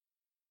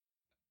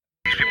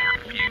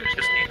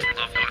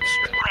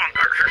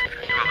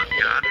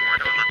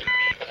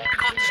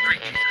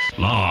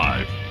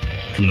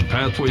from the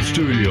Pathway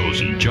Studios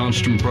in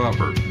Johnston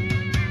proper.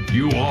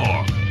 You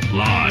are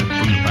live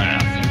from the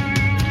Path.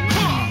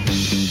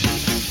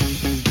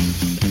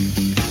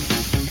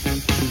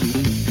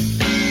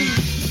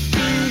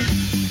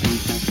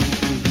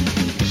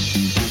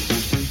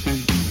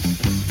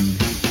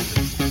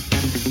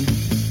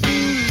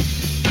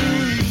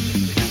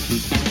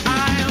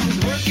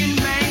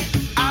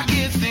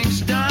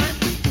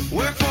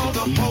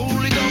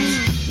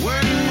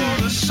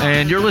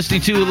 And you're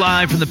listening to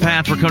Live from the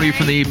Path. We're coming to you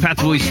from the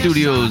Pathway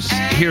Studios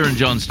here in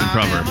Johnston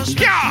proper.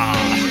 Yeah!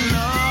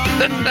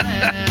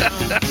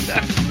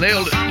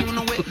 Nailed it.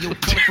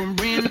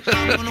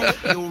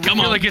 Come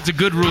on, like it's a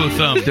good rule of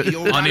thumb.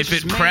 On if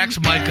it cracks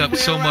Mike up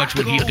so much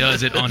when he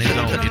does it on his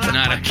own, it's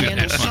not actually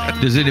that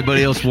funny. Does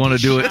anybody else want to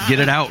do it? Get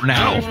it out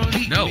now.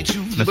 No.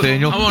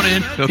 Nathaniel? I want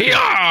in. Okay.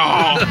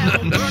 Yeah!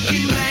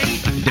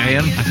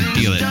 Dan?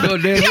 Feel it. Go,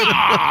 Dan.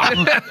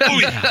 Oh,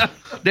 yeah.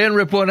 Dan,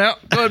 rip one out.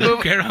 Go ahead, I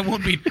don't care. I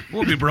won't be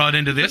brought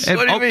into this.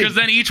 What do you mean? Because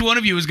then each one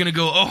of you is going to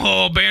go,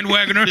 oh,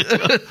 bandwagoner.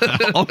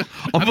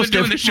 I've been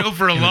doing this show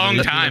for a long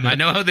time. I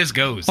know how this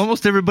goes.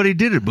 Almost everybody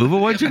did it, Booba.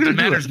 Why'd you It gonna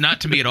do matters it?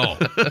 not to me at all.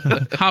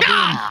 Hop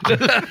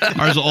in.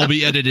 Ours will all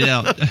be edited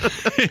out.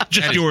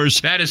 Just yours.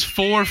 That is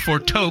 4 for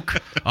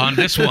Toke on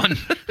this one.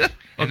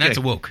 And that's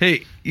a woke.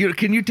 Hey,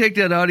 can you take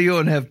that audio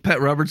and have Pat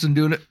Robertson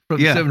doing it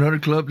from the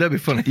 700 Club? That'd be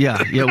funny.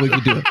 Yeah, we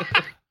could do it.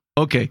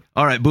 Okay.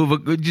 All right,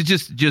 Booba,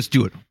 just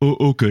do it. Oh,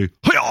 okay.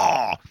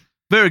 Hi-yah!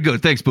 Very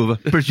good. Thanks,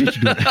 Booba. Appreciate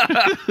you doing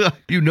it.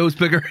 You nose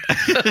picker.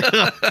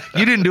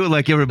 You didn't do it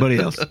like everybody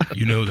else.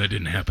 You know that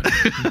didn't happen.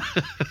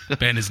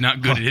 Ben is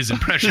not good at his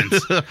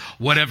impressions.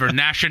 Whatever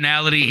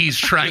nationality he's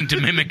trying to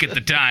mimic at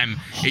the time,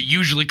 it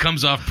usually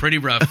comes off pretty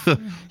rough.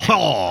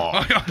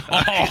 All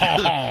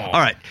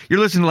right. You're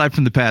listening to Live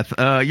from the Path.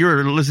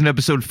 You're listening to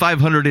episode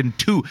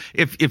 502.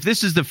 If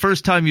this is the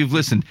first time you've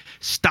listened,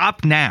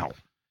 stop now.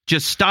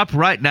 Just stop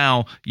right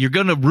now. You're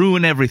going to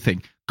ruin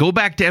everything. Go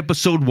back to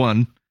episode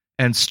 1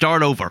 and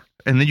start over.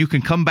 And then you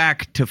can come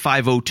back to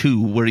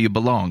 502 where you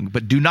belong.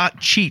 But do not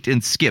cheat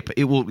and skip.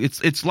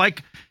 It's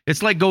like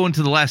going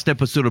to the last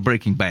episode of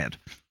Breaking Bad,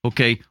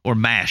 okay? Or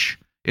MASH.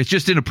 It's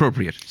just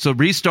inappropriate. So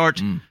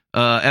restart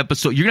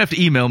episode. You're going to have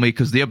to email me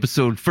because the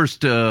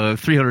first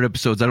 300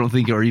 episodes I don't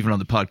think are even on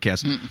the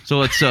podcast.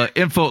 So it's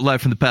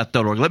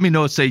info@livefromthepath.org. Let me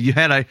know. Say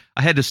I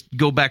had to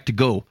go back to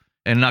go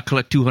and not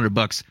collect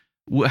 $200.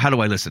 How do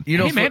I listen? You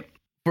know, Hey, man.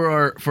 for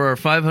our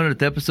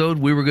 500th episode,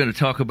 we were going to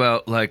talk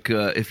about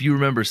if you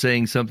remember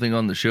saying something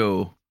on the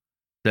show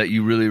that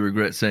you really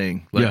regret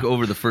saying,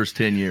 over the first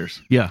 10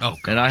 years. Yeah. Oh,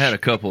 and I had a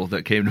couple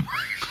that came to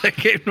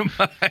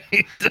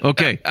mind.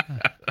 Okay.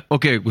 Well,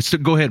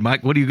 go ahead,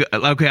 Mike. What do you got?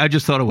 Okay, I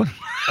just thought of one.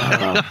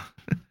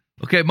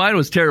 Okay, mine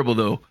was terrible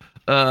though.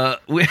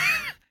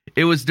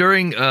 It was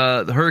during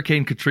the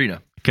Hurricane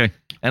Katrina. Okay.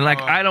 And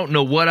I don't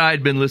know what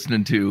I'd been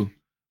listening to,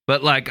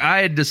 but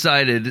I had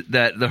decided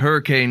that the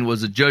hurricane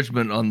was a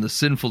judgment on the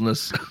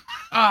sinfulness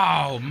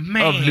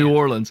man. of New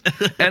Orleans.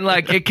 And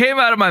it came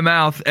out of my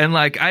mouth and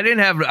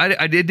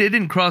it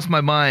didn't cross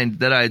my mind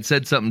that I had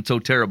said something so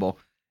terrible.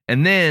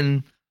 And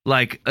then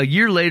a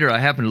year later I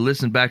happened to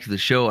listen back to the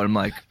show and I'm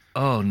like,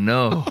 oh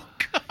no.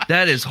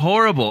 That is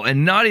horrible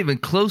and not even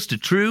close to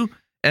true.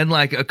 And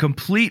a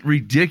complete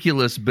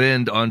ridiculous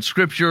bend on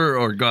scripture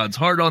or God's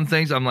heart on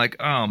things. I'm like,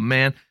 oh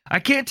man, I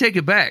can't take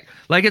it back.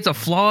 It's a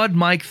flawed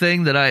Mike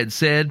thing that I had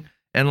said.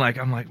 And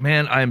I'm like,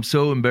 man, I am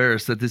so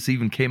embarrassed that this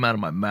even came out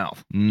of my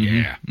mouth. Mm-hmm.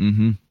 Yeah.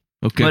 Mm-hmm.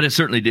 Okay. But it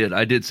certainly did.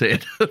 I did say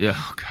it. Yeah.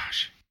 Oh,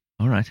 gosh.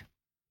 All right.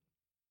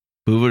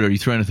 Boover, are you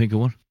trying to think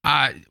of one?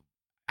 I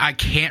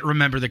can't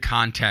remember the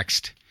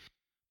context,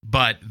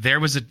 but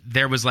there was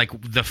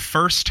the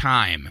first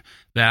time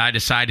that I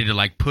decided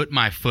to put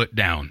my foot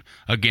down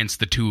against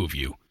the two of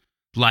you,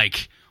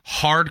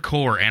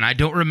 hardcore, and I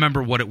don't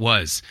remember what it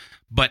was.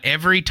 But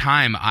every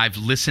time I've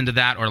listened to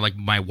that, or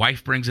my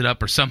wife brings it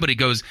up, or somebody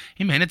goes,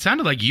 "Hey man, it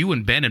sounded like you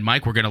and Ben and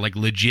Mike were gonna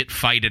legit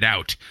fight it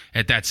out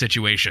at that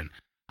situation."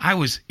 I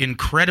was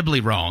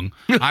incredibly wrong.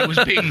 I was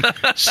being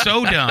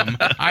so dumb.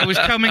 I was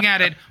coming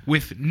at it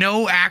with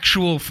no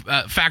actual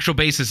factual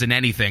basis in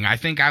anything. I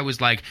think I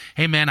was like,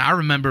 hey, man, I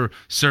remember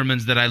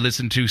sermons that I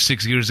listened to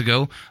 6 years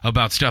ago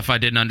about stuff I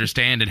didn't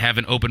understand and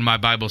haven't opened my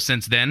Bible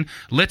since then.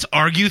 Let's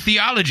argue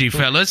theology,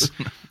 fellas.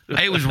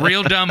 It was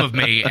real dumb of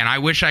me, and I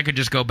wish I could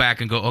just go back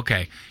and go,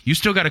 okay, you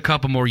still got a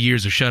couple more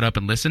years to shut up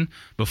and listen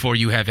before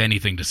you have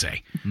anything to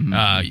say. Mm-hmm.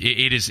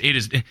 It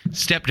is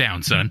step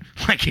down, son.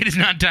 It is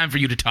not time for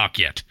you to talk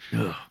yet.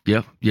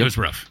 Yep. It was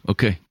rough.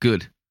 Okay,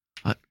 good.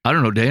 I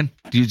don't know, Dan.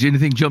 Did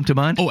anything jump to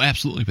mind? Oh,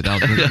 absolutely.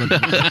 Without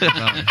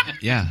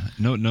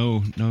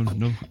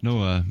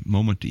no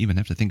moment to even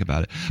have to think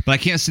about it. But I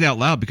can't say it out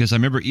loud because I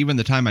remember even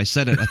the time I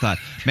said it, I thought,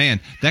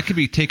 man, that could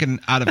be taken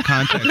out of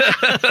context.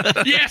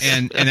 Yes.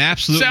 And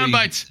absolutely. Sound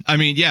bites. It'd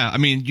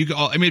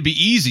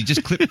be easy.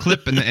 Just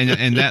clip,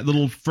 and that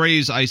little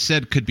phrase I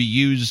said could be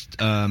used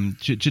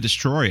to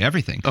destroy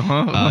everything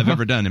I've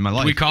ever done in my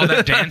life. Do we call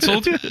that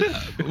danceled?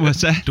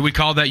 What's that? Do we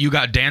call that you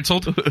got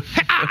danceled?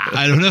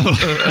 I don't know.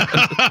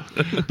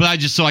 But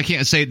I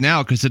can't say it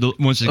now because it'll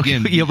once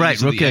again. You're right.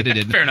 easily Okay.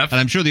 edited. Fair enough. And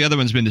I'm sure the other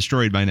one's been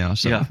destroyed by now.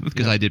 So Yeah.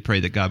 because I did pray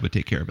that God would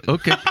take care of it.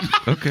 Okay.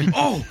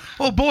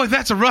 Oh boy,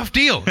 that's a rough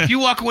deal. If you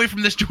walk away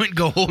from this joint and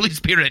go, Holy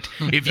Spirit,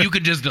 if you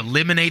could just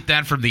eliminate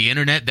that from the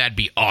internet, that'd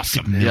be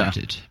awesome. Yeah.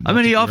 Melted. I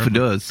mean, he Melted often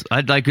forever. does.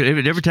 I'd like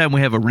every time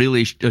we have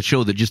a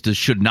show that just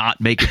should not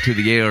make it to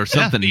the air or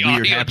something The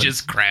weird audio happens.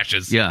 just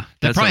crashes. Yeah, That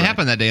that's probably all right.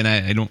 happened that day, and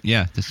I don't.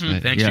 Yeah, that's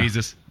right. Thanks, Yeah.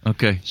 Jesus.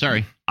 Okay,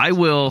 Sorry, I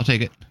will. I'll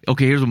take it.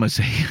 Okay, here's what I'm gonna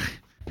say.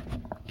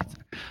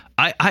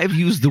 I've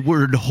used the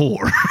word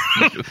whore.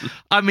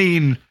 I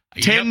mean,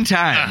 10 Yep.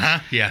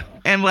 times. Yeah.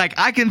 And like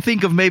I can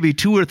think of maybe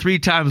 2 or 3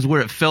 times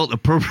where it felt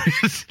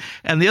appropriate,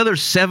 and the other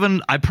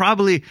 7 I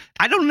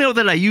don't know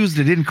that I used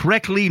it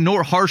incorrectly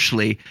nor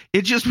harshly.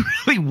 It just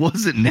really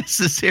wasn't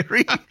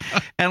necessary,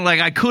 and like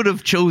I could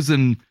have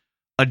chosen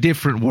a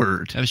different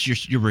word. That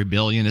was your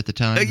rebellion at the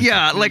time.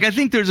 Yeah, like I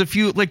think there's a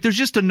few, like there's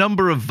just a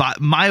number of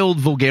mild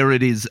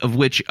vulgarities of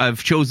which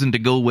I've chosen to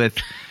go with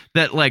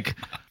that like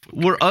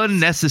were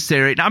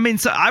unnecessary. I mean,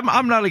 so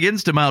I'm not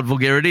against a mild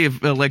vulgarity.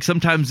 If like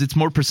sometimes it's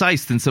more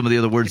precise than some of the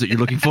other words that you're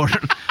looking for.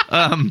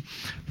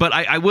 But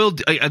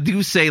I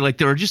do say like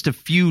there are just a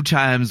few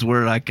times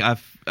where like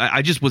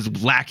I just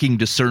was lacking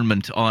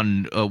discernment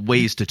on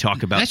ways to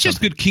talk about. That's just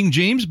something. good King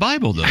James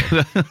Bible, though.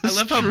 I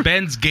love how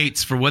Ben's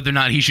gates for whether or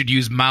not he should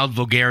use mild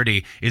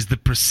vulgarity is the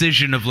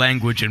precision of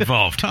language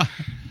involved.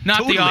 Not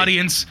Totally. the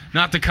audience,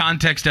 not the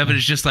context of it.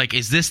 It's just like,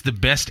 is this the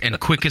best and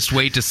quickest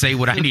way to say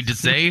what I need to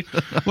say?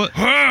 Well,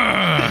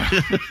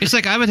 it's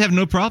like I would have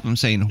no problem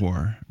saying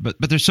whore, but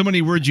there's so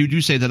many words you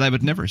do say that I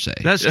would never say.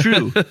 That's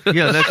true.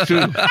 Yeah, that's true.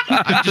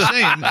 I'm just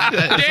saying.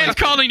 It's Dan's like,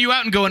 calling you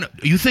out and going,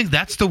 you think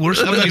that's the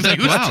worst one it's you've like,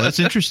 used? wow, that's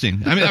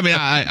interesting. I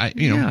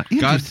Yeah, God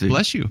interesting.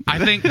 bless you. I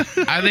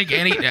think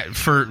any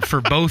for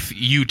both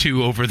you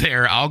two over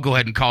there, I'll go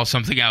ahead and call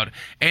something out.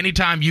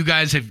 Anytime you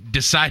guys have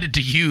decided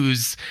to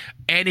use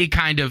any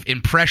kind of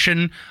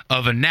impression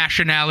of a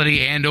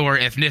nationality and or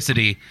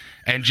ethnicity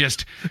and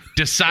just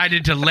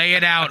decided to lay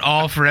it out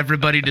all for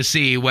everybody to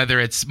see, whether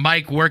it's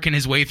Mike working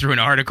his way through an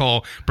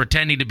article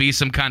pretending to be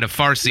some kind of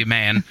Farsi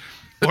man,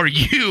 or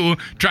you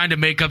trying to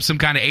make up some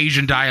kind of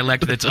Asian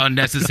dialect that's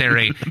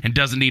unnecessary and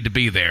doesn't need to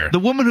be there. The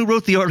woman who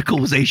wrote the article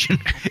was Asian.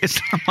 It's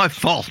not my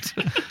fault.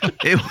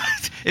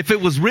 If it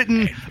was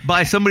written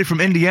by somebody from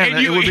Indiana,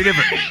 And it would be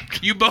different.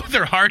 You both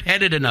are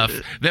hard-headed enough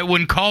that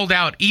when called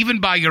out, even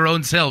by your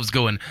own selves,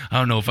 going, I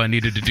don't know if I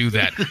needed to do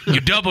that. You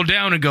double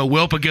down and go,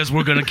 well, I guess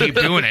we're going to keep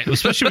doing it.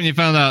 Especially when you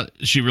found out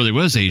she really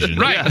was Asian.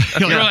 Right.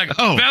 You're like,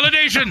 oh,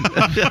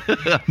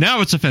 validation.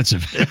 now it's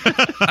offensive.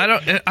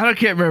 I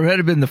can't remember. It had to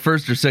have been the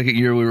first or second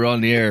year we were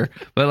on the air,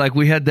 but like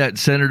we had that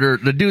senator,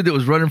 the dude that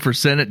was running for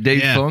Senate,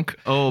 Dave Yeah. Funk.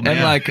 Oh, man.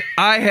 And like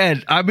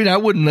I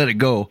wouldn't let it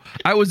go.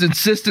 I was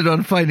insistent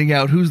on finding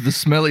out who's the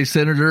smelly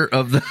senator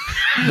of the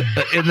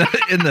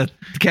in the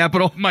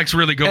Capitol. Mike's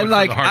really going And for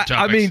like the hard I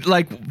topics. mean,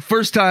 like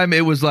first time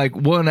it was like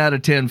 1 out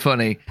of 10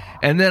 funny,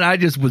 and then I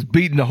just was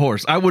beating the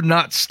horse. I would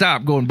not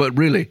stop going. But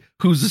really,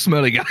 who's the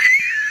smelly guy?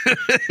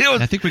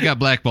 I think we got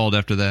blackballed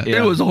after that.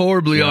 It was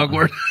horribly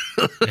awkward.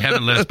 They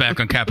haven't let us back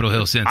on Capitol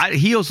Hill since.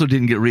 He also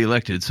didn't get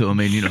reelected, so I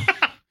mean, you know,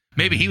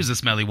 Maybe he was the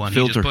smelly one. He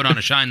Filter. just put on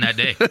a shine that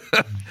day.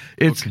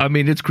 It's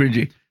it's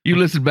cringy. You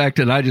listen back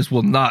to it, I just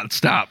will not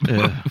stop.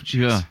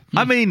 yeah.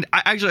 I mean,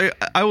 I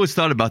always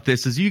thought about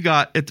this as you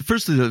got at the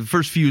first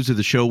few of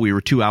the show, we were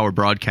 2-hour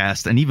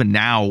broadcast, and even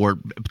now we're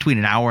between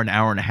an hour and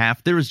a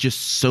half. There is just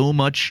so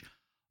much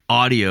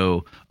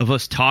audio of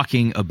us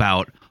talking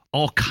about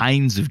all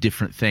kinds of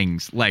different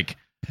things. Like,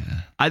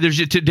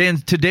 there's to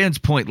Dan's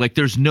point, like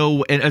there's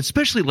no, and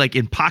especially like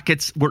in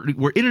pockets,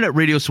 we're internet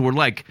radio, so we're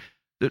like.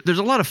 There's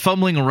a lot of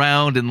fumbling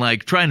around and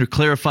like trying to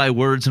clarify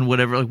words and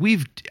whatever.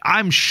 Like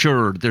I'm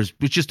sure it's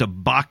just a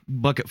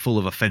bucket full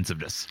of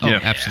offensiveness. Oh,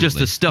 absolutely. Just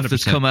the stuff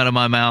that's 100%. come out of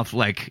my mouth.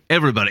 Like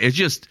everybody, it's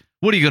just,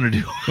 what are you going to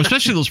do?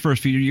 Especially those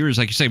first few years,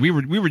 like you say, we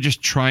were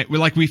just trying.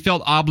 We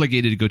felt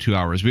obligated to go 2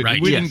 hours. We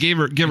Right. didn't give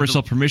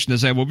ourselves permission to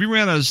say, well, we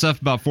ran out of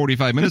stuff about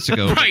 45 minutes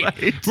ago. Right.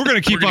 We're going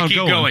to keep We're gonna on keep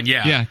going,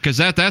 yeah. yeah, because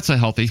that's a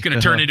healthy. It's going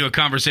to turn into a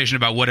conversation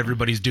about what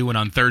everybody's doing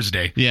on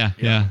Thursday. Yeah.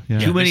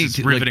 Too many this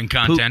is riveting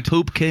content.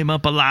 Poop came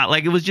up a lot.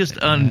 Like it was just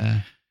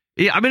yeah,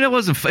 I mean, it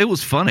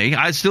was funny.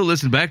 I still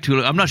listen back to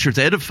it. I'm not sure it's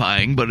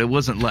edifying, but it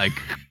wasn't like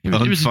It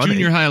was a unfunny.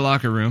 junior high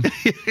locker room.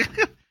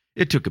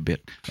 It took a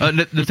bit.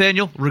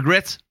 Nathaniel,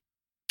 regrets?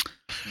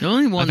 The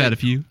only one I've had that a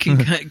few. can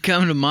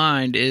come to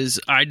mind is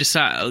I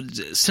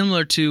decided,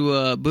 similar to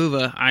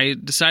Buva, I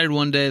decided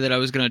one day that I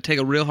was going to take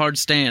a real hard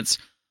stance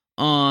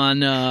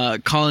on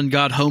calling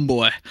God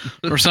homeboy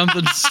or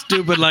something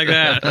stupid like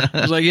that.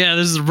 I was like, yeah,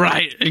 this is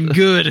right and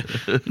good.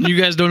 And you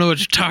guys don't know what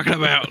you're talking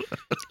about.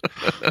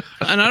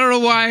 And I don't know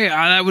why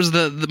that was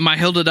my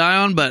hill to die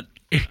on, but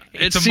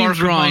It's a seems mark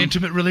of wrong. my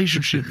intimate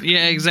relationship.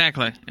 Yeah,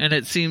 exactly. And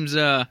it seems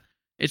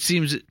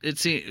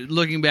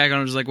looking back on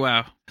it, I was like,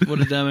 wow, what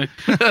a dummy.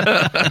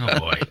 Oh,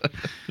 boy.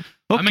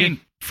 I mean,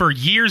 for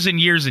years and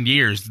years and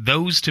years,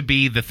 those to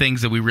be the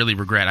things that we really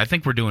regret. I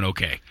think we're doing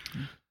okay.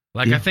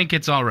 Like, Yeah. I think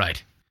it's all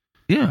right.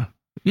 Yeah.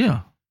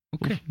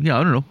 Okay. Yeah,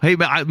 I don't know. Hey,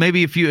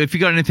 maybe if you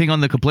got anything on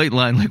the complaint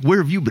line, like where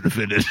have you been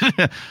offended?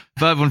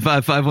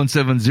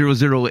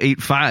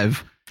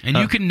 515-517-0085. And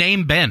you can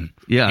name Ben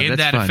Yeah, in that's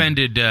that fine.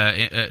 offended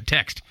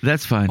text.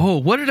 That's fine. Oh,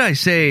 what did I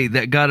say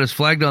that got us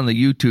flagged on the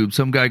YouTube?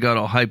 Some guy got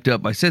all hyped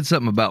up. I said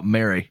something about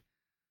Mary.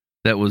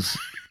 That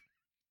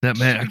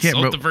man. I can't Insult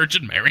remember. the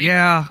Virgin Mary.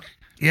 Yeah,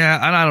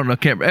 and I don't know.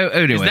 Can't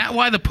anyway. Is that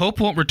why the Pope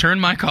won't return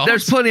my calls?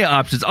 There's plenty of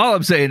options. All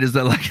I'm saying is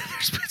that like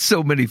there's been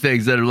so many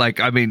things that are like,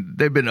 I mean,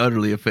 they've been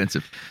utterly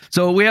offensive.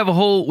 So we have a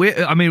whole.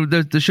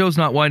 The show's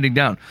not winding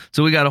down.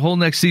 So we got a whole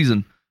next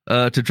season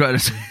to try to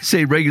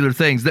say regular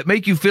things that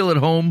make you feel at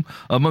home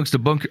amongst a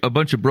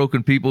bunch of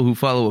broken people who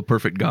follow a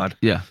perfect God.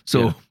 Yeah.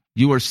 So yeah.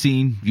 You are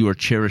seen. You are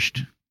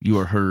cherished. You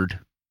are heard.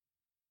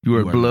 you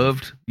are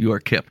beloved. You are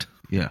kept.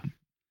 Yeah.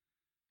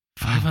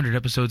 500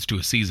 episodes to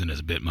a season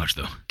is a bit much,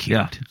 though.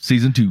 Yeah.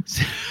 Season 2.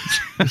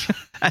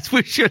 That's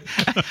what should.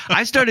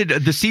 I started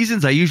the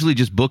seasons. I usually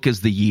just book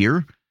as the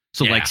year.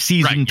 So Yeah, like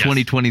season right, yes.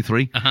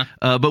 2023.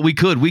 Uh-huh. But we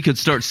could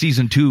start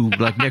season 2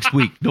 like next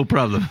week. No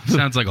problem.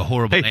 Sounds like a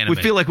horrible Hey, anime.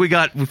 we feel like we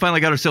finally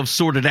got ourselves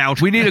sorted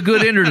out. We need a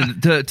good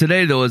ender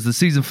today though as the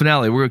season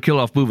finale. We're gonna kill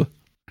off Booba.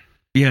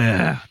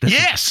 Yeah.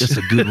 Yes! That's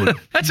a good one.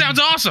 That sounds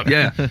awesome.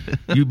 Yeah,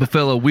 you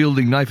befell a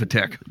wielding knife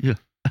attack. Yeah.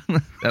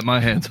 At my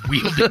hands.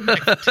 Wielding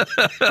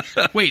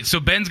knife. Wait, so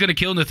Ben's going to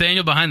kill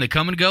Nathaniel behind the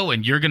come and go,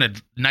 and you're going to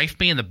knife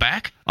me in the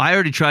back? I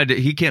already tried to.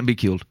 He can't be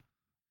killed.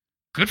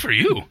 Good for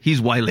you.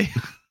 He's wily.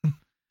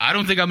 I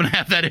don't think I'm going to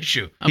have that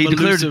issue. I'm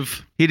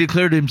elusive. He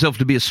declared himself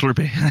to be a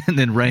Slurpee and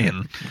then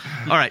ran.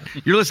 All right,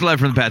 you're listening live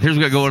from the path. Here's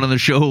what we got going on the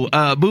show.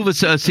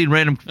 Boova's seen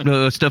random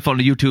stuff on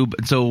the YouTube,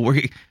 and so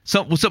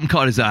something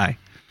caught his eye.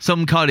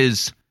 Something caught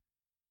his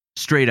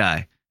straight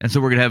eye. And so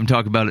we're going to have him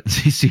talk about it and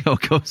see how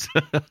it goes.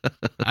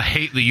 I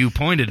hate that you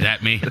pointed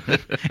at me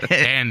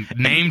and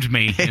named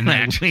me in And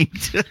I that.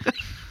 winked.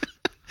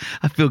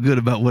 I feel good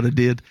about what I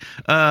did.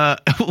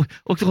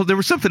 There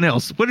was something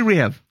else. What did we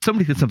have?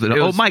 Somebody did something.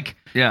 It was- Mike,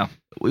 Yeah.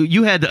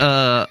 you had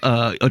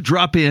a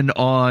drop in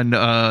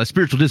on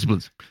spiritual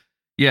disciplines.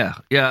 Yeah,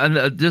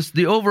 and just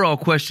the overall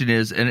question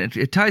is, and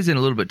it ties in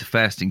a little bit to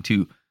fasting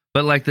too,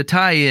 but like the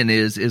tie-in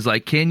is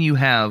like, can you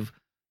have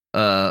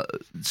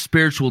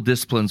spiritual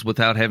disciplines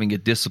without having a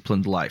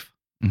disciplined life?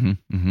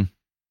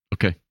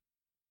 Okay.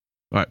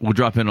 All right, we'll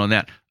drop in on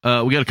that.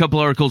 We got a couple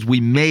articles we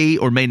may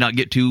or may not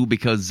get to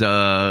because,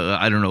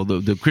 I don't know,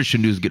 the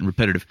Christian news is getting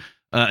repetitive.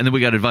 And then we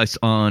got advice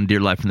on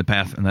Dear Life from the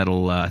Path, and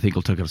that'll, I think,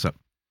 will take us up.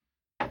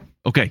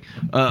 Okay.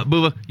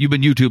 Booba, you've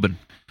been YouTubing.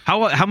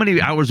 How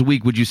many hours a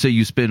week would you say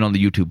you spend on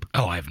the YouTube?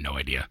 Oh, I have no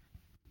idea.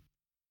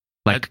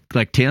 Like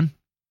 10?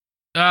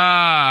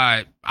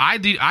 I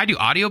do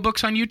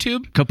audiobooks on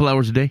YouTube. Couple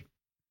hours a day?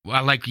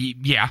 Well,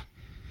 yeah.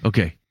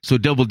 Okay. So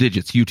double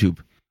digits, YouTube.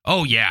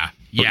 Oh yeah.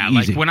 Yeah, Oh,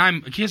 easy. like when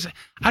because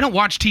I don't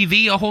watch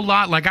TV a whole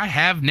lot. Like I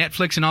have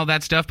Netflix and all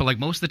that stuff, but like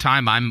most of the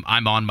time I'm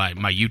on my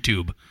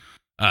YouTube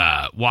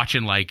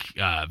watching like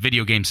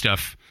video game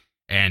stuff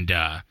and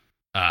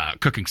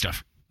cooking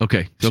stuff.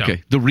 Okay. So-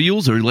 Okay. The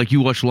reels or like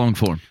you watch long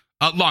form?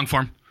 Long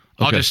form.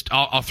 Okay.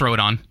 I'll throw it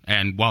on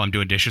and while I'm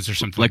doing dishes or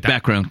something Like like that.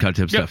 background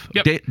content Yep, stuff.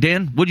 yep.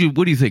 Dan, what do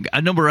you think?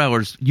 A number of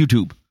hours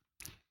YouTube.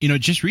 You know,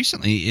 just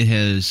recently it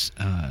has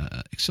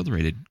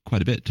accelerated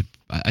quite a bit to,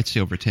 I'd say,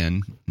 over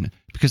 10,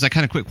 because I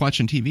kind of quit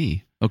watching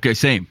TV. Okay,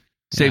 same.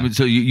 Yeah.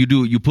 So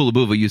you pull a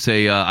Boova, you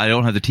say I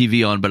don't have the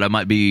TV on, but I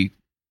might be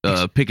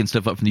picking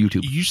stuff up from the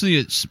YouTube. Usually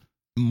it's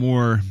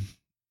more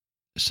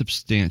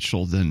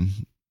substantial than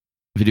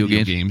Video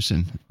games.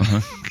 and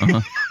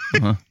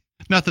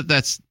not that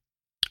that's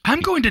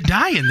I'm going to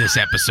die in this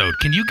episode.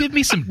 Can you give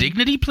me some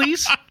dignity,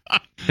 please?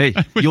 Hey,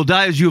 you'll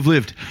die as you have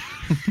lived.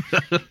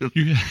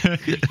 you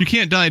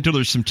can't die until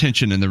there's some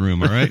tension in the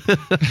room. All right. All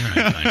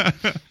right,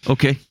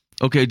 fine.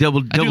 Okay,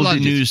 double I do a lot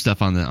of digits. news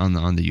stuff on the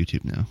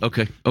YouTube now.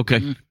 Okay.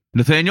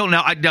 Nathaniel,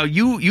 now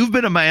you've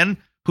been a man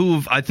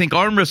who've I think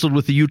arm wrestled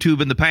with the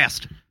YouTube in the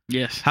past.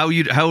 Yes. How are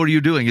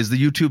you doing? Is the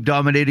YouTube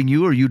dominating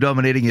you, or are you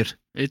dominating it?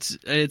 It's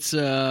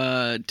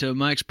to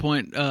Mike's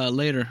point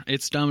later.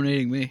 It's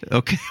dominating me.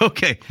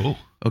 Okay. Cool.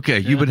 Okay,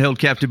 you've been held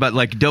captive by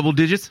like double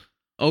digits.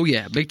 Oh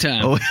yeah, big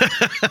time. Oh,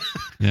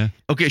 Yeah.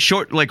 okay.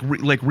 Short like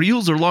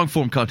reels or long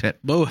form content.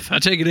 Both. I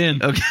take it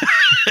in. Okay,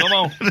 come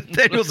on.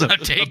 Nathaniel's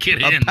Take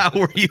it a in.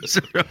 power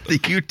user of the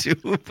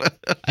YouTube.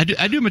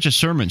 I do a bunch of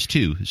sermons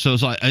too, so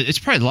it's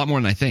probably a lot more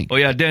than I think. Oh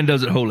yeah, Dan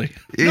does it holy.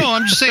 No,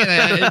 I'm just saying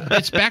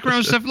it's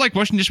background stuff like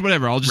watching just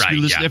whatever. I'll just Right, be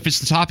listening yeah. if it's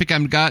the topic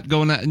I'm got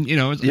going on. You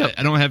know, Yep.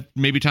 I don't have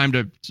maybe time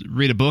to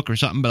read a book or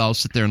something, but I'll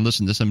sit there and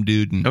listen to some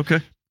dude and Okay.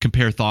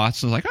 compare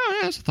thoughts. And like, oh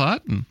yeah, that's a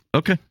thought. And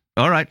Okay.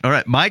 All right.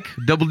 Mike,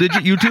 double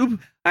digit YouTube.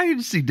 I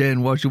can see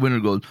Dan watch the window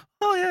and goes,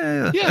 oh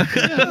yeah.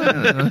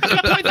 yeah, good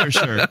point there,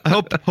 sir. I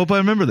hope I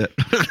remember that.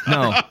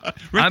 No,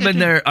 I'm in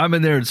there. I'm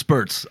in there in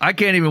spurts. I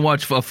can't even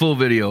watch a full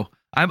video.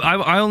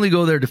 I only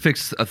go there to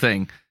fix a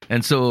thing.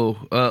 And so,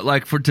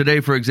 like for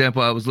today, for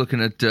example, I was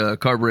looking at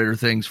carburetor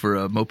things for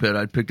a moped.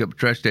 I'd picked up a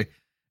trash day,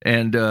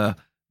 and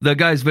the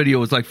guy's video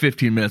was like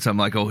 15 minutes. I'm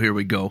like, oh, here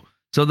we go.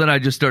 So then I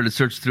just started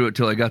searching through it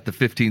till I got the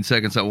 15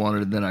 seconds I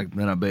wanted, and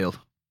then I bailed.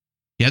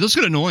 Yeah, those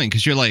get annoying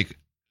because you're like,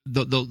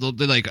 they're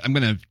like, I'm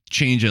gonna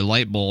change a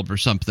light bulb or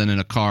something in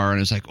a car, and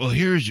it's like, well,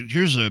 here's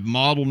a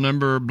model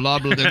number, blah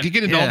blah. They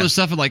get into all this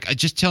stuff, and like,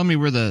 just tell me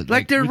where the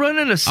like they're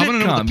running a I wanna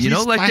know sitcom, the you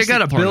know, like they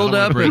got a plastic part. I build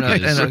don't up wanna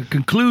break and a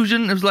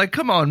conclusion. It's like,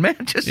 come on, man,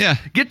 just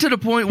get to the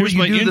point where Here's you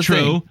my do intro.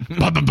 the thing.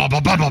 Blah, blah, blah,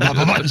 blah, blah, blah,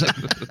 blah, blah. It's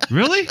like,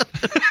 really?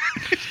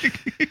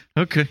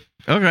 Okay.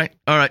 All right.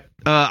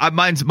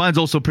 Mine's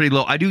also pretty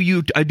low. I do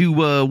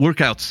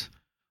workouts.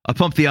 I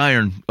pump the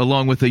iron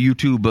along with a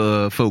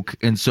YouTube folk,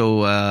 and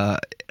so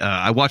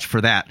I watch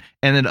for that,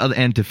 and then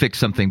and to fix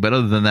something. But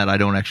other than that, I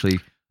don't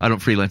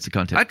freelance the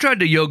content. I tried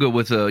to yoga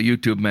with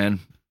YouTube,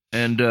 man,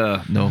 and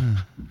no,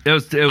 it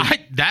was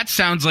that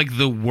sounds like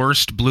the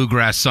worst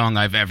bluegrass song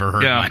I've ever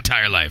heard in my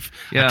entire life.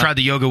 Yeah. I tried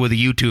the yoga with a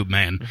YouTube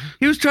man.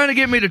 He was trying to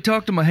get me to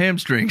talk to my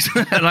hamstrings,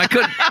 and I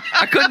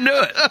couldn't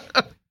do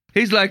it.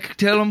 He's like,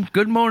 tell him,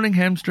 good morning,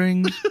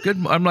 hamstrings.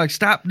 I'm like,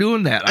 stop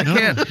doing that. I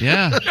can't.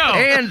 Yeah. No,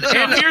 And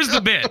here's the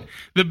bit.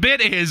 The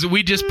bit is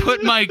we just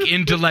put Mike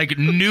into like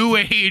new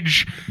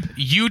age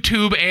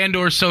YouTube and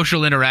or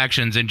social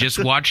interactions and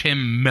just watch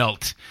him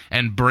melt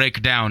and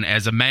break down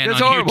as a man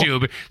That's on horrible.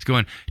 YouTube. He's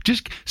going,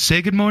 just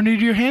say good morning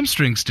to your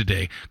hamstrings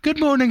today. Good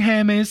morning,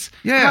 hammies.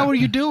 Yeah. How are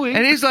you doing?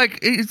 And he's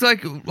like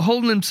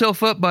holding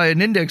himself up by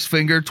an index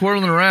finger,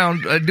 twirling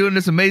around, doing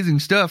this amazing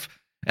stuff.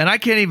 And I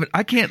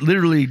can't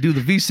literally do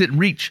the V-sit and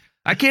reach.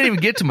 I can't even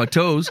get to my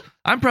toes.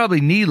 I'm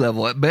probably knee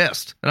level at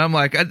best. And I'm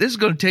like, this is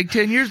going to take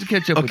 10 years to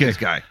catch up with this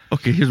guy.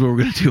 Okay, here's what we're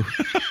going to do.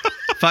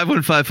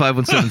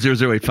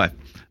 515-517-0085.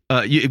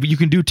 You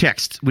can do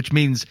text, which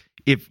means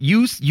if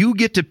you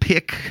get to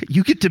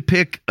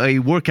pick a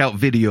workout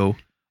video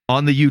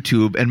on the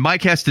YouTube, and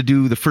Mike has to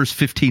do the first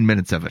 15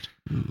 minutes of it.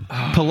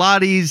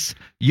 Pilates,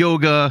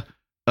 yoga,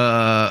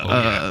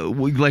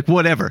 like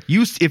whatever.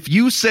 If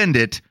you send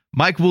it,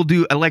 Mike will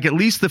do like at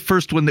least the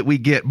first one that we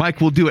get. Mike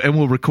will do it, and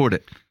we'll record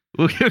it.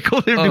 We'll go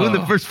there doing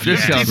the first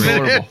 15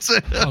 minutes.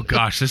 Oh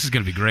gosh, this is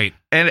going to be great.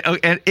 And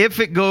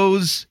if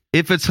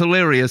it's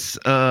hilarious,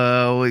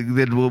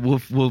 then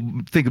we'll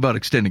think about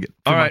extending it.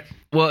 All right.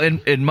 Well,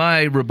 in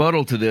my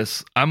rebuttal to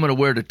this, I'm going to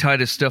wear the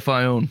tightest stuff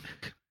I own,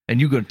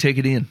 and you're going to take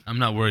it in. I'm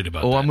not worried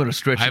about that. I'm going to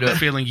stretch I it have up. a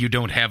feeling you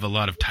don't have a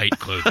lot of tight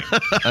clothing.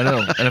 I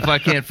know. And if I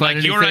can't find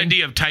Like anything, your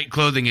idea of tight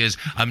clothing is,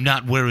 I'm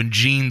not wearing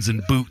jeans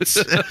and boots.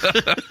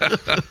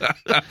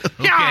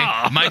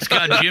 Okay, Mike's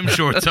got gym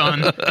shorts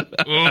on.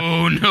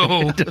 Oh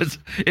no!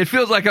 it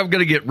feels like I'm going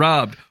to get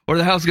robbed or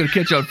the house is going to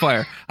catch on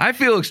fire. I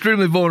feel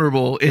extremely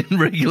vulnerable in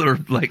regular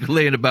like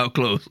laying about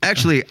clothes.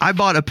 Actually, I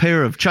bought a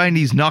pair of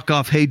Chinese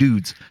knockoff Hey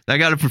Dudes. I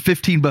got it for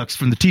 $15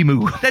 from the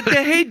Temu.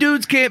 The Hey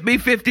Dudes can't be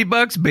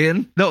 $50,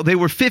 Ben. No, they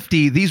were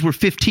 50. These were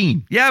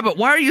 15. Yeah, but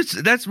why are you?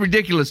 That's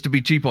ridiculous to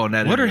be cheap on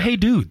that. What are Hey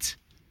Dudes?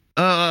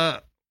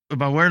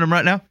 Am I wearing them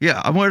right now?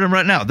 Yeah, I'm wearing them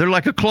right now. They're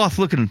like a cloth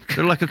looking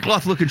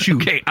shoe.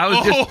 Okay, I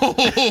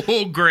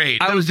was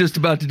Great. I was just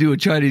about to do a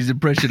Chinese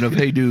impression of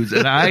Hey Dudes,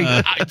 and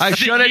I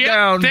shut it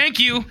down. Thank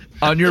you.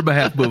 On your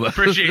behalf, Booba.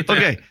 Appreciate that.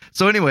 Okay,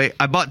 so anyway,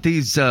 I bought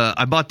these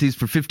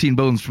for 15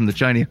 bones from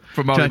the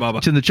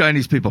Alibaba. to the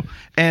Chinese people,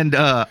 and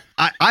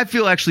I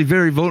feel actually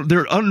very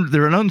they're an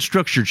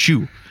unstructured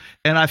shoe,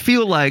 and I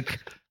feel like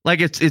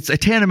it's a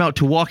tantamount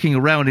to walking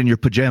around in your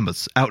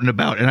pajamas out and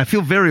about, and I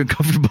feel very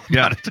uncomfortable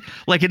about it.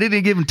 Like at any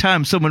given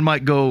time, someone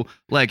might go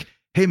like,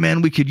 "Hey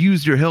man, we could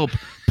use your help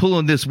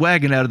pulling this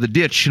wagon out of the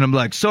ditch," and I'm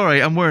like,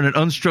 "Sorry, I'm wearing an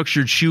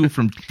unstructured shoe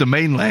from the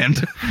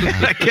mainland.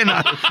 I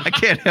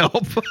can't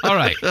help." All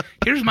right.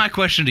 Here's my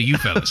question to you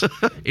fellas: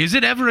 is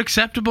it ever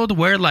acceptable to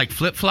wear like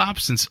flip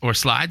flops or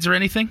slides or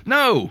anything?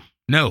 No.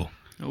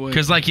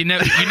 Because like you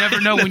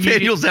never know when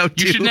Nathaniel's out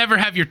you too. should never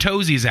have your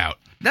toesies out.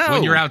 No.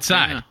 When you're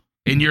outside. Yeah.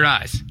 In your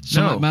eyes.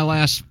 So No. my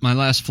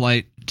last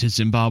flight to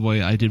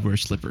Zimbabwe, I did wear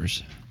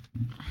slippers.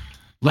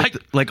 Like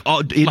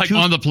On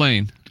the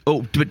plane.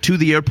 but to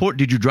the airport,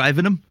 did you drive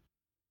in them,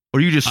 or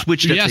you just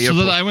switched at Yeah, the so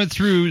airport? that I went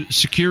through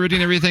security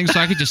and everything, so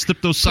I could just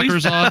slip those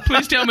suckers off.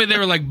 Please tell me they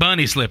were like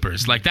bunny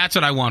slippers. Like that's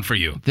what I want for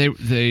you.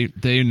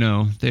 They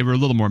know they were a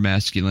little more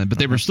masculine, but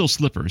they were still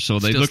slippers, so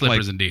they Still looked like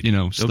slippers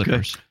indeed.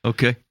 slippers.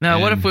 Okay.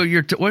 Now, what And- if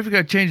you got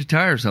to change a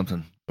tire or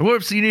something? Or what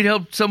if you need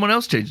help someone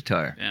else change a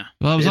tire? Yeah.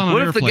 Well, I was on an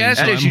What if the airplane, gas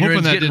so I'm station you're hoping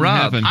in's that getting didn't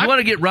robbed? happen. You want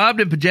to get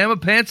robbed in pajama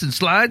pants and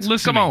slides?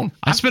 Listen Come to me. on.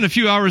 I spent a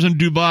few hours in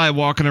Dubai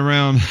walking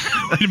around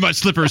in my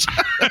slippers.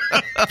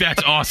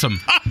 That's awesome.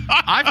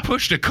 I've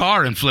pushed a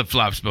car in flip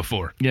flops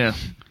before. Yeah.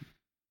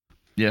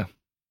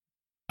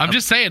 I'm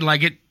just saying,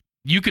 like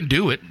you can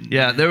do it.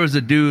 Yeah, there was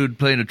a dude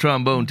playing a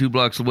trombone 2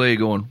 blocks away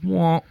going,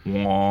 wah,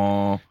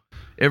 wah,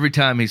 every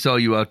time he saw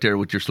you out there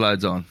with your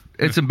slides on.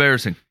 It's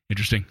embarrassing.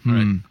 Interesting. All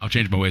right. I'll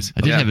change my ways.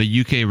 I did Yeah. have a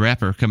UK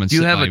rapper come and Do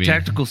you sit have by a me.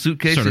 tactical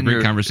suitcase Start a in great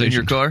your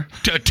conversation. car?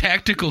 A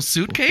tactical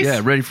suitcase?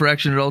 Yeah, ready for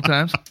action at all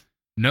times?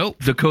 No.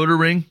 Decoder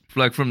ring,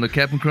 like from the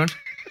Captain Crunch?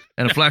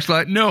 And a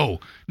flashlight? No,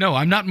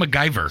 I'm not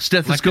MacGyver.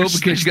 Stethoscope in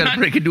case you gotta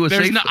break into a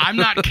safe? I'm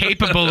not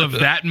capable of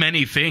that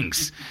many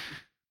things.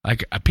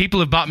 Like people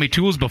have bought me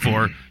tools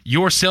before,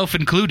 yourself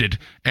included,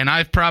 and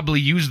I've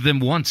probably used them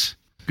once.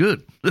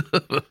 Good.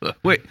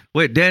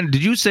 wait, Dan,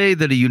 did you say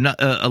that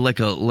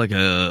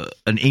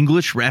an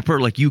English rapper,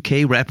 like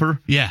UK rapper,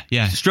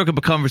 Yeah. struck up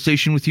a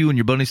conversation with you in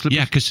your bunny slippers?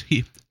 Yeah,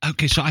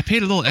 because so I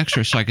paid a little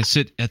extra so I could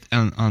sit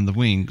on the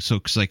wing, so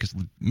because like it's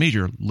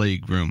major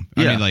leg room.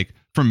 I mean, like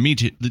from me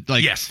to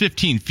like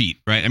 15 feet,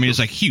 right? I mean, it's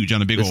like huge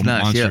on a big old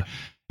monster. Yeah.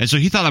 And so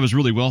he thought I was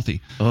really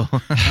wealthy. Oh.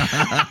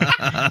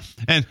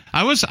 And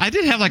I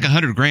did have like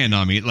 $100,000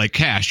 on me, like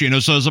cash,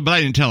 so but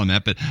I didn't tell him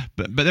that, but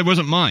it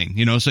wasn't mine,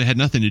 so it had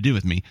nothing to do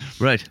with me.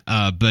 Right.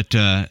 But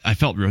I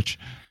felt rich,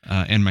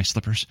 and my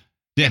slippers.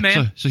 Yeah, hey,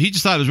 man. So he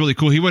just thought it was really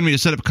cool. He wanted me to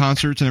set up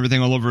concerts and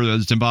everything all over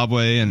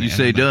Zimbabwe. And you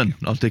say done.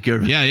 I'll take care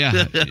of it.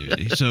 Yeah.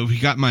 So we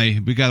got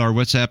our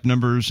WhatsApp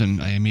numbers,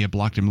 and I may have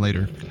blocked him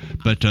later.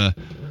 But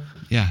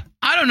yeah.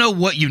 I don't know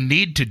what you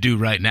need to do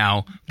right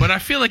now, but I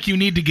feel like you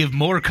need to give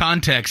more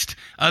context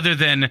other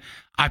than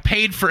I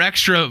paid for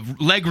extra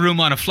leg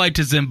room on a flight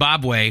to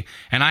Zimbabwe,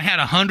 and I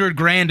had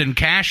 $100,000 in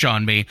cash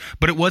on me,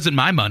 but it wasn't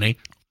my money.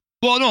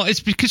 Well, no, it's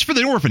because for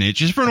the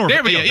orphanage. It's for an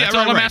orphanage. There we go. That's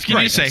all I'm asking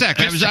you to say.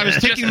 Exactly. I was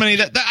taking money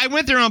that I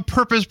went there on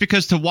purpose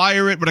because to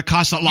wire it would have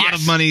cost a lot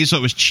of money, so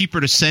it was cheaper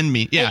to send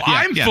me. Yeah,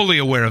 I'm fully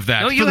aware of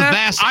that. For the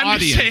vast I'm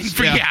audience. just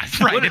saying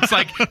right. It's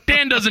like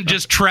Dan doesn't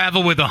just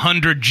travel with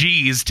 100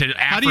 G's to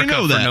Africa How do you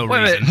know that? for no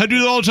reason. I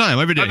do it all the time,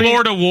 every day.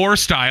 Florida War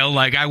style,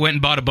 like I went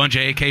and bought a bunch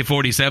of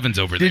AK-47s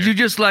over there. Did you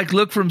just like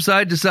look from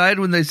side to side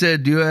when they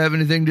said, "Do you have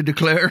anything to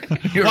declare?"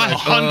 You're like,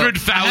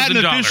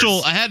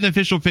 $100,000. I had an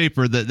official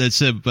paper that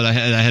said, but I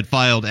had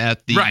filed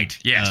at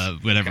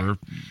the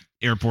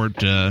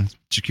airport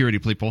security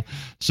people.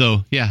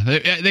 So yeah,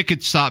 they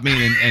could stop me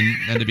and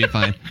it'd be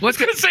fine. I was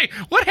gonna say,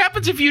 what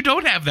happens if you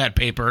don't have that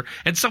paper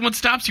and someone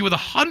stops you with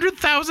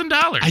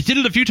 $100,000? I did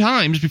it a few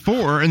times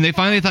before, and they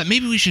finally thought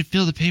maybe we should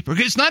fill the paper.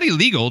 It's not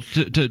illegal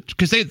to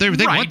because they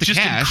want the just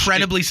cash.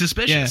 Incredibly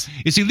suspicious.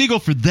 Yeah, it's illegal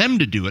for them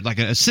to do it, like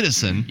a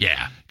citizen.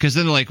 Yeah, because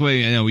then they're like, well,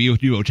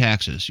 you owe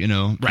taxes,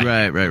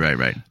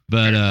 Right.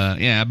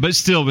 But but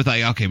still, with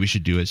like, okay, we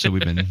should do it. So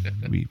we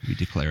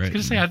declare it. I was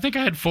gonna say, I think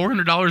I had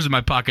 $400 in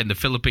my pocket in the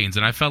Philippines,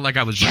 and I felt like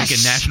I was breaking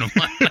national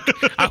money.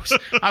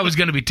 I was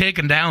going to be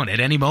taken down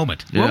at any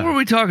moment. Yeah. What were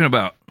we talking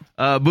about?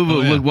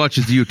 Boo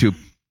watches YouTube.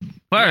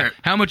 Yeah.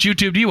 How much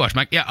YouTube do you watch,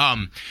 Mike? Yeah.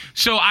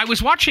 So I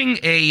was watching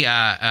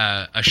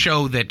a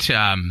show that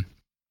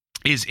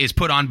is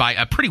put on by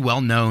a pretty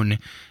well-known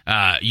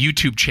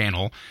YouTube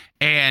channel.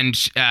 And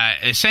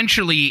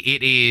essentially,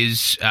 it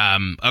is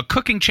a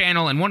cooking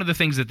channel. And one of the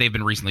things that they've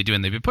been recently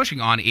doing, they've been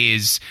pushing on,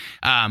 is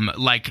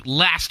like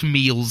last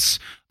meals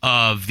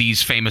of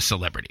these famous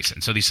celebrities.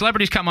 And so these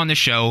celebrities come on this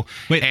show.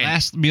 Wait,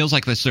 last meals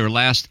like this, their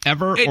last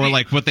ever, or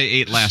like what they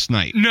ate last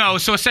night? No,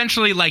 so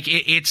essentially, like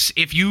it's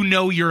if you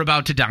know you're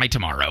about to die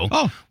tomorrow,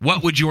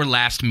 what would your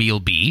last meal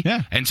be?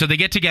 Yeah. And so they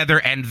get together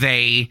and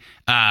they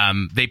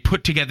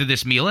put together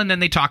this meal, and then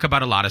they talk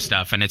about a lot of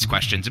stuff, and it's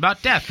questions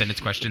about death, and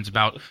it's questions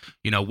about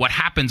what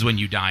happens when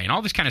you die, and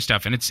all this kind of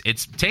stuff, and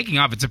it's taking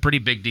off. It's a pretty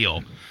big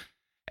deal,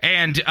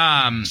 and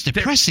it's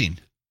depressing.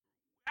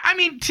 I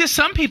mean, to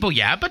some people,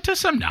 yeah, but to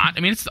some not.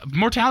 I mean,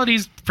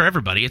 mortality's for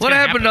everybody. It's what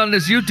happened on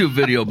this YouTube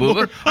video,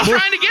 Booba? I'm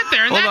trying to get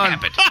there, and that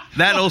happened.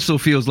 That also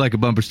feels like a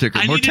bumper sticker.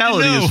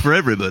 Mortality is for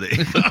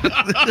everybody.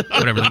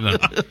 Whatever.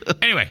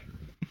 Anyway,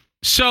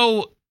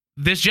 so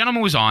this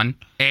gentleman was on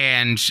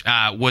and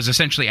was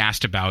essentially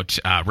asked about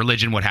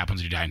religion, what happens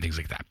when you die, and things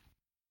like that.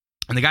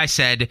 And the guy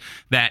said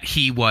that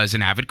he was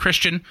an avid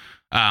Christian.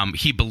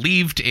 He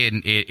believed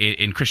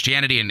in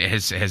Christianity and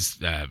has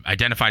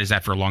identified as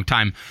that for a long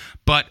time,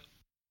 but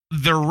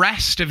the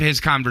rest of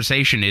his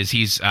conversation is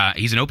he's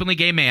an openly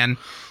gay man,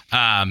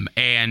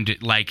 and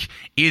like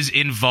is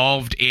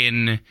involved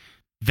in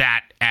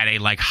that at a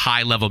like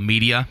high level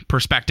media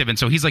perspective, and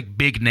so he's like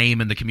big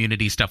name in the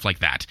community, stuff like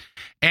that.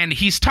 And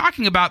he's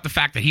talking about the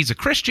fact that he's a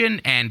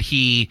Christian and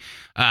he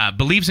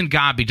believes in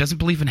God, but he doesn't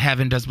believe in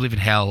heaven, doesn't believe in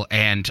hell,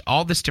 and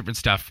all this different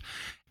stuff.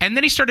 And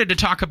then he started to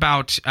talk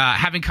about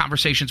having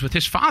conversations with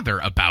his father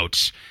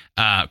about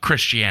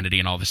Christianity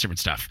and all this different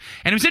stuff.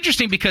 And it was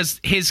interesting because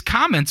his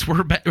comments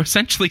were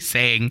essentially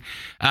saying,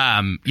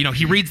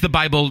 he reads the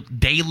Bible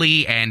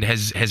daily and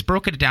has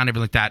broken it down and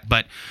everything like that.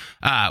 But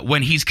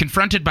when he's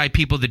confronted by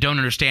people that don't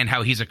understand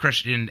how he's a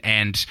Christian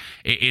and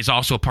is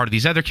also a part of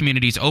these other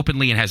communities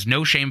openly and has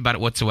no shame about it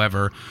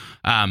whatsoever,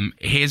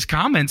 his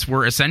comments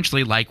were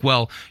essentially like,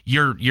 well,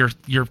 you're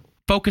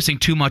focusing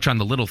too much on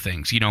the little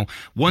things.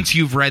 Once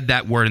you've read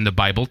that word in the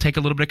Bible, take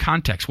a little bit of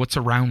context. What's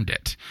around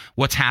it?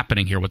 What's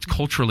happening here? What's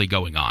culturally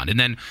going on? And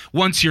then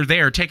once you're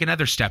there, take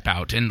another step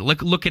out and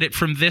look at it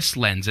from this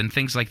lens and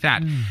things like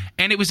that.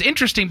 And it was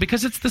interesting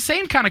because it's the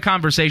same kind of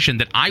conversation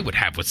that I would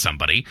have with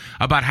somebody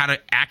about how to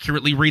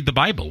accurately read the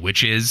Bible,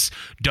 which is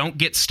don't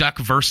get stuck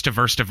verse to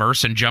verse to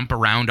verse and jump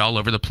around all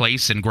over the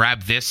place and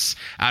grab this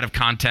out of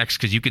context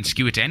because you can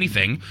skew it to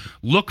anything.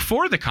 Look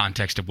for the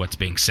context of what's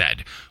being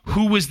said.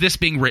 Who was this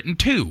being written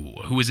to?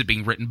 Who is it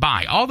being written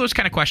by? All those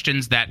kind of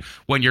questions that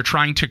when you're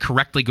trying to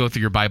correctly go through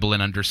your Bible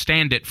and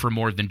understand it for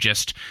more than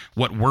just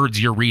what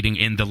words you're reading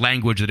in the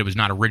language that it was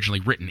not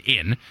originally written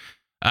in,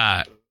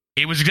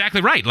 it was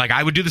exactly right. Like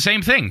I would do the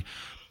same thing.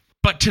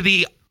 but to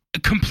the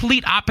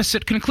complete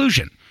opposite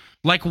conclusion,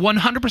 like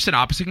 100%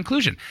 opposite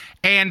conclusion.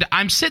 And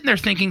I'm sitting there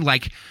thinking,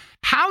 like,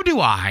 how do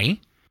I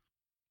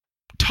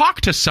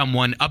talk to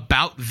someone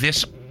about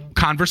this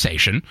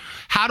conversation?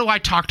 How do I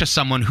talk to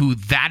someone who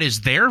that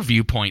is their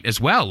viewpoint as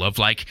well, of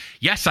like,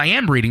 yes, I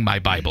am reading my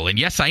Bible, and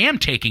yes, I am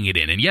taking it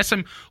in, and yes,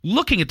 I'm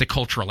looking at the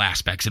cultural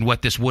aspects and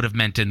what this would have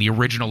meant in the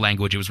original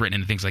language it was written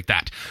in and things like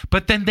that.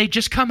 But then they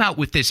just come out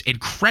with this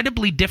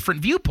incredibly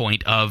different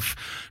viewpoint of,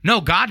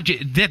 no, God,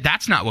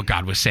 that's not what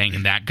God was saying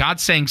in that.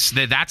 God's saying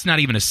that that's not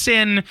even a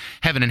sin.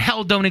 Heaven and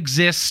hell don't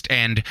exist,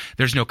 and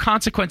there's no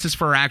consequences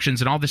for our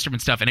actions and all this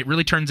different stuff. And it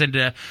really turns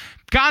into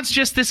God's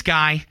just this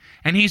guy,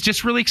 and he's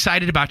just really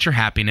excited about your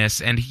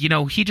happiness, and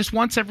he just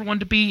wants everyone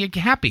to be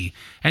happy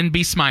and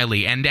be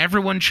smiley, and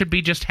everyone should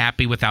be just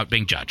happy without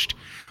being judged.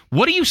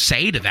 What do you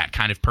say to that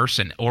kind of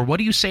person? Or what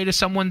do you say to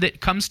someone that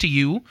comes to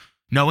you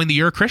knowing that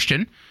you're a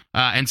Christian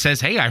and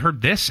says, hey, I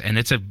heard this, and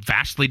it's a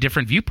vastly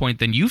different viewpoint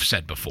than you've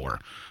said before,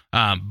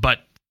 but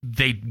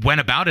they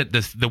went about it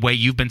the way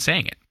you've been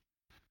saying it?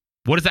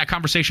 What does that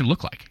conversation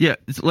look like? Yeah,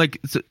 it's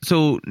like,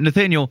 so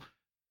Nathaniel,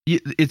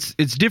 it's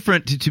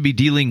different to be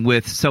dealing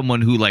with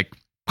someone who like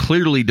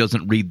clearly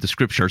doesn't read the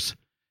scriptures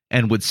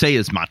and would say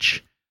as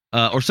much,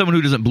 or someone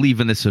who doesn't believe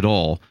in this at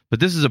all. But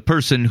this is a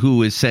person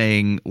who is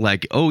saying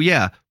like, oh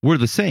yeah, we're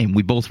the same.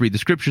 We both read the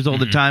scriptures all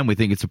the time. We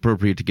think it's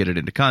appropriate to get it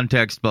into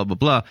context, blah, blah,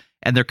 blah.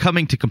 And they're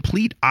coming to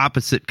complete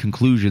opposite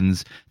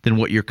conclusions than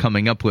what you're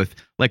coming up with.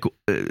 Like,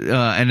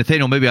 and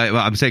Nathaniel, maybe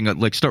I'm saying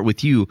like, start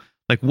with you.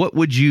 Like,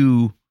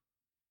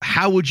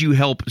 how would you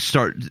help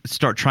start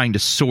trying to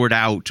sort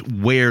out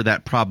where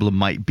that problem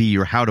might be,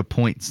 or how to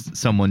point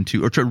someone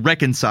to, or to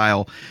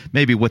reconcile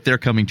maybe what they're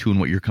coming to and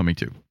what you're coming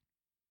to?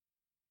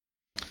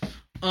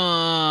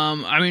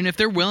 I mean, if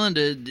they're willing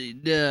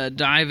to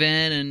dive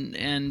in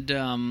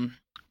and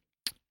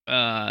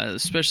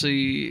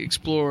especially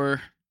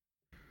explore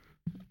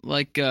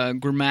like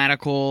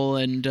grammatical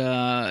and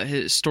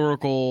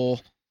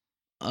historical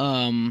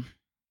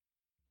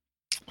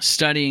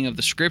studying of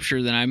the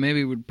scripture, then I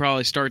maybe would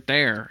probably start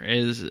there,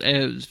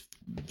 is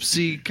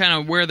see kind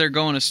of where they're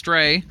going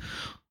astray,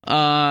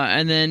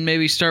 and then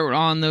maybe start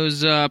on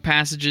those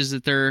passages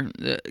that they're,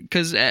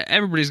 because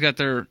everybody's got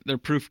their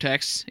proof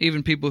texts,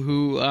 even people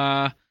who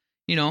have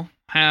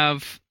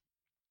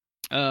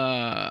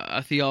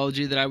a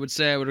theology that I would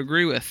say I would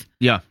agree with.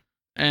 Yeah.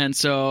 And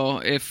so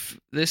if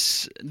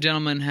this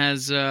gentleman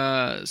has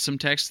some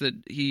text that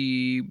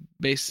he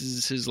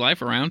bases his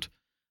life around,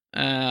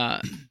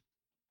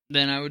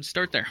 then I would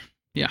start there.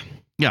 Yeah.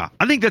 Yeah.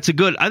 I think that's a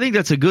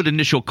good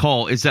initial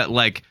call, is that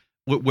like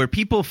where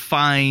people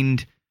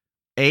find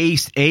a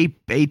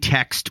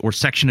text or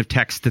section of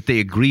text that they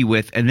agree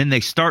with, and then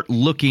they start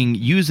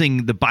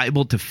using the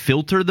Bible to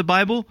filter the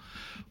Bible,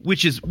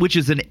 which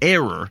is an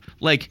error.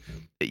 Like,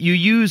 you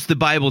use the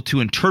Bible to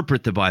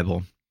interpret the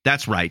Bible.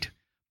 That's right.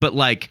 But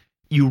like,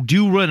 you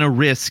do run a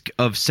risk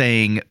of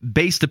saying,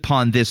 based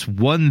upon this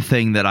one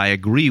thing that I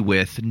agree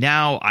with,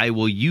 now I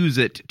will use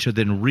it to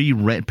then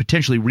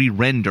potentially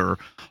re-render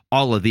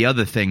all of the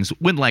other things.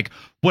 When like,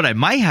 what I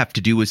might have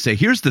to do is say,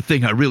 here's the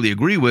thing I really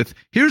agree with.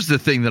 Here's the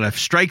thing that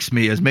strikes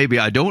me as maybe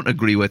I don't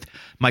agree with.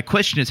 My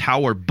question is,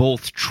 how are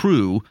both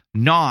true?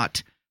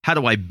 Not how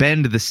do I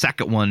bend the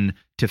second one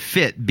to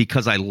fit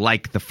because I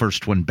like the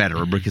first one better,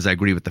 or because I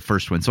agree with the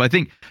first one. So I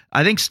think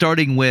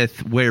starting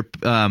with where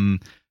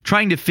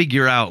trying to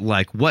figure out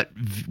like what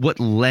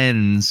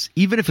lens,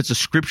 even if it's a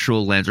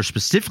scriptural lens, or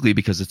specifically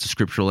because it's a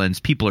scriptural lens,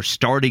 people are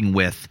starting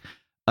with.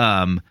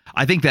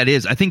 I think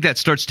that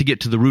starts to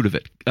get to the root of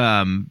it,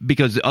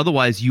 because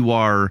otherwise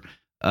you're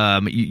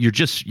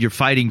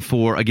fighting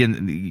for,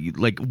 again,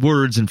 like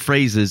words and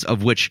phrases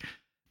of which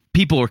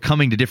people are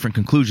coming to different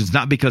conclusions,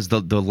 not because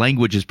the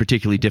language is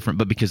particularly different,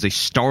 but because they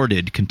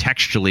started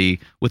contextually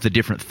with a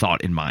different thought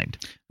in mind.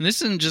 And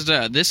this isn't just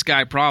a this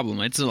guy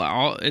problem. It's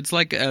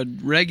like a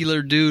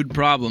regular dude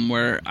problem,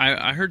 where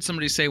I heard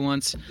somebody say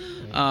once,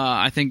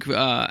 I think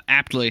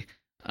aptly,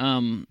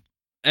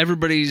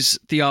 everybody's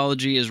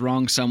theology is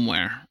wrong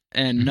somewhere,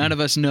 and none of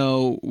us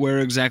know where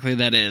exactly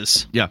that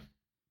is. Yeah.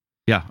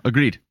 Yeah,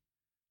 agreed.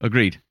 I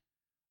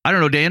don't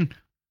know, Dan.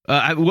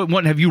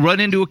 What have you run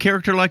into a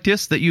character like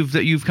this that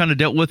you've kind of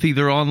dealt with,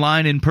 either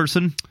online, in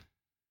person?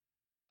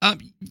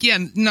 Yeah,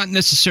 not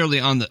necessarily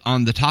on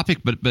the topic,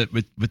 but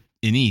with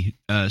any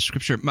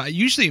scripture.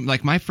 Usually,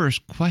 like, my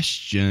first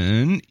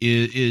question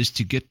is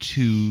to get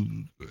to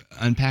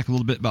unpack a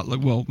little bit about,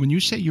 like, well, when you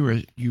say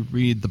you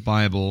read the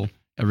Bible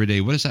every day,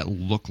 what does that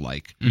look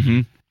like?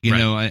 Mm-hmm. You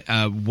know,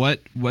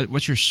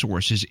 what's your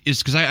source? Is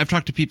because I've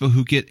talked to people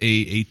who get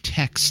a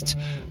text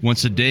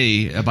once a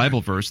day, a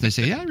Bible verse, and they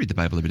say, yeah, I read the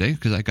Bible every day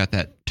because I got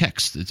that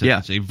text. It's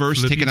a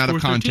verse taken out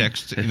of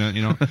context. You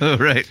know.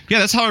 Right. Yeah,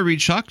 that's how I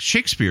read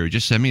Shakespeare.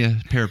 Just send me a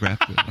paragraph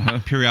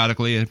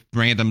periodically at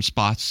random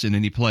spots in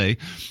any play.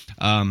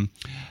 And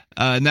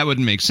that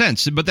wouldn't make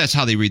sense, but that's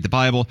how they read the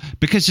Bible,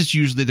 because it's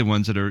usually the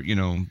ones that are,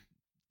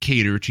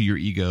 cater to your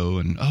ego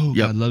and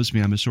God loves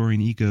me, I'm a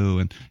soaring ego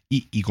and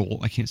eagle.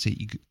 I can't say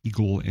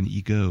eagle and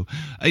ego.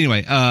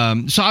 Anyway,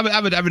 so I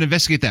would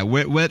investigate that.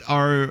 What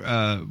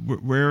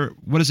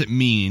does it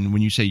mean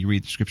when you say you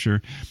read the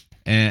scripture,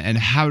 and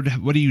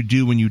what do you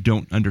do when you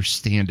don't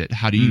understand it?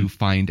 How do you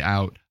find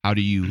out? How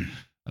do you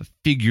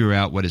figure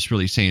out what it's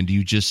really saying? Do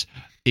you just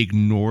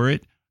ignore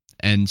it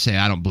and say,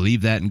 I don't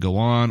believe that, and go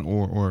on?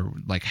 Or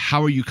like,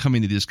 how are you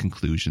coming to these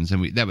conclusions?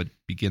 And that would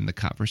begin the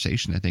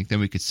conversation, I think. Then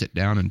we could sit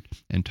down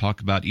and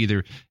talk about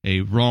either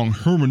a wrong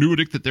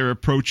hermeneutic that they're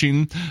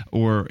approaching,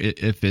 or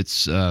if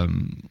it's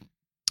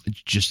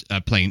just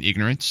plain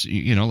ignorance,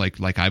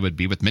 like I would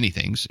be with many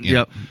things.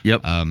 Yep.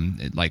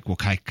 Like, well,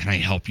 can I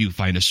help you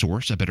find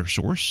a better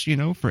source,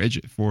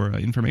 for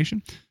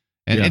information?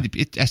 And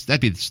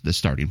that'd be the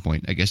starting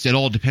point, I guess. It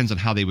all depends on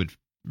how they would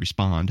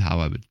respond, how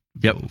I would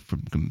go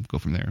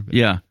from there. But.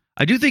 Yeah,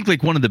 I do think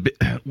like one of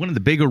the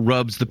bigger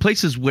rubs, the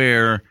places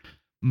where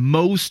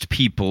most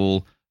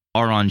people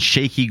are on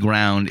shaky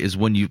ground, is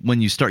when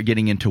you start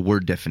getting into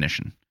word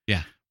definition.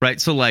 Yeah. Right.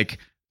 So like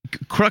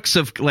crux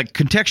of like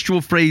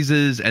contextual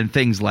phrases and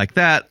things like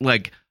that.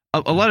 Like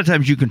a lot of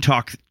times you can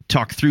talk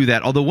through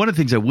that. Although one of the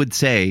things I would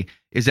say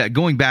is that,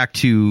 going back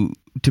to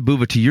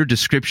Buva, to your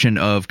description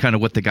of kind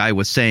of what the guy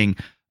was saying,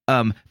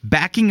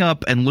 backing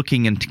up and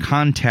looking into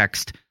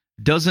context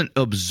doesn't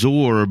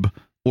absorb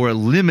or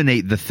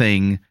eliminate the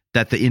thing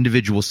that the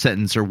individual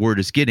sentence or word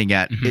is getting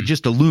at. It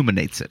just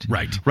illuminates it.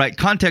 Right.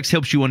 Context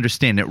helps you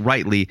understand it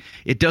rightly.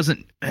 It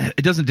doesn't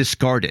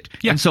discard it.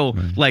 Yeah. And so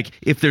like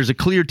if there's a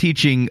clear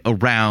teaching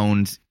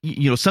around,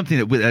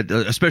 something that,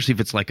 especially if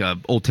it's like a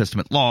Old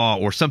Testament law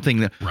or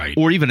something that,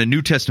 or even a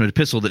New Testament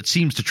epistle that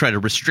seems to try to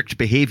restrict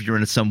behavior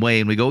in some way,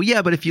 and we go,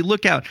 yeah, but if you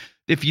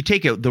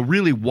take the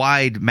really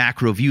wide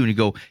macro view and you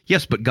go,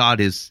 yes, but God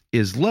is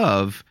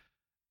love.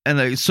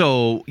 And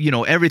so,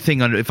 everything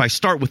if I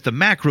start with the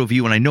macro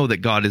view and I know that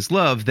God is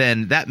love,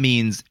 then that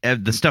means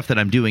the stuff that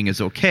I'm doing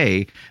is okay.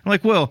 I'm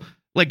like, well,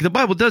 like the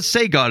Bible does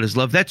say God is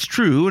love. That's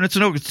true. And it's a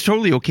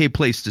totally okay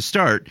place to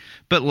start.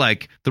 But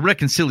like the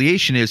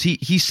reconciliation is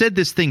he said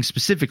this thing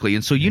specifically.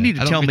 And so you need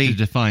to tell me to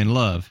define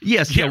love.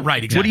 Yes. Yeah,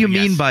 right. Exactly. What do you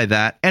mean by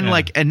that? And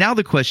and now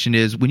the question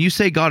is, when you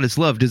say God is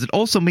love, does it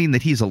also mean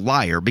that he's a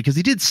liar? Because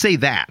he did say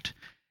that.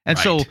 And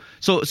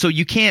so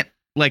you can't,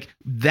 like,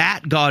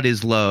 that God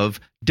is love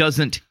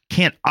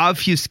can't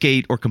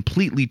obfuscate or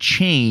completely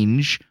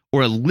change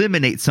or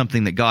eliminate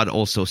something that God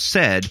also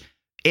said.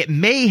 It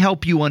may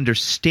help you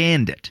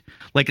understand it.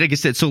 Like I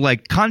said, so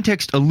like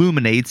context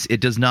illuminates, it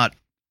does not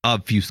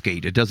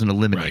obfuscate, it doesn't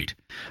eliminate.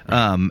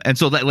 And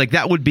so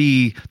that would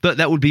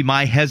be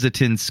my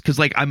hesitance, because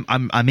like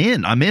I'm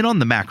in on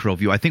the macro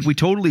view. I think we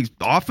totally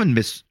often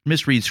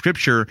misread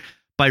scripture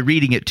by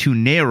reading it too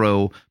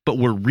narrow, but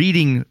we're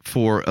reading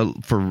for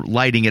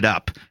lighting it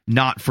up,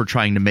 not for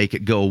trying to make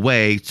it go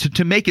away,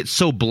 to make it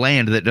so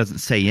bland that it doesn't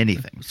say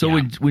anything. So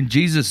when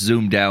Jesus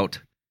zoomed out,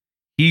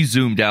 he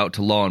zoomed out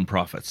to law and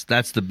prophets.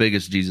 That's the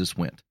biggest Jesus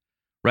went,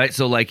 right?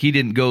 So like he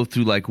didn't go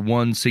through like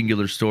one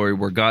singular story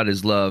where God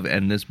is love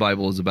and this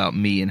Bible is about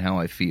me and how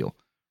I feel,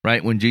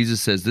 right? When Jesus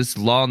says this is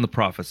law and the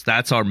prophets,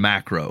 that's our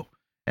macro,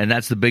 and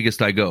that's the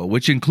biggest I go,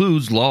 which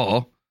includes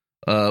law.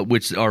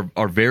 Which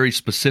are very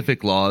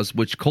specific laws,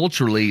 which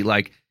culturally,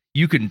 like,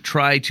 you can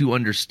try to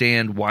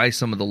understand why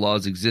some of the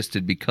laws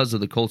existed because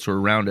of the culture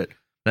around it.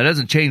 That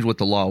doesn't change what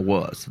the law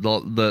was.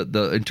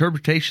 The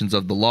interpretations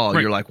of the law,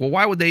 you're like, well,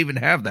 why would they even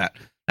have that?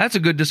 That's a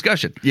good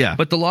discussion. Yeah.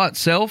 But the law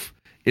itself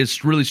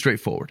is really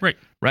straightforward.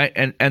 Right.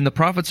 And the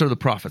prophets are the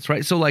prophets,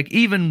 right? So like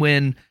even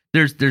when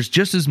there's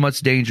just as much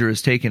danger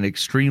as taking an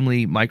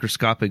extremely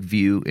microscopic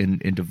view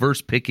in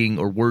diverse picking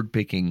or word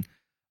picking.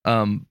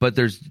 But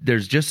there's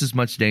just as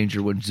much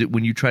danger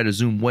when you try to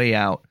zoom way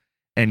out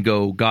and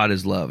go, God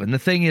is love. And the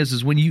thing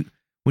is when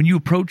you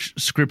approach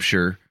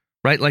scripture,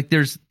 right, like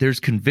there's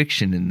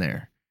conviction in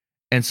there.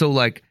 And so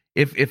like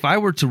if I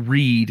were to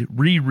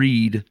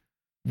reread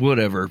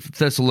whatever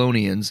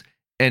Thessalonians,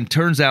 and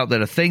turns out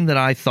that a thing that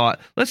I thought,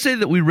 let's say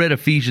that we read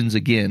Ephesians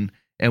again,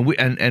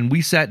 and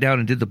we sat down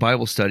and did the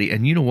Bible study,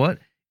 and you know what?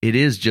 It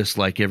is just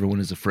like everyone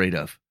is afraid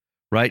of,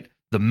 right?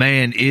 The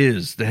man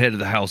is the head of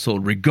the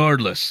household,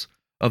 regardless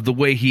of the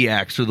way he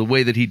acts or the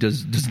way that he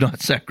does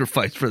not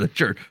sacrifice for the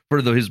church,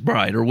 for his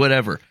bride or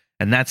whatever.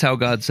 And that's how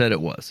God said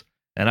it was.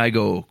 And I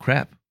go,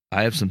 crap,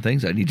 I have some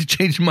things I need to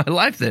change in my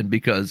life then,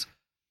 because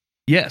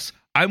yes,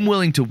 I'm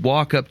willing to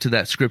walk up to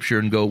that scripture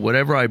and go,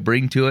 whatever I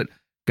bring to it,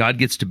 God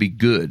gets to be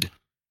good.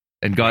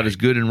 And God is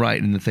good and right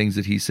in the things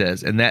that he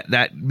says. And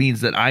that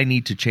means that I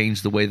need to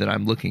change the way that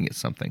I'm looking at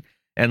something.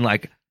 And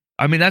like,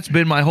 I mean, that's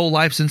been my whole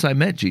life since I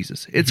met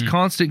Jesus. It's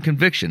constant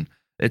conviction.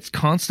 It's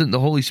constant, the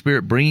Holy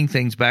Spirit bringing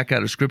things back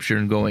out of scripture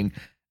and going,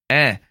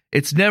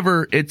 it's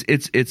never,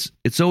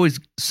 it's always,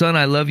 son,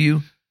 I love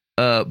you,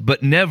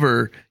 but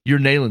never, you're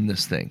nailing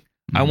this thing.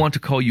 I want to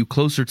call you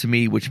closer to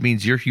me, which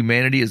means your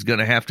humanity is going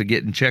to have to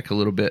get in check a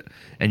little bit,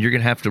 and you're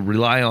going to have to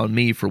rely on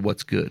me for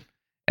what's good.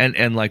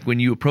 And like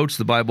when you approach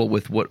the Bible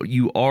with what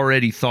you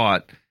already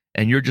thought,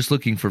 and you're just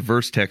looking for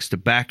verse text to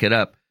back it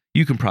up,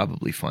 you can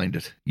probably find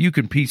it. You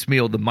can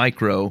piecemeal the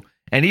micro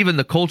and even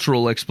the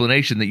cultural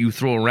explanation that you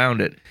throw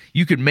around it.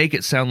 You can make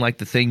it sound like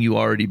the thing you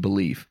already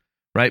believe,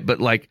 right?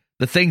 But like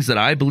the things that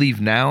I believe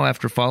now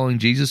after following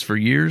Jesus for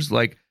years,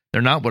 like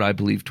they're not what I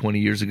believed 20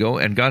 years ago,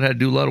 and God had to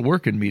do a lot of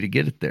work in me to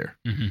get it there.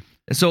 Mm-hmm.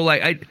 And so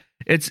like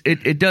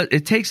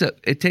it takes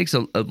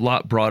a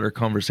lot broader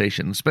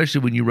conversation,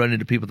 especially when you run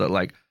into people that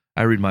like,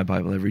 I read my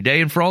Bible every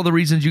day, and for all the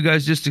reasons you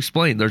guys just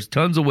explained, there's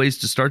tons of ways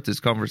to start this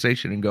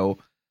conversation and go,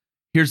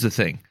 here's the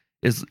thing.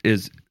 Is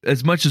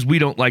as much as we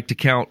don't like to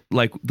count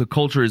like the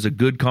culture is a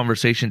good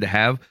conversation to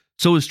have,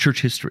 so is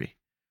church history,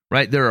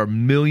 right? There are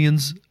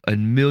millions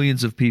and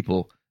millions of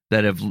people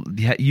that have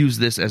used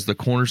this as the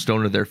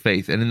cornerstone of their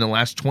faith, and in the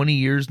last 20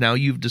 years, now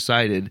you've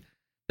decided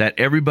that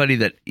everybody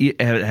that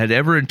had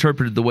ever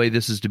interpreted the way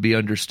this is to be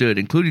understood,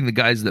 including the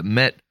guys that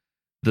met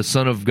the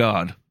Son of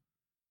God,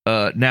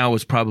 now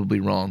is probably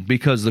wrong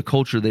because the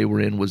culture they were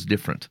in was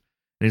different.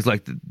 And he's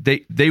like,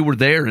 they were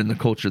there in the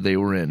culture they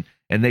were in.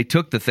 And they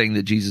took the thing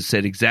that Jesus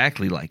said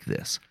exactly like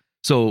this.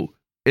 So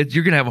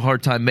you're going to have a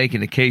hard time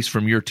making a case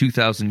from your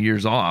 2,000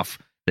 years off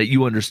that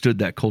you understood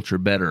that culture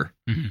better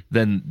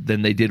than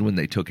they did when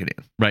they took it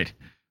in.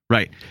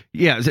 Right.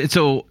 Yeah.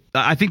 So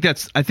I think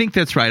that's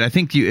right. I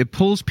think it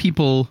pulls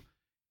people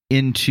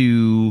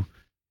into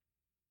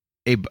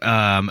a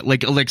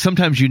like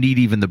sometimes you need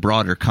even the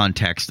broader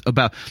context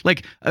about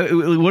like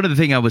one of the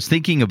thing I was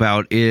thinking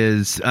about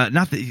is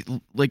not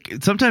that like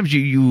sometimes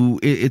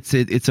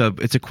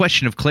it's a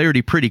question of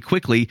clarity pretty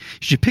quickly. You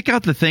should pick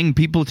out the thing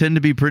people tend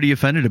to be pretty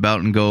offended about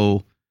and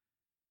go,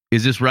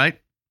 is this right?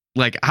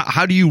 Like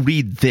how do you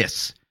read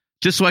this?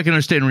 Just so I can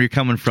understand where you're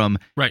coming from.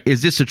 Right.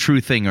 Is this a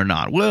true thing or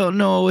not? Well,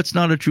 no, it's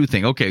not a true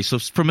thing. Okay, so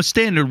from a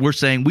standard, we're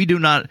saying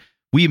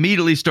we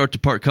immediately start to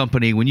part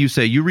company when you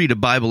say you read a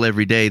Bible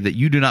every day that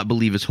you do not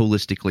believe is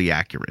holistically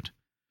accurate.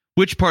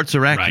 Which parts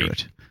are accurate?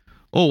 Right.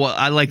 Oh, well,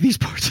 I like these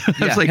parts.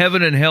 It's like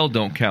heaven and hell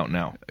don't count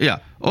now. Yeah.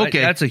 Okay. Right?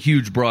 That's a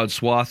huge broad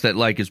swath that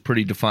like is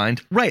pretty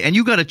defined. Right. And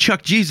you got to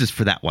chuck Jesus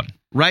for that one.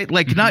 Right.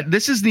 Like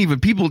this isn't even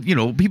people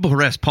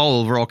harass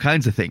Paul over all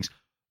kinds of things.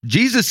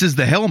 Jesus is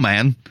the hell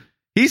man.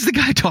 He's the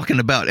guy talking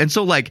about. And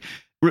so like,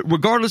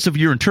 regardless of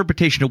your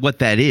interpretation of what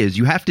that is,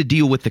 you have to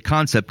deal with the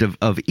concept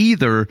of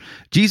either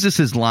Jesus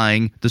is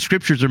lying, the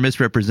scriptures are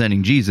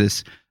misrepresenting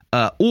Jesus,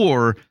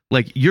 or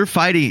like you're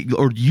fighting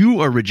or you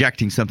are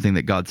rejecting something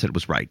that God said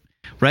was right.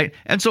 Right.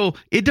 And so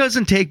it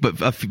doesn't take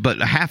but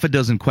a half a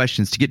dozen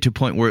questions to get to a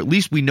point where at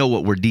least we know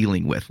what we're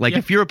dealing with. Like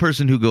if you're a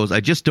person who goes,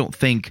 I just don't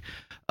think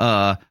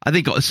I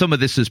think some of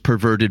this is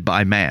perverted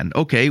by man.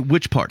 Okay,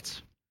 which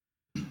parts?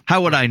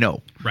 How would I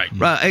know? Right.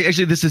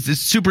 Actually, this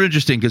is super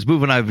interesting because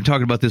Boo and I have been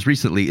talking about this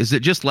recently. Is it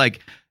just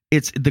like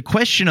it's the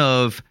question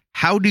of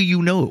how do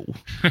you know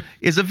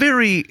is a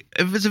very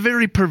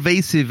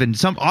pervasive and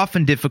some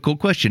often difficult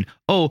question.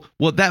 Oh,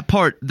 well, that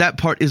part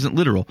isn't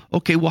literal.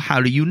 Okay, well,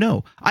 how do you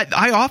know?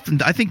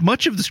 I think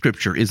much of the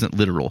scripture isn't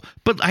literal,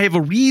 but I have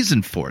a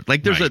reason for it.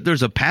 Like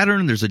there's a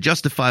pattern, there's a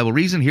justifiable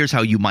reason. Here's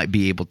how you might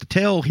be able to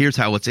tell. Here's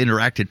how it's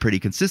interacted pretty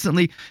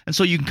consistently, and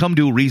so you can come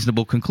to a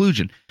reasonable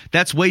conclusion.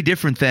 That's way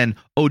different than,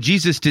 oh,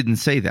 Jesus didn't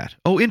say that.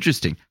 Oh,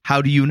 interesting.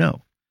 How do you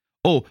know?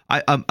 Oh,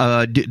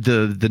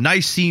 the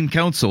Nicene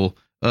Council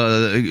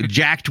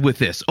jacked with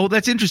this. Oh,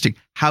 that's interesting.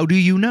 How do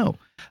you know?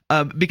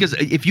 Because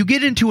if you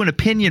get into an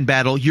opinion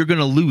battle, you're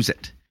going to lose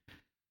it,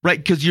 right?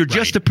 Because you're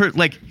just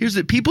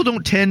people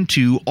don't tend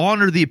to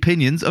honor the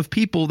opinions of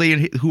people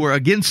who are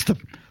against them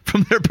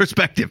from their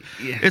perspective.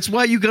 Yeah. It's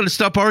why you got to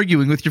stop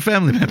arguing with your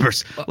family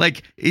members.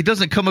 Like it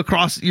doesn't come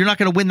across. You're not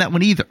going to win that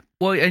one either.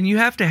 Well, and you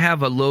have to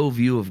have a low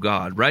view of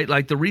God, right?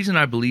 Like the reason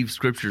I believe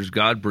Scripture is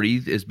God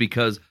breathed is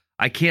because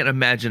I can't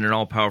imagine an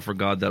all powerful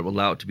God that will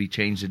allow it to be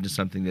changed into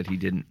something that He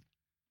didn't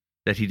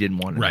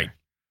want. Right.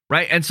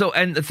 Right. And so,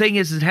 and the thing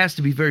is, it has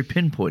to be very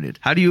pinpointed.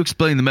 How do you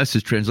explain the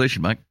Message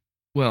translation, Mike?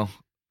 Well,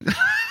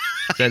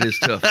 that is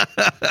tough.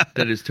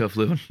 That is tough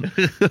living.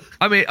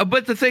 I mean,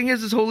 but the thing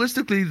is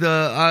holistically,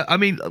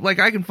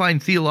 I can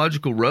find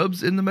theological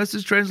rubs in the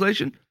Message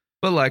translation,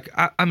 but like,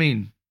 I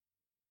can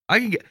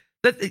get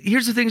that.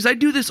 Here's the thing is I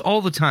do this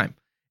all the time.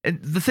 And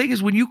the thing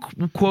is, when you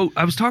quote,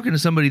 I was talking to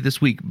somebody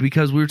this week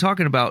because we were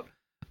talking about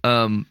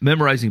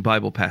memorizing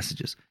Bible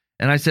passages.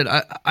 And I said,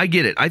 I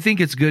get it. I think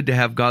it's good to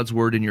have God's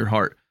word in your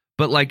heart.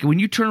 But like when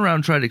you turn around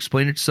and try to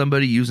explain it to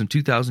somebody using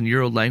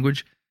 2,000-year-old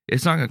language,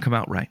 it's not going to come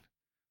out right.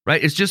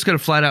 Right? It's just going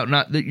to flat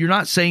out you're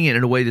not saying it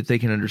in a way that they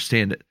can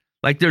understand it.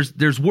 Like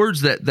there's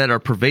words that are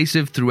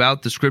pervasive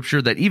throughout the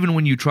scripture that even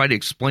when you try to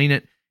explain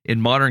it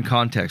in modern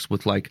context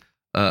with like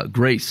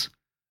grace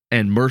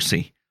and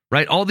mercy,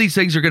 right? All these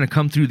things are going to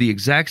come through the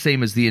exact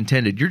same as the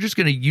intended. You're just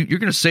going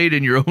to say it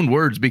in your own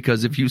words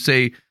because if you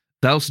say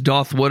thou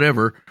doth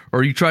whatever,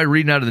 or you try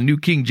reading out of the New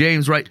King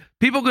James, right?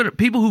 People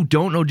who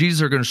don't know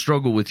Jesus are going to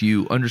struggle with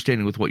you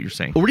understanding with what you're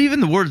saying. Or even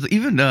the words,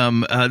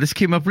 this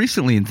came up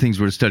recently in things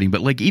we're studying,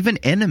 but like even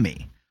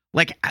enemy.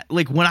 Like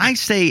when I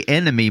say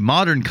enemy,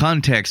 modern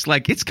context,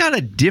 like it's got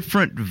a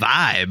different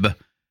vibe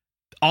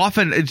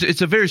often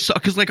it's a very,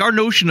 because like our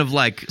notion of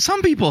like,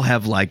 some people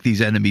have like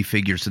these enemy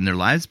figures in their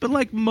lives, but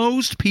like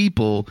most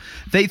people,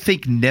 they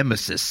think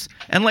nemesis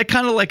and like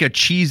kind of like a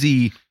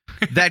cheesy,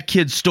 that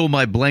kid stole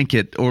my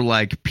blanket or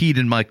like peed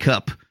in my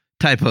cup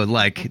type of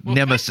like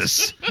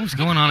nemesis. What's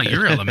going on at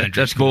your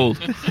elementary school?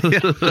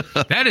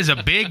 That is a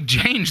big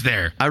change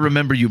there. I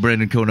remember you,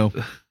 Brandon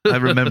Kono. I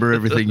remember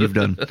everything you've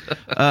done.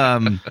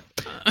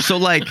 So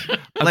like,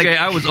 okay,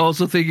 I was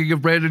also thinking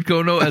of Brandon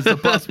Kono as the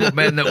possible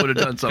man that would have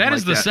done something. That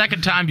is like the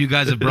second time you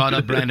guys have brought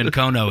up Brandon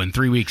Kono in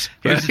 3 weeks.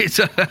 He's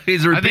a repeat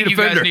I think you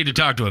offender. guys need to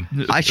talk to him.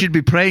 I should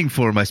be praying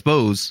for him, I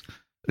suppose.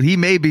 He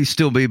may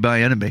still be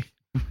my enemy.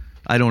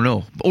 I don't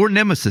know. Or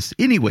nemesis.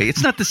 Anyway,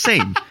 it's not the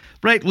same.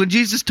 Right? When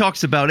Jesus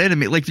talks about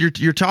enemy, like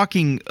you're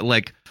talking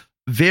like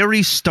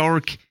very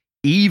stark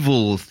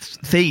evil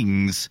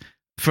things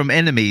from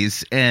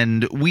enemies,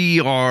 and we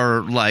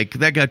are like,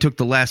 that guy took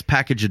the last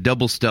package of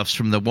double stuffs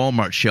from the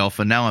Walmart shelf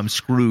and now I'm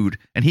screwed,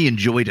 and he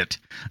enjoyed it.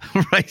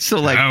 Right?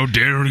 So like, how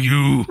dare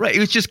you? Right. It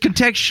was just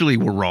contextually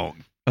we're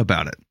wrong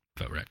about it.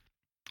 Felt right.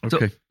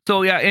 Okay.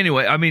 So yeah,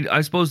 anyway, I mean,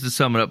 I suppose to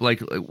sum it up,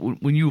 like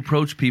when you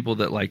approach people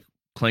that like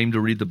claim to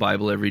read the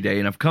Bible every day,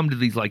 and I've come to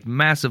these like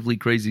massively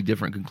crazy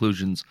different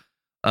conclusions.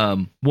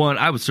 One,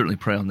 I would certainly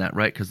pray on that,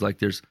 right? Because like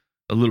there's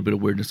a little bit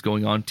of weirdness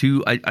going on.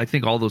 Two, I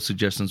think all those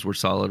suggestions were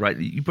solid, right?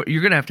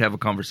 You're going to have a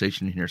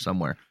conversation in here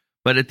somewhere.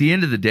 But at the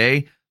end of the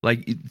day,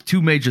 like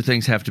two major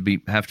things have to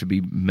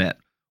be met.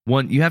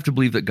 One, you have to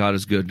believe that God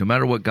is good, no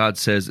matter what God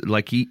says.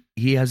 Like he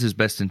has his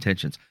best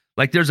intentions.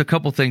 Like there's a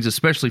couple things,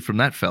 especially from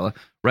that fella,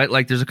 right?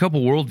 Like there's a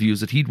couple worldviews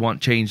that he'd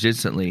want changed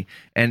instantly,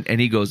 and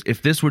he goes,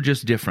 if this were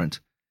just different,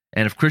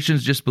 and if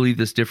Christians just believe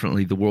this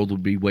differently, the world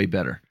would be way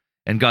better.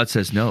 And God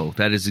says, no,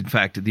 that is in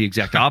fact the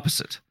exact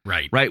opposite.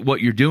 Right.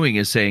 What you're doing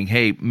is saying,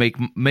 hey,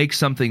 make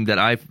something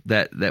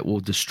that will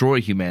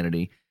destroy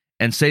humanity,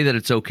 and say that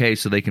it's okay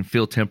so they can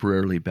feel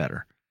temporarily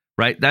better.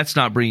 Right. That's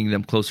not bringing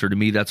them closer to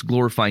me. That's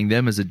glorifying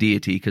them as a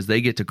deity, because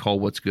they get to call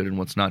what's good and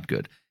what's not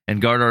good.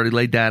 And God already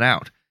laid that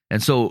out.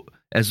 And so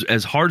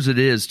as hard as it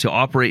is to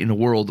operate in a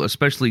world,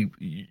 especially,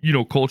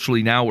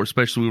 culturally now, or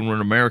especially when we're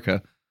in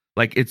America,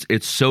 like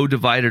it's so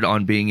divided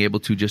on being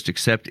able to just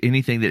accept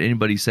anything that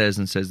anybody says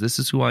and says, this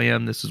is who I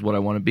am, this is what I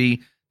want to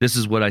be, this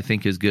is what I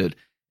think is good.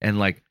 And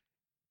like,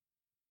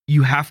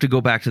 you have to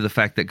go back to the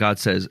fact that God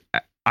says,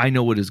 I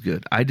know what is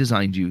good. I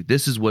designed you.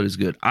 This is what is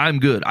good. I'm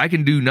good. I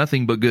can do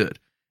nothing but good.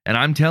 And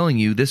I'm telling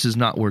you, this is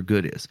not where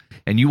good is.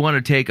 And you want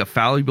to take a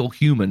fallible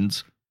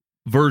human's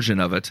version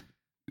of it,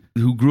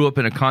 who grew up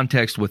in a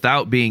context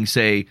without being,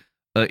 say,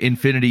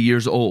 infinity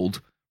years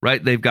old,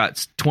 right? They've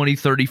got 20,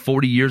 30,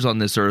 40 years on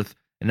this earth,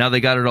 and now they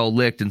got it all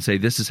licked and say,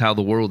 this is how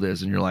the world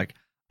is. And you're like,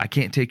 I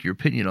can't take your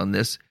opinion on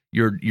this.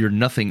 You're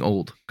nothing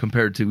old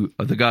compared to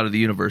the God of the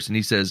universe. And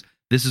he says,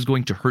 this is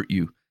going to hurt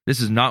you. This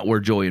is not where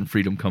joy and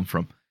freedom come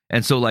from.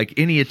 And so like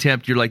any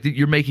attempt,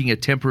 you're making a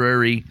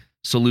temporary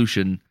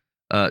solution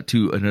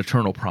to an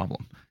eternal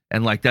problem.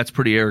 And like, that's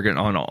pretty arrogant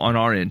on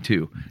our end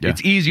too. Yeah.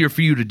 It's easier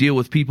for you to deal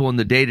with people in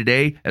the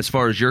day-to-day as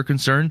far as you're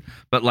concerned.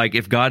 But like,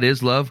 if God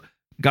is love,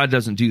 God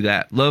doesn't do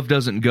that. Love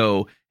doesn't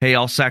go, hey,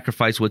 I'll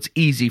sacrifice what's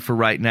easy for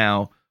right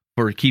now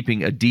for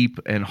keeping a deep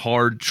and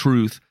hard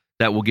truth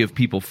that will give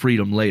people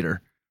freedom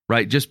later,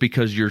 right? Just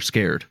because you're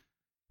scared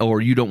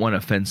or you don't want to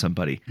offend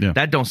somebody. Yeah.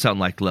 That don't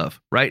sound like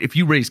love, right? If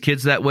you raise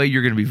kids that way,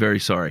 you're going to be very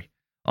sorry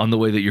on the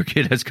way that your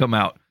kid has come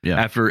out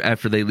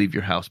after they leave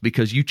your house,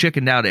 because you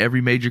chickened out at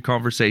every major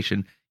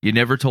conversation. You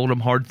never told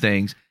them hard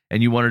things,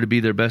 and you wanted to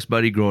be their best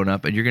buddy growing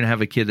up, and you're going to have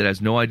a kid that has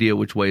no idea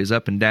which way is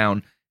up and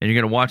down, and you're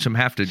going to watch them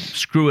have to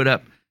screw it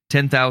up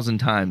 10,000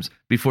 times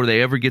before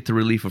they ever get the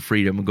relief of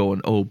freedom and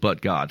going, oh, but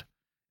God.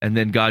 And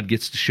then God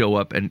gets to show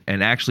up and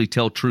actually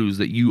tell truths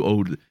that you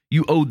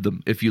owed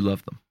them if you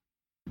love them.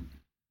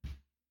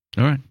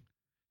 All right.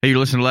 Hey, you're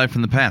listening to Live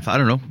from the Path. I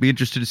don't know. Be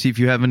interested to see if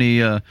you have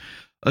any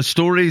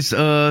stories,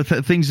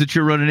 things that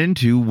you're running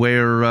into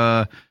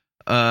where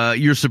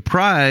you're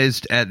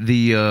surprised at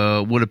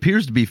the what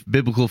appears to be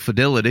biblical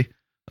fidelity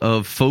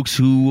of folks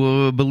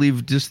who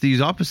believe just the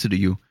opposite of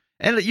you.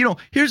 And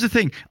here's the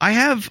thing: I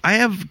have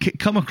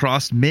come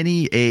across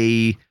many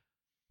a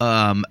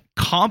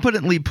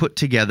competently put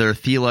together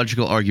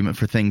theological argument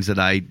for things that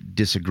I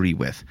disagree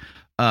with.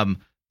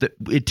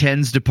 It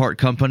tends to part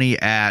company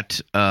at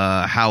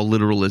how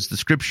literal is the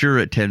scripture.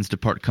 It tends to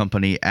part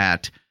company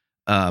at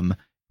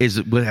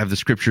have the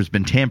scriptures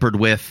been tampered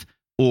with,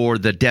 or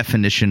the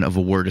definition of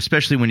a word,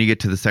 especially when you get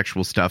to the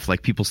sexual stuff.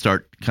 Like, people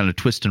start kind of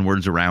twisting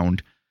words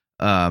around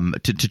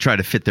to try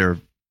to fit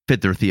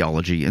their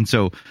theology, and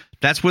so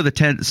that's where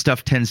the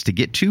stuff tends to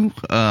get to.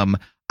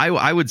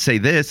 I would say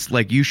this: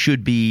 like, you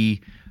should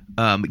be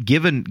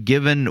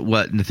given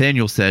what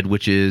Nathaniel said,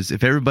 which is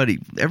if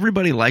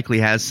everybody likely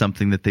has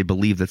something that they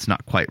believe that's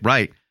not quite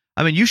right.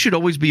 I mean, you should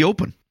always be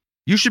open.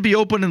 You should be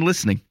open and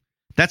listening.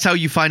 That's how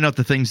you find out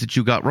the things that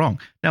you got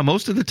wrong. Now,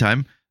 most of the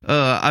time,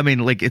 I mean,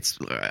 like,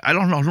 I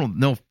don't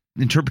know if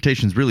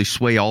interpretations really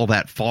sway all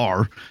that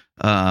far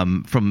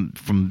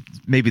from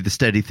maybe the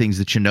steady things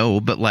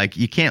that but like,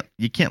 you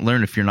can't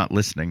learn if you're not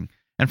listening.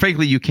 And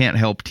frankly, you can't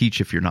help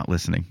teach if you're not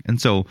listening. And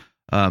so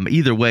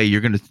either way,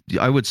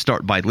 I would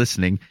start by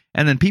listening.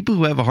 And then people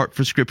who have a heart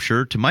for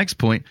Scripture, to Mike's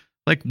point,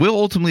 like, will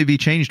ultimately be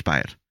changed by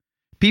it.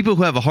 People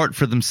who have a heart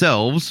for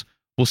themselves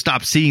will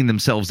stop seeing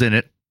themselves in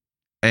it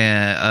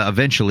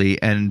eventually.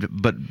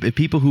 But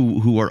people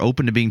who are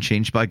open to being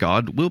changed by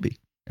God will be.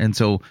 And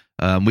so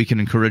we can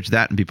encourage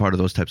that and be part of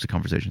those types of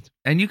conversations.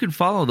 And you can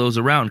follow those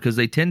around because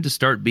they tend to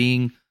start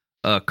being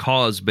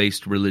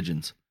cause-based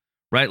religions,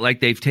 right?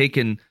 Like they've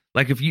taken,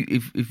 like if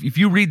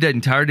you read the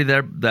entirety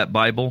of that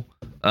Bible,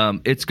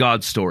 it's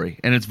God's story,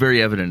 and it's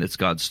very evident it's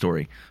God's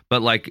story.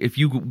 But like if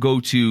you go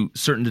to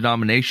certain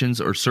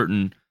denominations or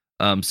certain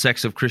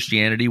sects of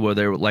Christianity where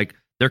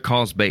they're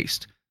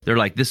cause-based, they're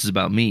like, this is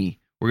about me.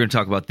 We're going to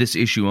talk about this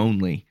issue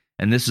only,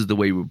 and this is the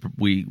way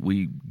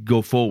we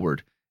go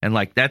forward. And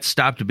like that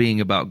stopped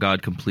being about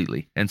God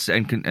completely, and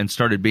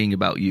started being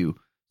about you.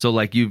 So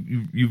like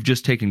you've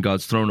just taken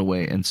God's throne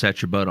away and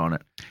sat your butt on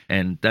it,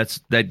 and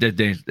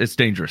it's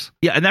dangerous.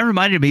 Yeah, and that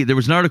reminded me, there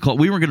was an article.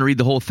 We weren't going to read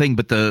the whole thing,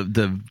 but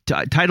the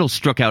title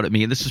struck out at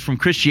me, and this is from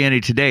Christianity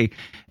Today,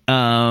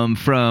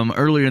 from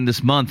earlier in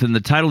this month, and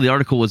the title of the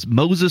article was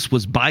 "Moses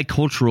was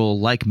bicultural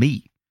like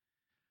me,"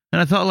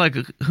 and I thought, like,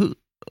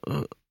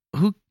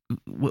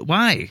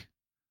 why?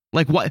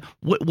 Like,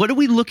 what are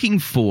we looking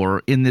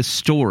for in this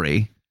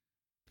story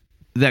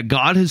that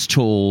God has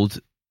told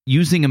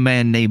using a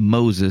man named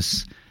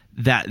Moses,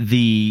 that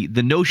the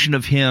notion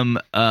of him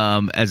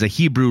as a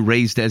Hebrew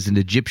raised as an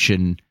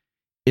Egyptian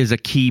is a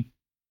key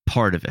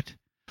part of it?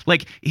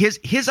 Like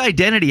his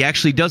identity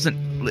actually doesn't,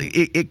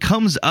 it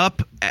comes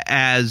up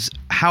as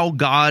how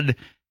God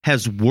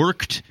has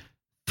worked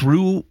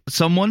through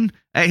someone.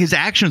 His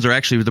actions are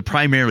actually the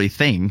primary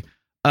thing.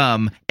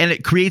 And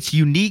it creates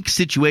unique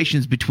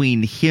situations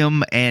between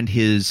him and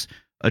his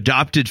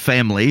adopted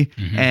family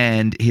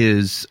and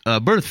his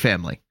birth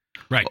family.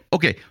 Right.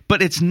 Okay,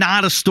 but it's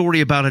not a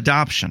story about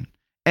adoption,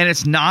 and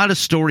it's not a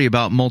story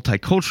about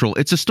multicultural.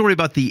 It's a story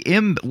about the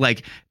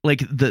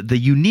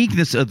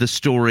uniqueness of the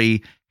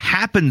story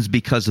happens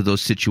because of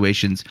those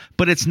situations,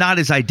 but it's not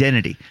his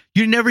identity.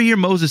 You never hear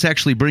Moses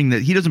actually bring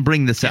that. He doesn't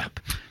bring this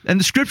up, and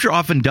the Scripture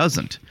often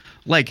doesn't.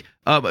 Like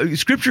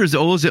Scripture is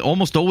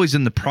almost always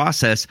in the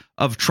process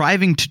of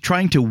trying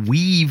to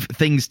weave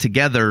things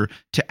together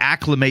to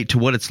acclimate to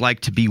what it's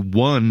like to be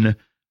one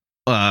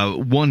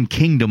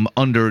kingdom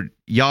under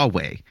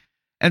Yahweh.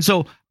 And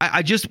so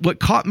what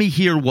caught me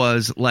here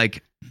was,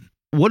 like,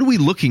 what are we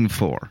looking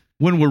for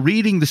when we're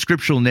reading the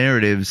scriptural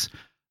narratives?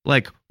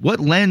 Like, what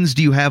lens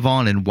do you have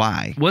on, and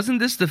why? Wasn't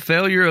this the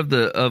failure of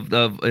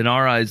in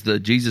our eyes, the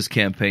Jesus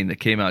campaign that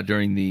came out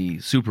during the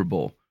Super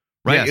Bowl?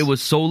 Right? Yes. It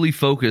was solely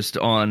focused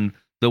on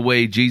the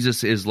way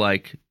Jesus is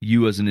like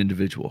you as an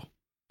individual.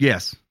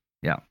 Yes.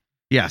 Yeah.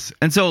 Yes.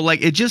 And so,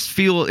 like,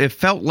 it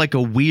felt like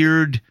a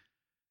weird,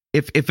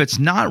 if it's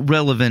not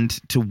relevant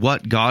to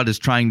what God is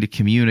trying to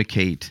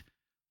communicate,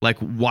 like,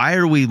 why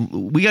are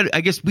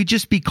I guess we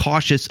just be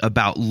cautious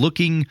about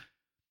looking.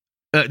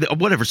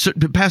 Whatever,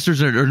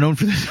 pastors are known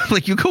for this.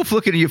 Like, you go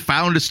looking and you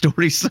found a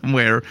story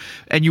somewhere,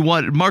 and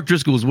Mark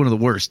Driscoll was one of the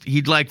worst.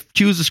 He'd like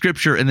choose a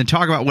scripture and then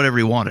talk about whatever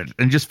he wanted,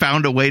 and just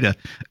found a way to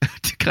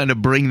kind of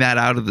bring that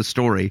out of the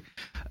story.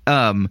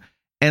 And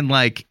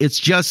like, it's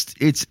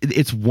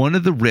one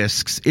of the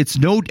risks. It's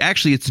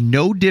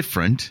no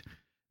different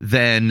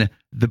than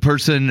the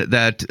person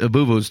that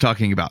Abuva was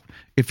talking about.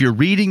 If you're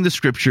reading the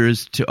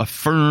scriptures to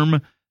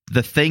affirm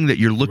the thing that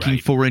you're looking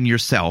for in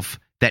yourself,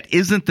 that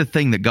isn't the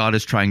thing that God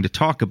is trying to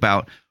talk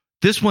about.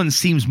 This one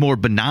seems more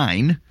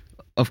benign,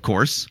 of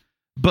course,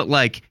 but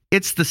like,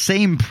 it's the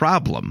same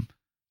problem.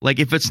 Like,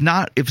 if it's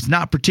not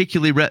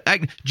particularly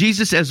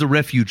Jesus as a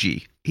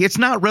refugee, it's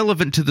not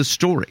relevant to the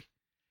story.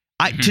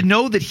 To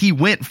know that he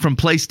went from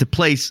place to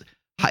place,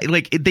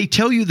 like, they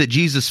tell you that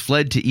Jesus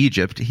fled to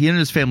Egypt. He and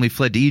his family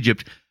fled to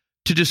Egypt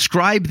to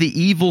describe the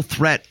evil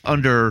threat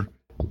under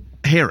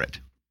Herod,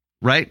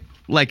 right?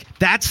 Like,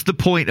 that's the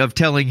point of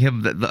telling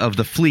him of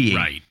the fleeing.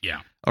 Right,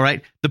 yeah. All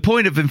right. The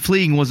point of him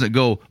fleeing wasn't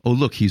oh,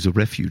 look, he's a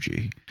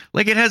refugee.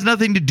 Like, it has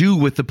nothing to do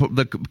with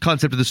the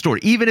concept of the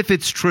story, even if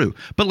it's true.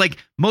 But like,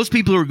 most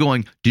people are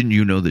going, didn't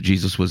you know that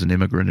Jesus was an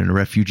immigrant and a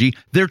refugee?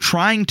 They're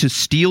trying to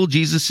steal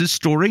Jesus's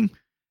story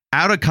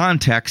out of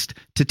context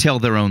to tell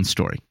their own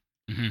story.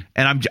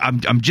 And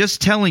I'm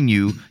just telling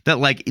you that,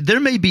 like, there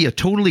may be a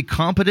totally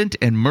competent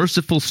and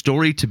merciful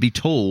story to be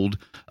told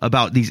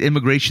about these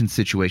immigration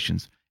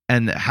situations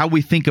and how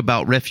we think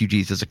about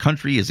refugees as a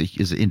country,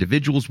 as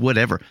individuals,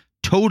 whatever.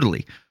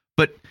 Totally.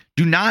 But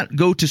do not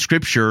go to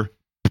Scripture,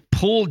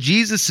 pull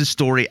Jesus'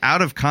 story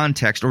out of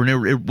context or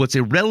what's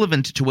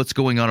irrelevant to what's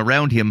going on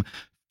around him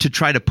to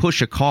try to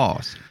push a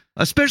cause,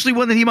 especially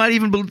one that he might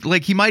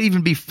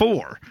even be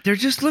for. They're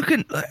just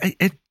looking.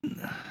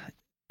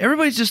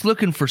 Everybody's just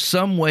looking for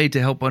some way to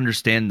help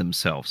understand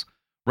themselves,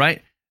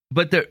 right?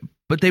 But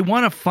they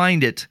want to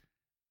find it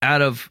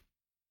out of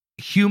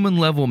human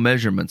level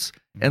measurements.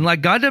 And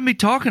like, God doesn't be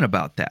talking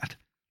about that.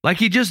 Like,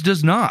 he just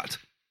does not.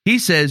 He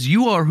says,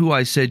 you are who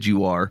I said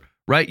you are,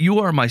 right? You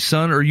are my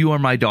son or you are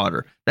my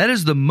daughter. That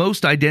is the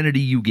most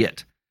identity you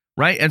get.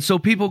 right? And so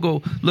people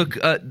go, look,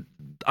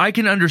 I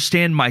can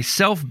understand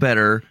myself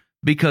better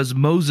because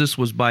Moses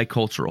was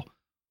bicultural.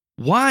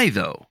 Why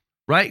though?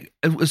 Right?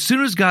 As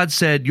soon as God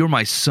said, "You're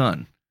my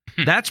son,"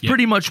 that's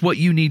pretty much what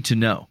you need to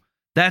know.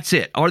 That's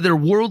it. Are there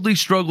worldly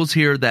struggles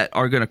here that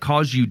are going to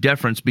cause you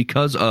deference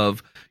because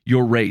of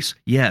your race?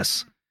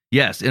 Yes.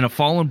 Yes. In a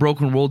fallen,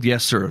 broken world,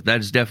 yes, sir.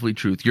 That is definitely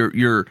truth.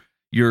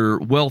 Your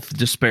wealth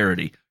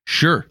disparity.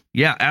 Sure.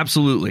 Yeah,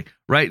 absolutely.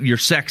 Right? Your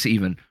sex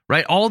even.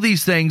 Right? All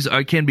these things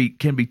can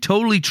be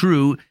totally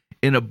true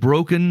in a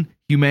broken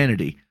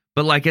humanity.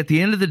 But like at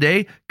the end of the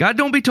day, God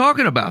don't be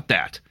talking about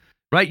that.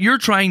 Right? You're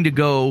trying to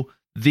go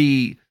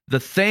the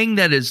thing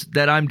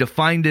that I'm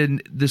defined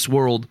in this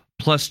world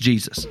plus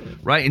Jesus,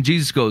 right? And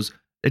Jesus goes,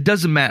 it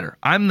doesn't matter.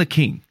 I'm the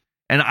king,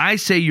 and I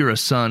say you're a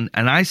son,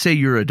 and I say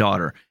you're a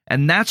daughter,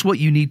 and that's what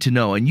you need to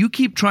know. And you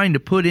keep trying to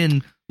put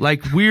in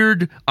like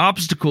weird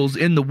obstacles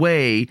in the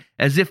way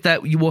as if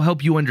that will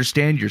help you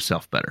understand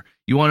yourself better.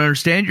 You want to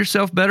understand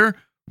yourself better?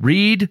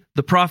 Read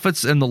the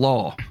prophets and the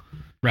law.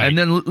 Right. And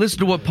then listen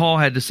to what Paul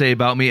had to say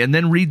about me, and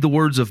then read the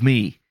words of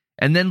me.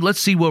 And then let's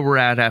see where we're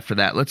at after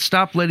that. Let's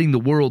stop letting the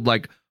world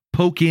like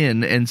poke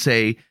in and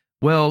say,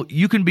 well,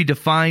 you can be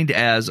defined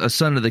as a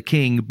son of the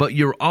king, but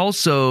you're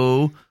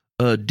also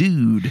a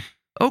dude.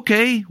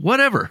 Okay,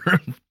 whatever.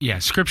 Yeah,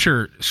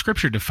 Scripture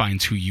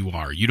defines who you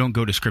are. You don't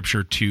go to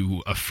Scripture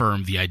to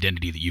affirm the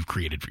identity that you've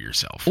created for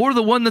yourself. Or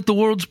the one that the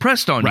world's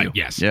pressed on you. Right,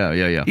 yes.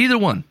 Yeah. Either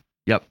one.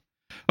 Yep.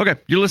 Okay,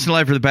 you're listening to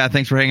Live for the Path.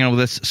 Thanks for hanging out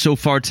with us so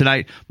far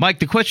tonight. Mike,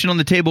 the question on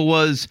the table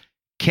was,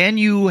 can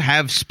you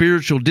have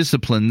spiritual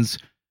disciplines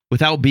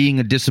without being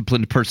a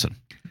disciplined person?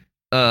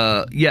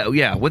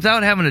 Yeah,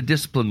 without having a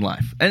disciplined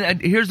life.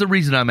 And here's the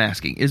reason I'm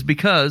asking is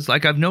because,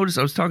 like, I've noticed,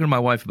 I was talking to my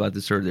wife about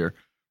this earlier,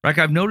 like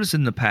I've noticed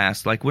in the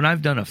past, like when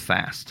I've done a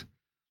fast,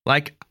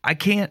 like I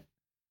can't,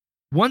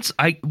 once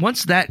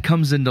that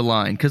comes into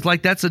line, because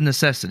like that's a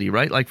necessity,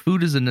 right? Like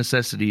food is a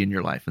necessity in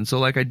your life. And so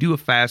like I do a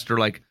fast or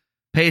like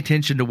pay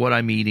attention to what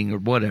I'm eating or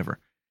whatever.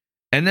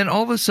 And then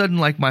all of a sudden,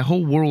 like my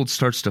whole world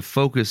starts to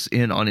focus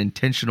in on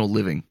intentional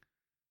living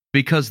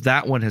because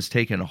that one has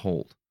taken a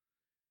hold.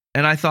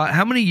 And I thought,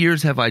 how many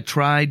years have I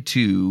tried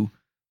to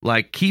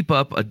like keep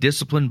up a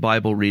disciplined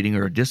Bible reading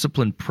or a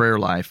disciplined prayer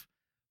life,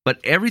 but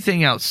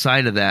everything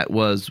outside of that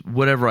was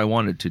whatever I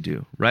wanted to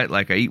do, right?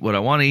 Like I eat what I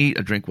want to eat,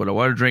 I drink what I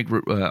want to drink,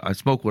 I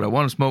smoke what I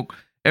want to smoke.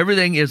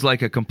 Everything is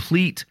like a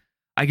complete,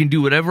 I can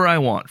do whatever I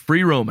want,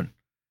 free roaming,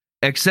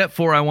 except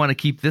for I want to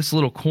keep this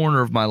little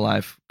corner of my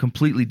life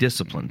completely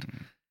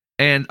disciplined.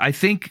 And I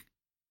think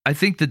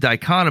the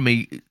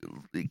dichotomy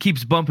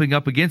keeps bumping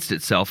up against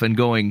itself and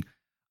going,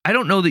 I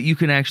don't know that you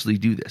can actually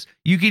do this.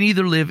 You can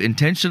either live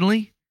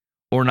intentionally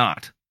or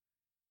not.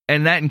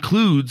 And that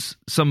includes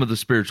some of the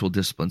spiritual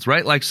disciplines,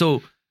 right? Like,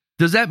 so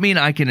does that mean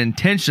I can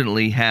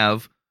intentionally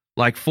have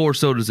like 4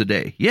 sodas a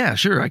day? Yeah,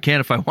 sure, I can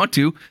if I want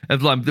to,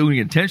 if I'm doing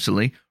it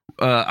intentionally.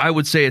 I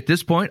would say at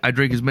this point, I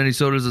drink as many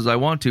sodas as I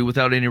want to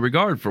without any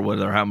regard for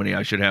whether how many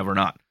I should have or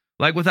not,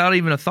 like without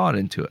even a thought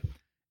into it.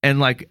 And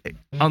like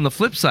on the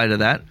flip side of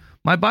that,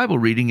 my Bible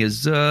reading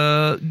is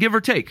give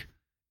or take.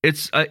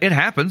 It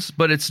happens,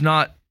 but it's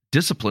not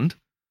disciplined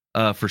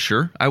for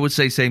sure. I would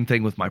say same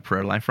thing with my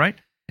prayer life, right?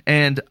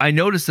 And I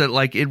noticed that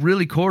like it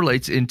really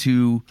correlates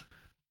into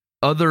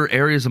other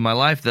areas of my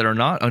life that are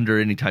not under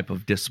any type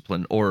of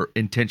discipline or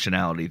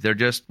intentionality. They're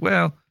just,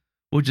 well,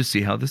 we'll just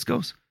see how this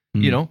goes,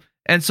 you know?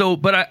 And so,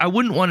 but I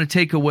wouldn't want to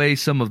take away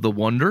some of the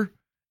wonder.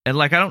 And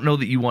like, I don't know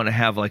that you want to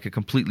have like a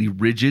completely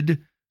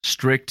rigid,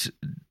 strict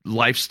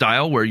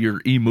lifestyle where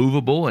you're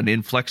immovable and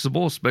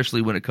inflexible,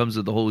 especially when it comes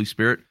to the Holy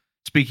Spirit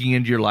speaking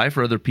into your life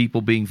or other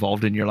people being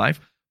involved in your life.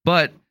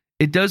 But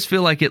it does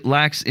feel like it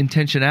lacks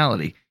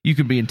intentionality. You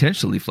can be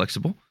intentionally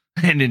flexible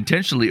and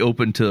intentionally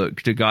open to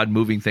God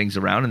moving things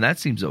around, and that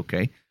seems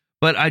okay.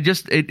 But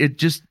it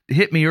just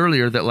hit me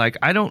earlier that like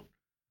I don't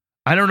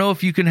know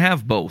if you can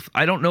have both.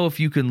 I don't know if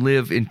you can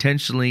live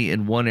intentionally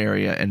in one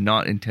area and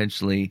not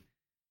intentionally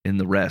in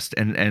the rest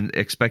and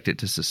expect it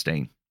to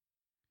sustain.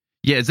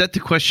 Yeah, is that the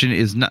question?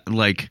 Is not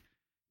like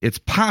it's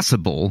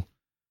possible,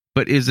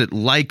 but is it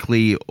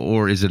likely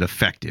or is it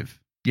effective?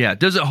 Yeah,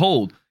 does it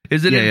hold?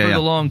 Is it the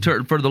long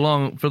term for the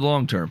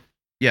long term?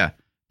 Yeah.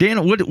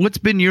 Dan, what's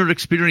been your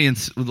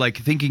experience like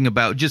thinking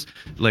about just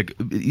like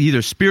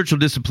either spiritual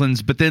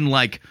disciplines, but then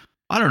like,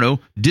 I don't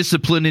know,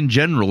 discipline in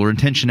general or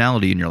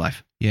intentionality in your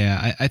life?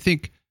 Yeah, I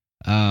think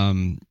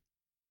the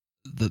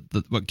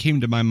what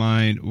came to my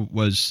mind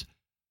was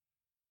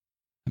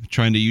I'm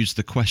trying to use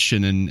the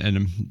question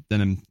and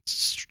then I'm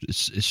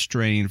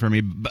straying from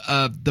me.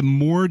 The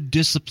more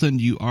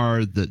disciplined you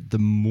are, the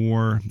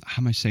more,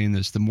 how am I saying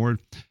this? The more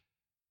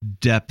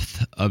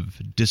depth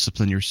of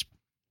discipline you're.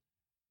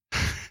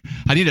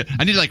 I need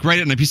to like write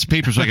it on a piece of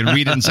paper so I can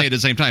read it and say it at the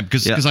same time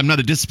because I'm not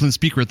a disciplined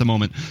speaker at the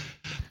moment.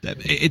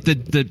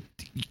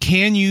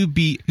 Can you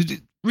be?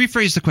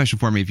 Rephrase the question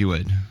for me if you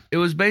would. It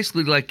was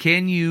basically like,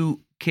 can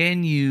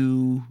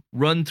you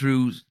run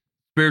through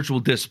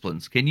spiritual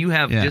disciplines? Can you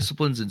have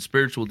disciplines and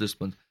spiritual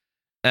disciplines?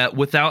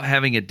 without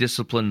having a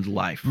disciplined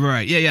life.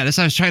 Right. Yeah. That's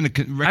what I was trying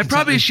to. I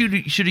probably should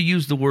have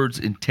used the words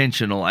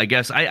intentional. I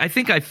guess. I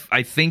feel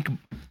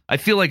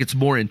like it's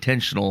more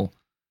intentional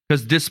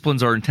because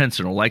disciplines are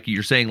intentional. Like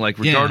you're saying, like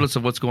regardless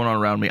of what's going on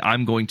around me,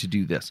 I'm going to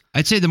do this.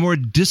 I'd say the more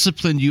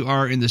disciplined you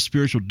are in the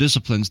spiritual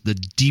disciplines, the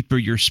deeper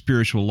your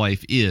spiritual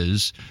life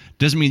is.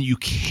 Doesn't mean you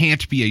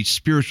can't be a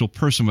spiritual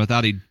person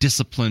without a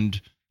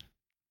disciplined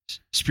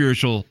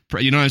spiritual,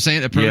 you know what I'm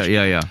saying? Approach.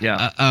 Yeah.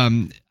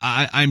 I'm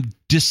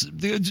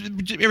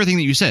everything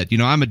that you said.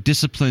 I'm a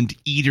disciplined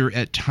eater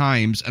at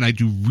times, and I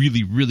do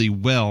really, really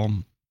well.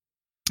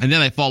 And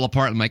then I fall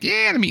apart. I'm like,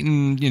 I'm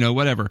eating,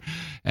 whatever.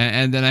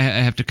 And then I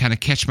have to kind of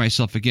catch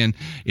myself again.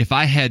 If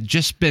I had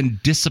just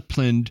been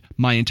disciplined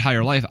my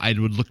entire life, I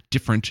would look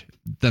different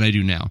than I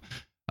do now.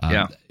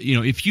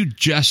 If you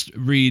just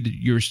read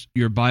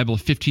your Bible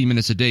 15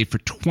 minutes a day for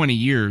 20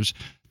 years,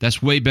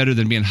 that's way better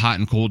than being hot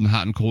and cold and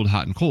hot and cold,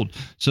 hot and cold.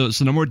 So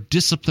the more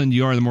disciplined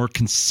you are, the more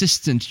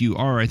consistent you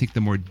are, I think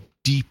the more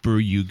deeper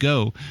you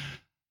go.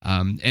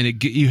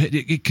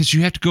 Because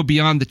you have to go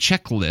beyond the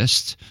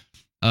checklist.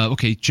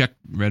 Okay, check,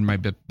 read my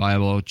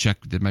Bible,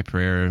 check, did my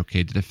prayer,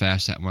 okay, did I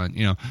fast that one,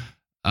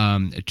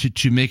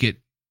 to make it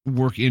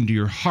work into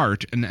your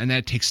heart. And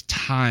that takes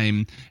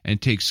time and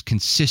takes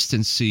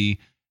consistency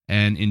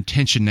and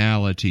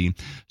intentionality.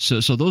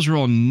 So those are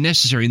all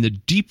necessary. And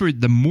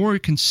the more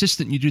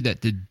consistent you do that,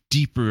 the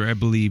deeper I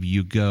believe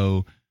you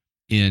go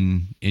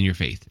in your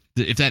faith.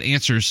 If that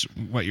answers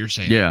what you're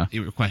saying,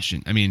 your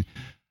question. I mean,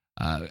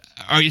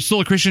 are you still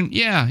a Christian?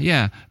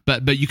 Yeah.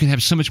 But you can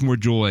have so much more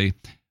joy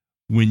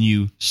when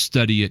you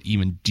study it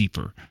even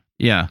deeper.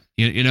 Yeah.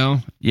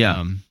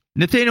 Yeah.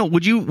 Nathaniel,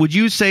 would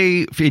you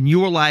say in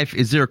your life,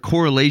 is there a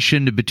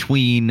correlation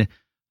between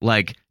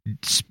like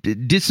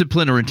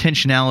discipline or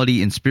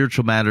intentionality in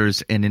spiritual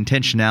matters and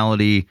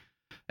intentionality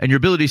and your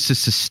ability to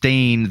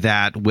sustain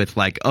that with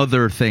like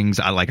other things,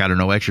 I don't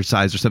know,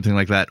 exercise or something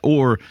like that,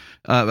 or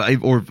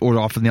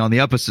often on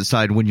the opposite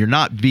side, when you're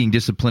not being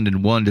disciplined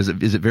in one, is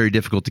it very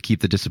difficult to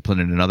keep the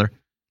discipline in another?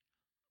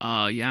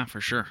 Yeah,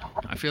 for sure.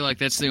 I feel like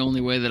that's the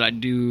only way that I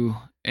do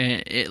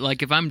it.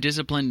 Like if I'm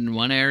disciplined in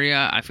one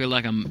area, I feel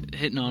like I'm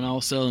hitting on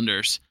all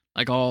cylinders,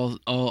 like all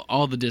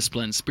the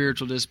disciplines,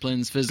 spiritual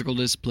disciplines, physical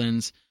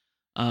disciplines,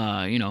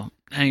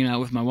 hanging out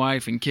with my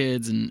wife and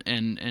kids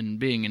and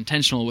being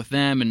intentional with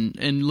them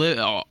and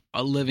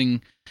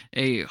living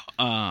a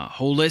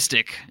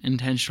holistic,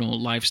 intentional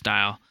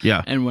lifestyle.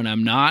 Yeah. And when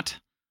I'm not,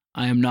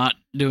 I am not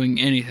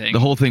doing anything. The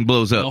whole thing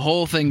blows up. The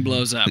whole thing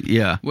blows up.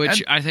 Yeah.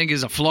 Which I think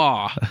is a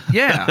flaw.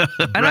 Yeah.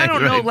 And I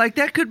don't know, like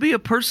that could be a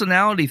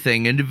personality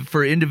thing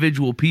for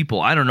individual people.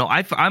 I don't know.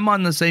 I'm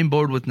on the same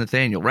board with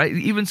Nathaniel, right?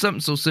 Even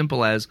something so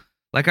simple as,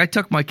 like, I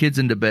tuck my kids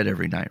into bed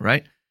every night,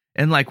 right?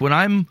 And like when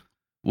I'm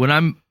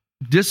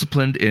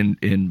disciplined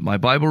in my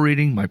Bible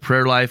reading, my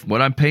prayer life,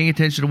 when I'm paying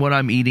attention to what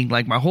I'm eating,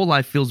 like my whole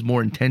life feels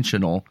more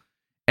intentional.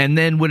 And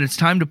then when it's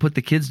time to put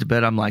the kids to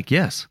bed, I'm like,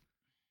 yes,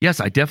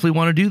 I definitely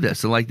want to do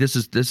this. And like, this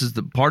is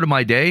the part of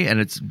my day and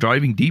it's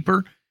driving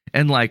deeper.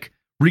 And like,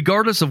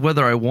 regardless of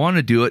whether I want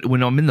to do it,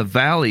 when I'm in the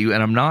valley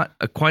and I'm not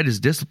quite as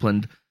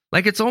disciplined,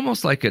 like it's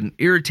almost like an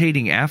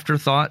irritating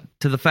afterthought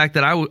to the fact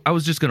that I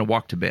was just going to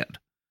walk to bed.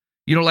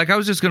 Like I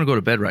was just going to go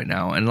to bed right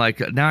now. And like,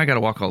 now I got to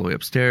walk all the way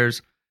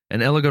upstairs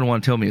and Ella going to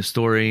want to tell me a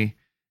story.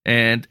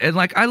 And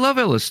like, I love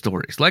Ella's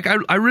stories. Like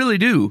I really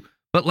do.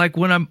 But like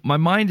when my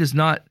mind is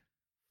not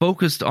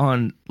focused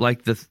on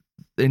like the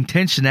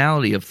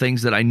intentionality of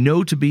things that I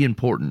know to be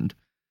important,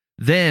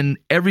 then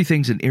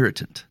everything's an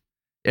irritant.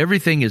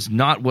 Everything is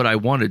not what I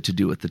wanted to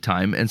do at the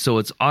time, and so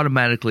it's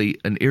automatically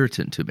an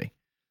irritant to me.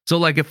 So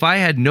like if I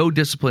had no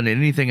discipline in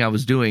anything I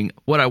was doing,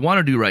 what I want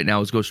to do right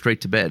now is go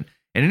straight to bed.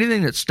 And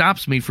anything that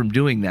stops me from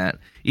doing that,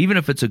 even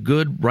if it's a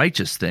good,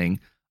 righteous thing,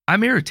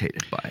 I'm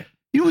irritated by it.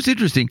 You know what's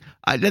interesting?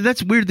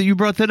 That's weird that you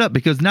brought that up,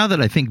 because now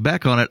that I think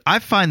back on it, I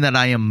find that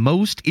I am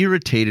most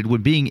irritated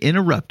when being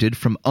interrupted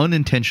from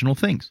unintentional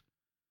things.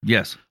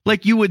 Yes.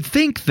 Like you would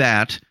think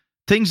that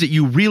things that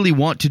you really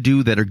want to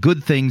do, that are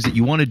good things that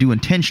you want to do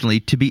intentionally,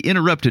 to be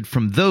interrupted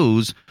from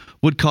those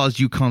would cause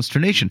you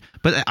consternation.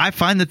 But I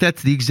find that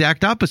that's the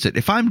exact opposite.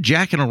 If I'm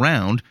jacking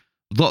around,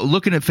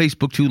 looking at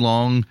Facebook too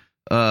long,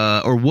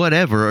 or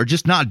whatever, or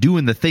just not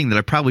doing the thing that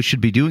I probably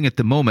should be doing at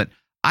the moment,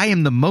 I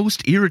am the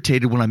most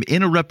irritated when I'm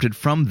interrupted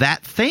from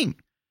that thing.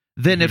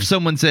 Then if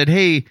someone said,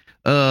 hey,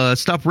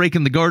 stop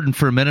raking the garden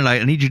for a minute,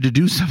 I need you to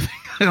do something.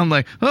 I'm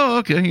like, oh,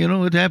 okay,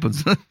 it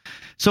happens.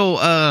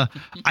 So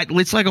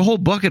it's like a whole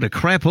bucket of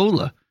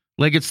crapola.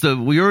 Like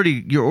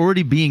you're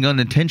already being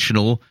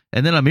unintentional,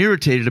 and then I'm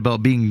irritated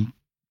about being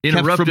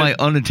interrupted for my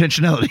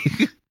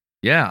unintentionality.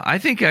 Yeah, I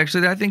think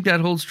that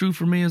holds true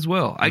for me as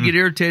well. I get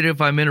irritated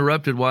if I'm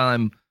interrupted while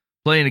I'm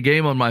playing a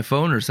game on my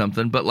phone or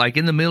something, but like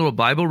in the middle of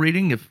Bible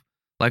reading, if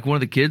like one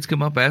of the kids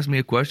come up, ask me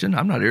a question,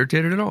 I'm not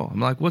irritated at all.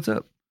 I'm like, what's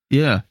up?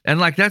 Yeah. And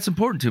like, that's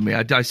important to me.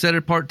 I set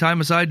a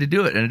time aside to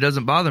do it, and it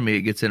doesn't bother me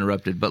it gets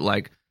interrupted. But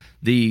like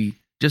the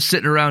just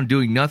sitting around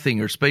doing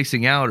nothing or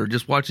spacing out or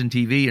just watching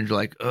TV and you're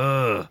like,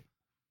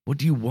 what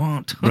do you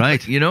want?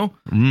 Right.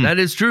 That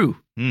is true.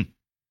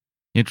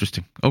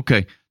 Interesting.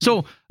 Okay.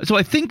 So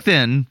I think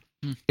then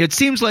it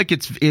seems like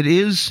it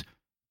is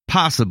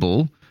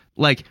possible.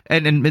 Like,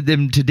 and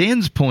then to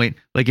Dan's point,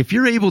 like if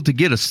you're able to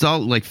get a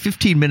solid, like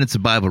 15 minutes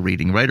of Bible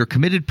reading, right, or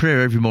committed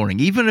prayer every morning,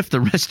 even if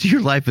the rest of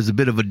your life is a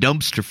bit of a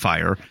dumpster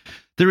fire,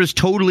 there is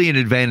totally an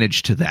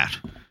advantage to that.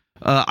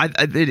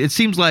 It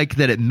seems like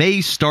that it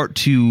may start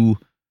to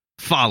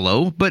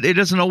follow, but it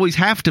doesn't always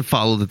have to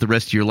follow that the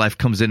rest of your life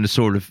comes into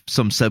sort of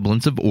some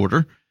semblance of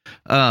order.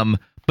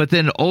 But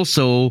then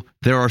also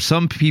there are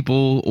some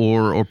people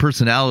or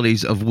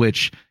personalities of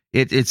which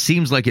it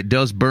seems like it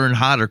does burn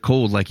hot or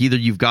cold. Like either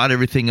you've got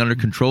everything under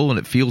control and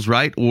it feels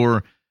right,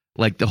 or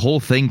like the whole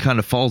thing kind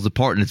of falls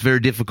apart and it's very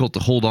difficult to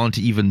hold on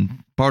to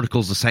even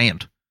particles of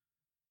sand.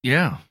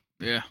 Yeah.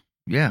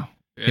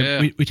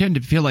 We tend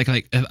to feel like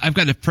I've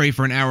got to pray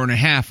for an hour and a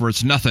half, or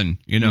it's nothing,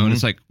 and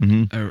it's like,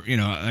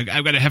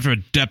 I've got to have a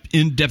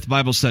in-depth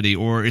Bible study,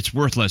 or it's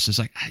worthless. It's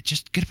like,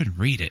 just get up and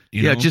read it.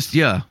 Yeah.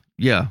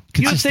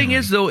 The thing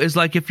is, though, is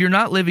like if you're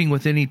not living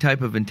with any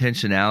type of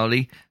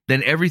intentionality,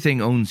 then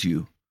everything owns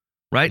you,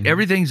 right? Mm-hmm.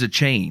 Everything's a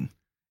chain.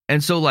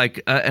 And so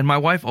like, and my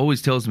wife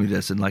always tells me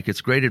this, and like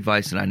it's great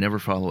advice, and I never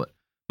follow it.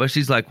 But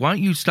she's like, why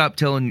don't you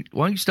stop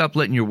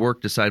letting your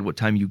work decide what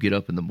time you get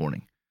up in the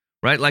morning?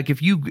 Right? Like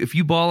if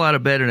you ball out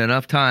of bed in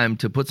enough time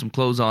to put some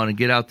clothes on and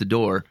get out the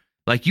door,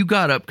 like you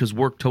got up because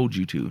work told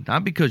you to,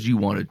 not because you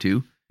wanted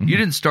to. Mm-hmm. You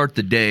didn't start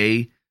the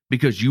day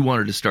because you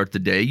wanted to start the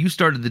day. You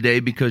started the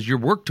day because your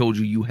work told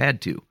you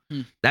had to.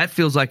 That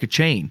feels like a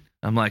chain.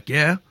 I'm like,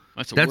 yeah,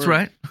 that's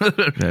right.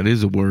 That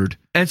is a word.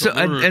 And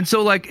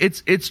so like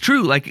it's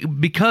true. Like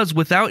because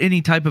without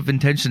any type of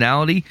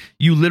intentionality,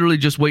 you literally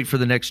just wait for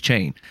the next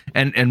chain.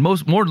 And more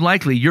than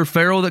likely, your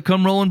Pharaoh that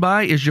come rolling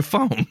by is your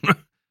phone.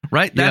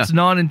 Right? That's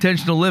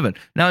non-intentional living.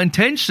 Now,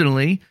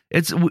 intentionally,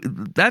 that's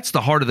the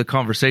heart of the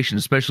conversation,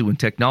 especially when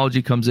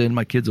technology comes in.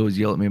 My kids always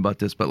yell at me about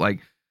this, but like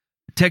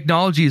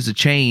technology is a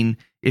chain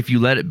if you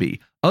let it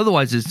be.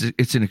 Otherwise,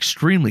 it's an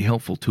extremely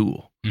helpful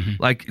tool.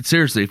 Mm-hmm. Like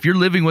seriously, if you're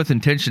living with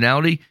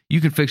intentionality,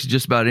 you can fix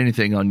just about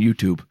anything on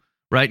YouTube,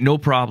 right? No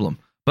problem.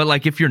 But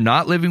like if you're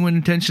not living with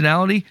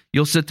intentionality,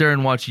 you'll sit there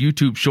and watch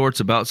YouTube shorts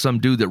about some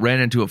dude that ran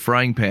into a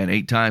frying pan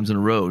 8 times in a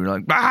row. You're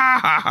like,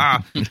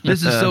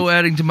 this is so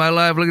adding to my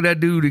life. Look at that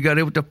dude. He got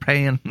hit with the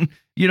pan.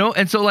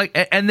 And so like,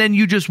 and then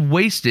you just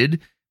wasted,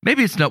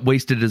 maybe it's not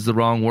wasted is the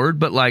wrong word,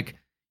 but like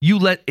you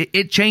let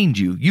it change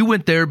you. You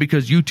went there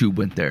because YouTube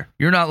went there.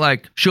 You're not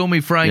like, show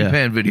me frying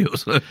pan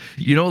videos.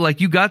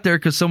 Like you got there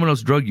because someone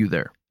else drug you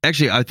there.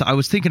 Actually, I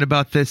was thinking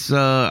about this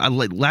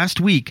last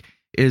week.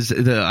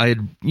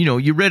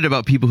 You read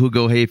about people who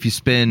go, hey, if you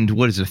spend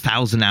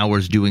 1,000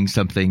 hours doing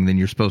something, then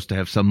you're supposed to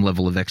have some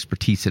level of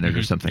expertise in it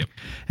or something. Yep.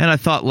 And I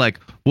thought like,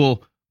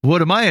 well,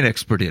 what am I an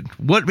expert in?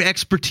 What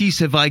expertise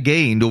have I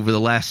gained over the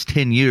last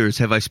 10 years?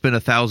 Have I spent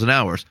 1,000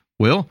 hours?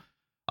 Well,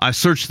 I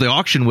searched the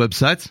auction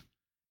websites.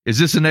 Is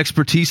this an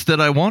expertise that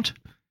I want?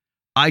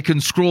 I can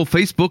scroll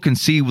Facebook and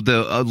see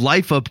the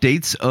life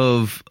updates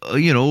of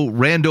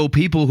rando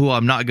people who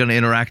I'm not going to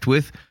interact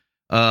with.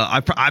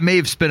 I may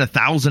have spent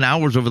 1,000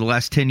 hours over the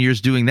last 10 years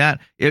doing that.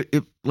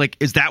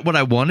 Is that what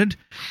I wanted?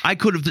 I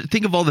could have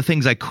think of all the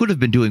things I could have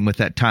been doing with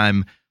that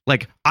time.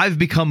 Like I've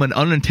become an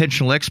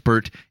unintentional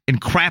expert in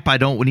crap I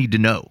don't need to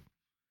know,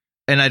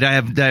 and I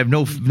have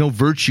no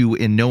virtue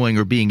in knowing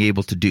or being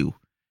able to do.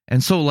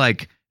 And so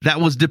like that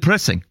was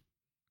depressing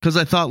because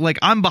I thought like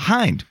I'm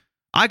behind.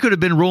 I could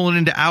have been rolling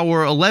into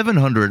hour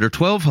 1,100 or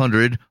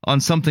 1,200 on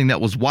something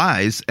that was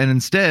wise, and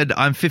instead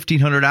I'm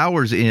 1,500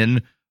 hours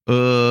in.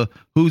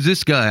 Who's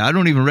this guy? I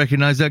don't even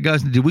recognize that guy.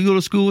 Did we go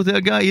to school with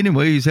that guy?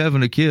 Anyway, he's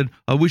having a kid.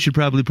 We should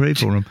probably pray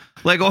for him.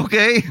 Like,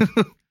 okay,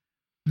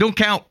 don't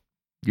count.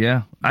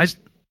 Yeah.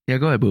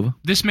 Go ahead, Booba.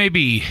 This may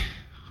be,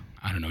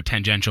 I don't know,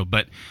 tangential,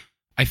 but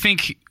I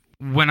think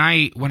when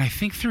I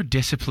think through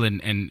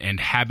discipline and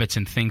habits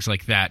and things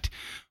like that,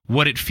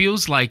 what it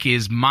feels like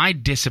is my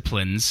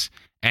disciplines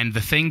and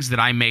the things that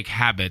I make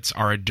habits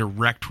are a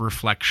direct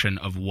reflection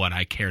of what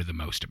I care the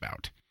most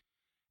about.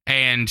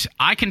 And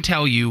I can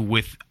tell you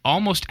with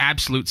almost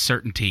absolute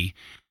certainty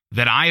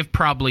that I have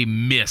probably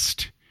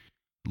missed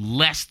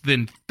less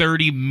than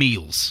 30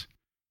 meals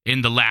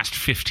in the last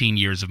 15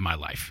 years of my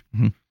life.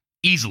 Mm-hmm.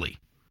 Easily.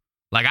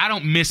 Like, I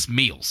don't miss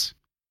meals,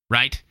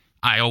 right?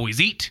 I always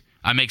eat.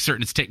 I make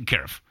certain it's taken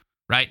care of,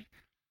 right?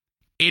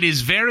 It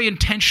is very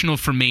intentional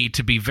for me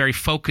to be very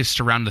focused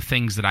around the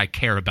things that I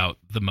care about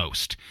the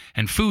most.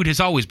 And food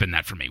has always been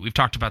that for me. We've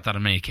talked about that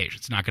on many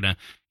occasions. Not going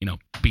to,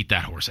 beat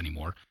that horse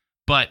anymore.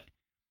 But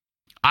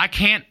I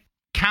can't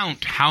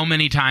count how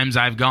many times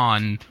I've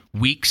gone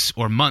weeks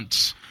or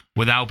months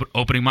without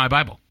opening my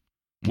Bible,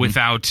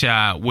 without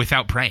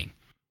praying,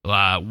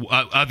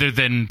 other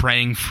than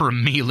praying for a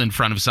meal in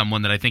front of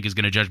someone that I think is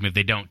going to judge me if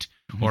they don't,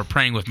 or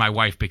praying with my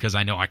wife because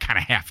I know I kind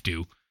of have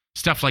to,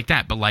 stuff like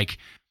that. But like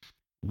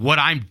what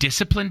I'm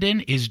disciplined in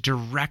is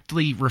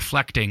directly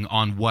reflecting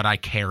on what I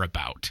care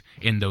about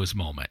in those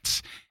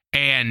moments.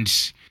 And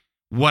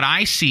what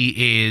I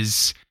see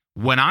is,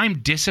 when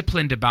I'm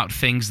disciplined about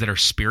things that are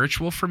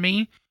spiritual for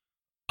me,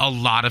 a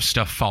lot of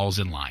stuff falls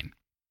in line.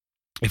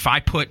 if I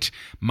put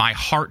my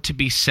heart to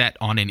be set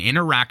on an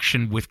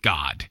interaction with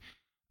God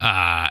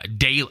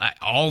daily,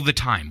 all the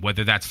time,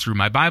 whether that's through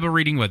my Bible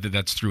reading, whether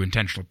that's through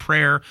intentional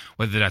prayer,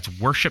 whether that's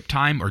worship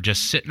time, or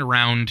just sitting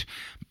around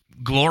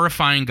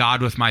glorifying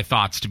God with my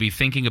thoughts, to be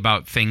thinking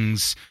about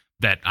things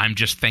that I'm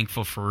just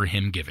thankful for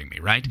him giving me,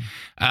 right?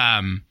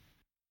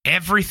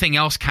 Everything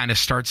else kind of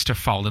starts to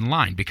fall in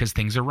line because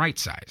things are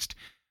right-sized.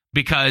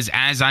 Because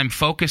as I'm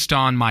focused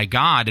on my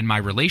God and my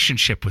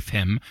relationship with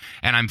him,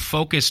 and I'm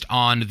focused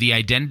on the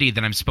identity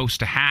that I'm supposed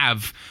to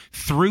have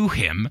through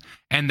him,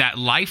 and that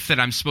life that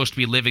I'm supposed to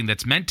be living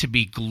that's meant to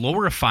be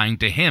glorifying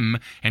to him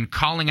and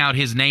calling out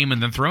his name in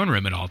the throne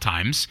room at all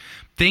times,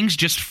 things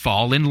just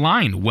fall in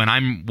line when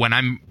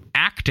I'm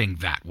acting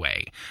that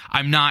way.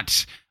 I'm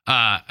not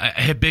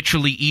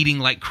habitually eating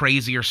like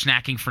crazy or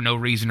snacking for no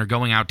reason or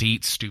going out to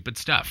eat stupid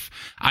stuff.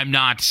 I'm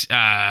not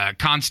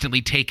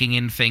constantly taking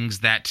in things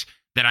that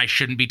I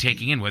shouldn't be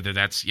taking in, whether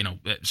that's,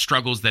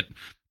 struggles that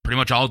pretty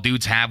much all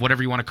dudes have,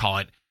 whatever you want to call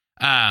it.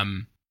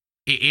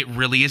 It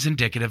really is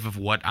indicative of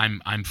what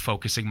I'm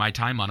focusing my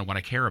time on and what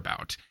I care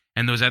about.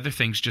 And those other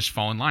things just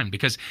fall in line,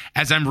 because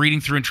as I'm reading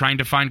through and trying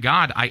to find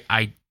God,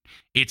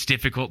 it's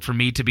difficult for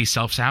me to be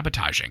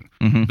self-sabotaging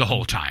the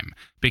whole time,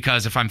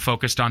 because if I'm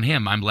focused on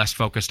him, I'm less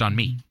focused on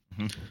me.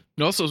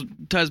 It also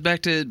ties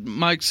back to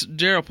Mike's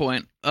Jarrell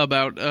point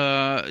about,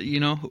 what are you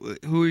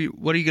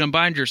going to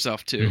bind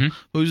yourself to?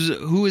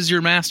 Who is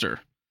your master?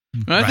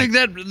 And I think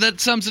that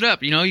sums it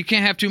up. You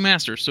can't have two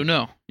masters. So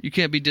no, you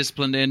can't be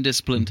disciplined and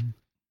disciplined,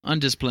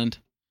 undisciplined,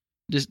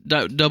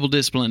 double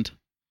disciplined.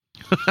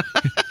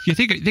 You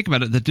think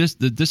about it.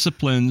 The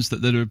disciplines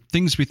that are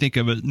things we think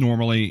of it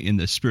normally in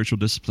the spiritual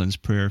disciplines: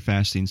 prayer,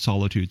 fasting,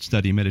 solitude,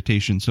 study,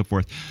 meditation, so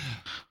forth.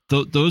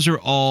 Those are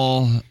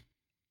all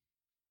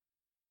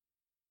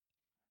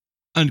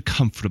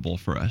uncomfortable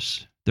for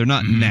us. They're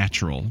not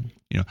natural.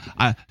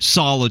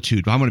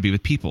 Solitude. I want to be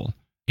with people.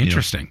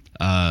 Interesting.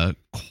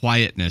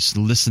 Quietness,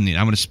 listening.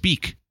 I want to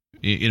speak.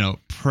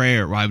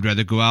 Prayer. I would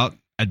rather go out.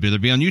 I'd rather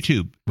be on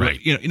YouTube. Right.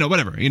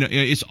 Whatever.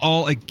 It's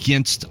all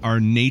against our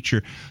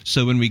nature.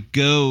 So when we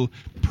go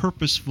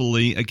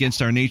purposefully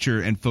against our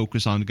nature and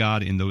focus on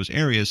God in those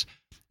areas,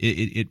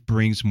 it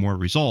brings more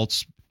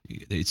results.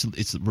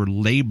 We're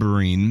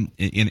laboring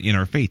in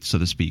our faith, so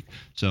to speak.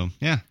 So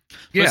yeah.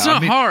 But it's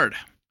not hard.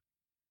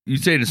 You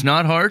saying it's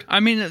not hard? I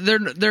mean,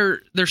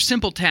 they're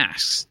simple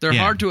tasks. They're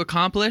hard to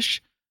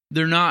accomplish.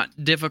 They're not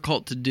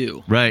difficult to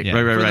do. Right.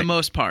 For the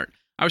most part.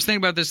 I was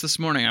thinking about this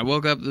morning. I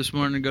woke up this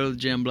morning to go to the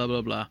gym, blah,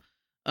 blah, blah.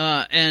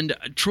 And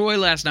Troy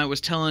last night was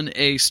telling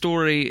a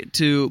story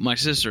to my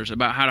sisters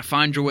about how to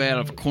find your way out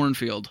of a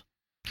cornfield.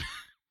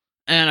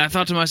 And I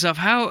thought to myself,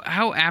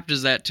 how apt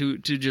is that to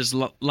just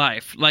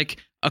life? Like,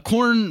 a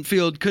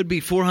cornfield could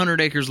be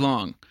 400 acres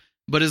long.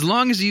 But as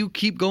long as you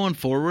keep going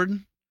forward,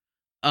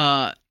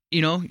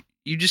 you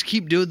just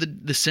keep doing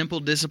the simple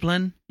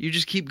discipline. You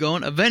just keep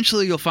going.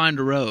 Eventually, you'll find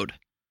a road.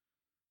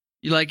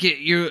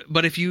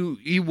 But if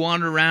you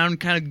wander around,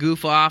 kind of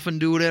goof off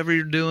and do whatever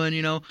you're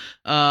doing,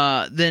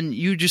 then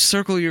you just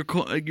circle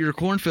your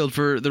cornfield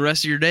for the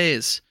rest of your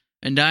days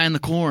and die in the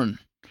corn,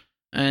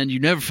 and you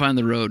never find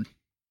the road.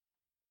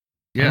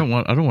 Yeah, I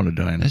don't want to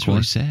die in the corn. That's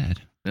really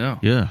sad. Yeah.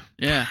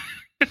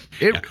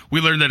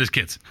 We learned that as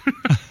kids.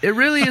 It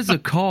really is a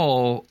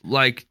call,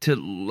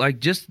 to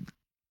just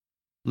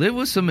live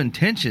with some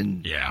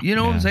intention. Yeah. You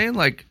know what I'm saying?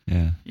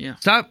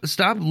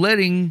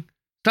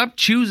 Stop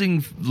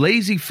choosing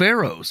lazy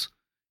pharaohs.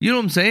 You know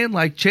what I'm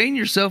saying? Chain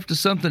yourself to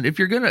something.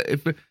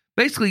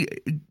 Basically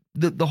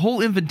the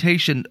whole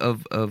invitation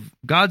of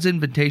God's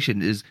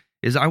invitation is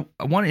I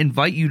want to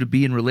invite you to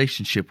be in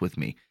relationship with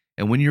me.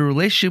 And when you're in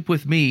relationship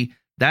with me,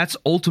 that's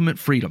ultimate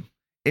freedom.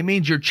 It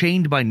means you're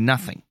chained by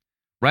nothing,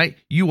 right?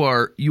 You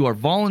are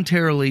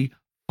voluntarily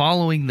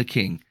following the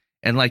King.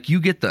 And you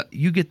get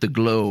the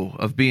glow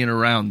of being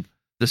around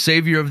the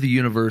Savior of the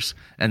universe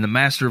and the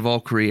Master of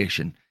all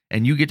creation.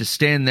 And you get to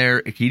stand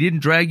there. If he didn't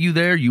drag you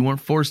there, you weren't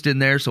forced in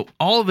there. So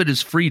all of it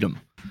is freedom,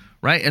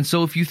 right? And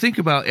so if you think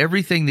about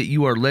everything that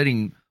you are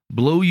letting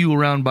blow you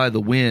around by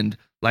the wind,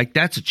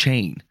 that's a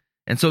chain.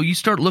 And so you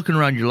start looking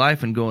around your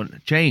life and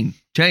going, chain,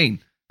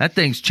 that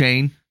thing's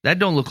chain. That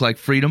don't look like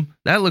freedom.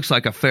 That looks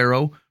like a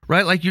pharaoh,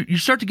 right? You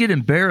start to get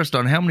embarrassed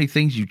on how many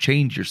things you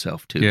chained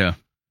yourself to. Yeah.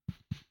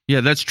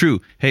 Yeah, that's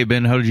true. Hey,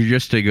 Ben, how did you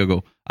just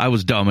go? I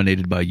was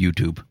dominated by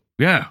YouTube.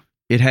 Yeah.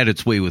 It had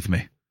its way with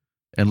me.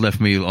 And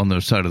left me on the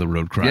side of the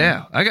road crying.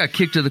 Yeah, I got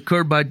kicked to the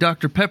curb by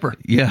Dr. Pepper.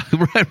 Yeah,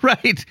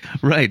 right.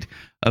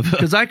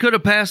 Because I could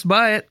have passed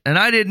by it, and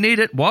I didn't need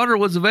it. Water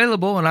was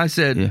available, and I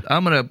said,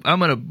 I'm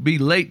gonna be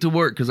late to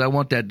work because I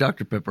want that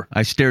Dr. Pepper.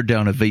 I stared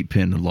down a vape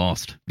pen and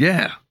lost.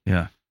 Yeah.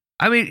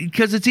 I mean,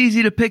 because it's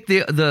easy to pick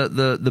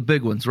the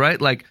big ones, right?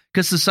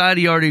 Because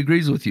society already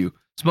agrees with you.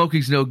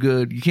 Smoking's no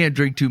good. You can't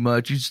drink too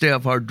much. You stay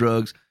off hard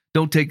drugs.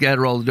 Don't take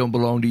Adderall that don't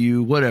belong to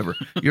you. Whatever.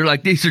 You're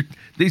like,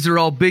 these are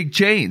all big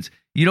chains.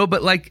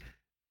 But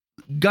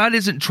God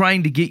isn't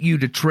trying to get you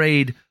to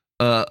trade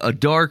a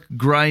dark,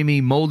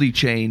 grimy, moldy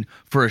chain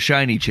for a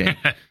shiny chain,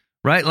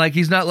 right?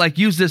 He's not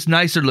use this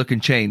nicer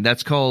looking chain.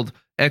 That's called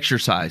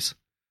exercise.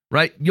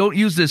 right? You don't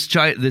use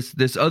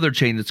this other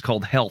chain that's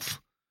called health,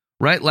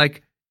 right?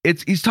 Like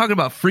he's talking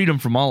about freedom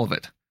from all of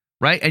it,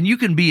 right? And you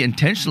can be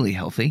intentionally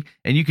healthy,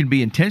 and you can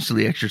be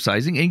intentionally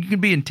exercising, and you can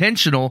be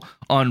intentional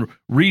on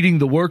reading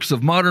the works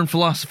of modern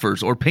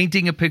philosophers or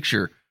painting a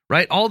picture,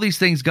 right? All these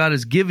things God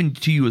has given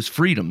to you as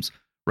freedoms,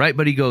 right?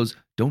 But he goes,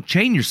 don't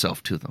chain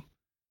yourself to them.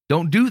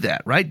 Don't do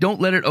that, right?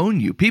 Don't let it own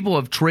you. People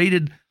have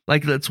traded,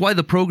 like, that's why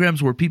the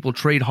programs where people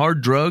trade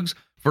hard drugs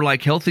for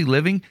like healthy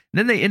living,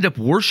 then they end up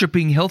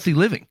worshiping healthy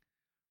living,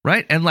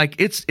 right? And like,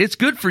 it's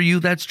good for you.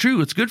 That's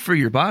true. It's good for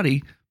your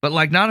body, but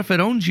like, not if it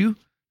owns you,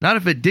 not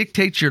if it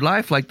dictates your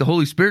life like the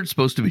Holy Spirit's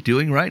supposed to be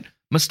doing, right?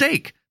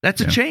 Mistake.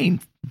 That's a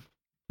chain.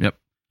 Yep.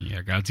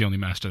 Yeah, God's the only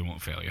master that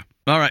won't fail you.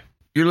 All right.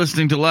 You're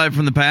listening to Live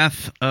from the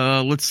Path.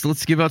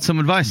 Let's give out some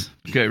advice.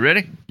 Okay,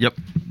 ready? Yep.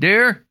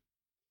 Dear,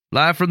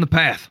 Live from the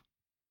Path.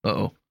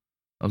 Uh-oh.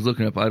 I was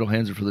looking up idle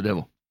hands are for the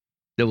devil.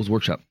 Devil's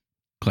Workshop.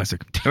 Classic.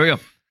 Here we go.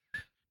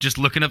 Just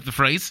looking up the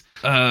phrase?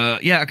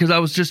 Yeah, because I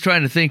was just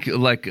trying to think,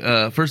 like,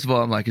 first of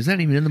all, I'm like, is that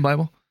even in the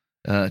Bible?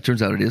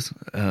 Turns out it is.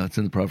 It's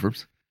in the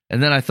Proverbs.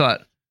 And then I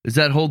thought, does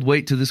that hold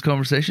weight to this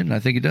conversation? I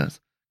think it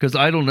does. Because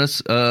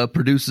idleness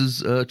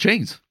produces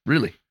chains,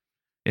 really.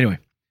 Anyway.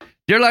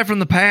 Dear Live from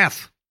the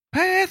Path.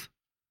 Path?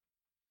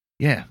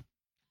 Yeah.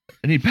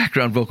 I need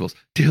background vocals.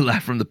 Dear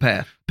Live from the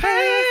Path.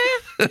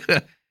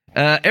 Path!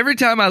 Every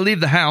time I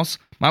leave the house,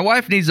 my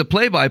wife needs a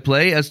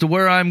play-by-play as to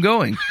where I'm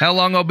going, how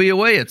long I'll be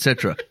away,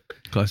 etc.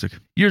 Classic.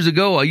 Years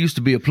ago, I used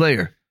to be a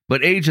player,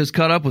 but age has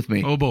caught up with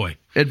me. Oh, boy.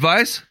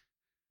 Advice?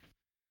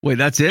 Wait,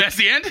 that's it? That's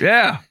the end?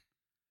 Yeah.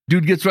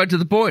 Dude gets right to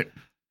the point.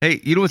 Hey,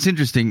 you know what's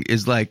interesting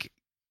is, like,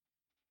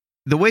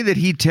 the way that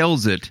he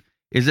tells it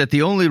is that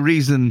the only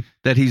reason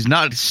that he's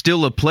not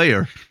still a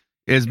player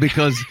is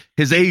because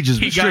his age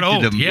has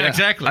restricted him. Yeah,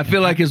 exactly. I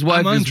feel like his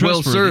wife is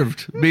well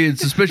served being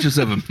suspicious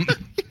of him.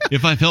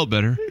 If I felt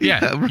better.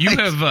 Yeah,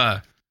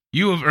 right.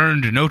 You have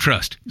earned no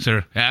trust,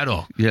 sir, at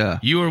all. Yeah.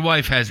 Your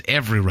wife has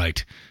every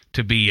right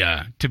to be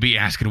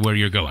asking where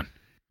you're going.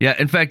 Yeah,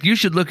 in fact, you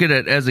should look at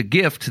it as a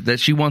gift that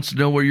she wants to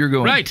know where you're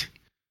going. Right.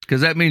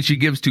 Because that means she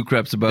gives two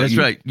craps about you. That's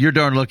right. You're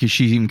darn lucky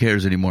she even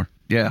cares anymore.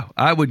 Yeah,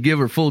 I would give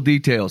her full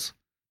details.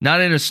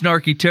 Not in a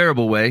snarky,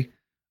 terrible way.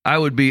 I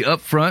would be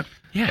upfront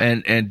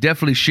and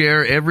definitely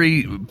share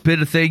every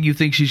bit of thing you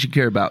think she should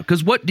care about.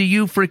 Because what do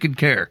you freaking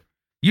care?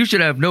 You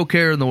should have no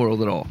care in the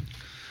world at all.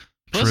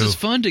 Plus, it's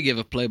fun to give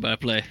a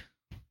play-by-play.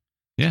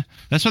 Yeah,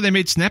 that's why they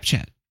made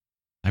Snapchat.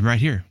 I'm right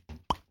here.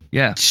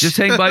 Yeah, just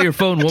hang by your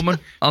phone, woman.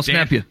 I'll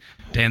snap you.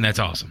 Dan, that's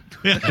awesome.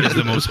 That is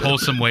the most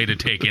wholesome way to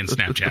take in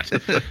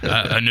Snapchat.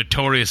 A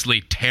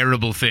notoriously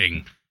terrible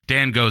thing.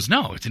 Dan goes,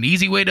 no, it's an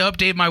easy way to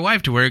update my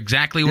wife to where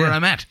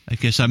I'm at. I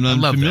guess I'm not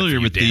familiar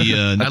with the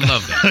I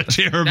love that.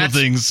 terrible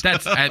things.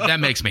 That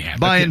makes me happy.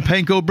 Buying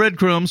panko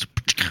breadcrumbs.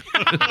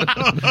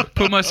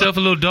 Put myself a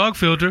little dog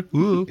filter.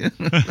 Ooh.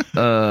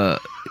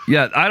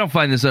 Yeah, I don't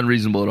find this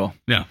unreasonable at all.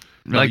 No.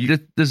 Like,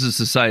 this is a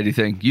society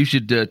thing. You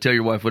should tell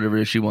your wife whatever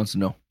it is she wants to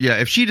know. Yeah,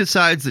 if she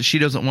decides that she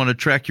doesn't want to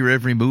track your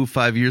every move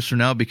 5 years from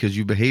now because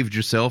you behaved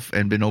yourself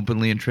and been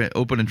open and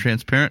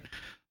transparent,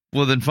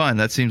 well, then fine.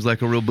 That seems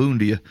like a real boon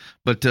to you.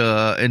 But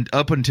and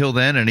up until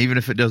then, and even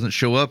if it doesn't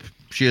show up,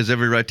 she has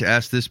every right to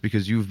ask this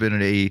because you've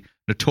been a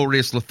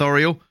notorious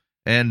Lothario,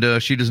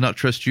 and she does not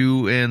trust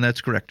you, and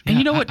that's correct. And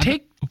you know what?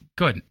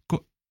 Go ahead.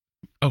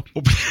 Oh,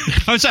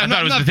 I'm sorry, I'm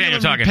not Nathaniel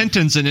talking.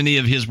 Repentance in any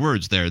of his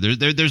words there.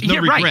 There's no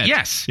regret. Right,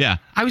 yes. Yeah.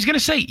 I was going to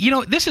say,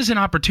 this is an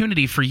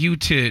opportunity for you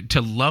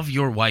to love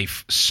your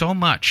wife so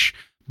much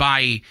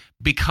by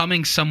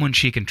becoming someone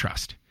she can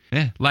trust.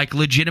 Yeah. Like,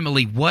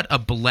 legitimately, what a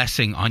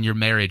blessing on your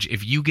marriage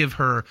if you give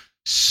her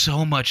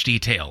so much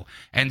detail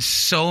and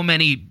so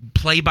many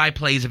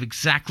play-by-plays of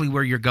exactly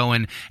where you're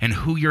going and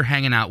who you're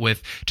hanging out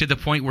with, to the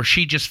point where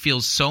she just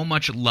feels so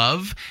much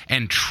love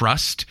and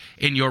trust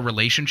in your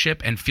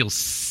relationship and feels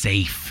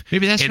safe.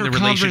 Maybe that's in her the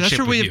relationship. That's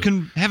her way of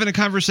having a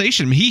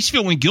conversation. I mean, he's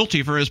feeling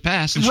guilty for his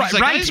past, and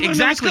she's right,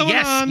 exactly.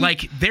 Yes, on.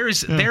 like there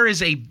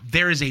is a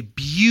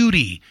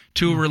beauty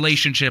to a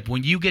relationship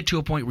when you get to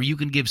a point where you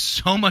can give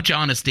so much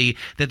honesty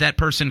that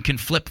person can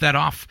flip that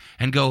off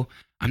and go,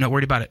 I'm not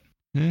worried about it.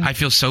 Yeah. I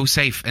feel so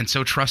safe and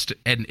so trust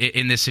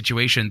in this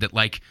situation that,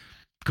 like,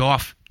 go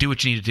off, do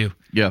what you need to do.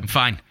 Yeah, I'm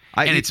fine.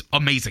 And it's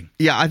amazing.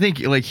 Yeah, I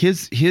think like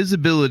his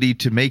ability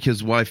to make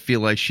his wife feel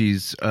like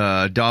she's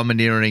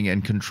domineering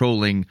and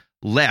controlling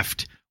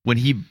left when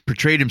he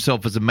portrayed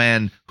himself as a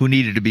man who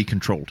needed to be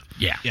controlled.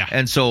 Yeah.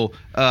 And so,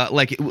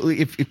 like,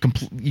 if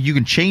you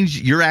can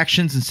change your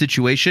actions and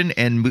situation,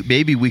 and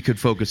maybe we could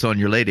focus on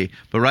your lady.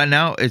 But right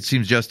now, it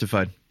seems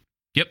justified.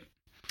 Yep.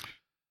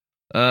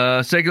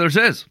 Secular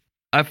says,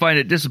 I find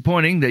it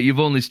disappointing that you've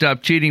only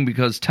stopped cheating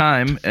because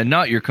time, and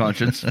not your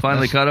conscience,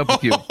 finally caught up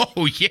with you.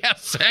 Oh, yeah,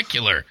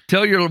 Secular.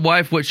 Tell your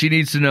wife what she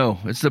needs to know.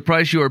 It's the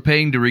price you are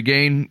paying to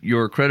regain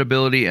your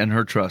credibility and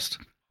her trust.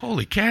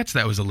 Holy cats,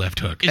 that was a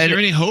left hook. Is there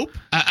any hope?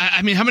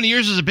 I mean, how many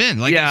years has it been?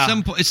 Like, at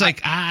some point, it's like,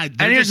 and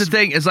here's the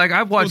thing. It's like,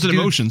 I've watched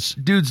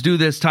dudes do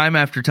this time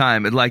after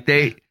time. And like,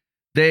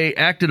 they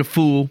acted a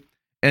fool,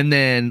 And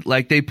then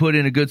like they put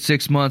in a good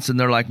 6 months and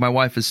they're like, my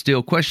wife is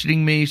still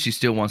questioning me. She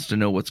still wants to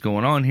know what's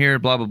going on here,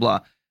 blah, blah, blah.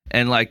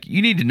 And like,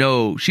 you need to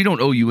know she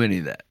don't owe you any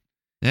of that.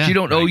 Yeah, she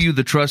don't owe you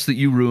the trust that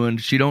you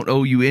ruined. She don't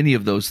owe you any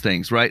of those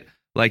things, right?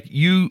 Like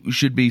you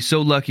should be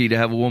so lucky to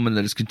have a woman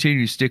that is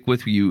continuing to stick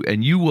with you,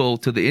 and you will,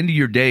 to the end of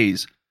your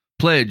days,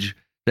 pledge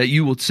that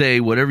you will say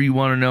whatever you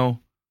want to know.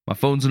 My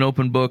phone's an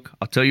open book.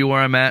 I'll tell you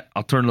where I'm at.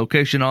 I'll turn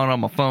location on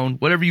my phone.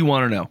 Whatever you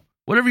want to know.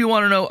 Whatever you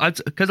want to know.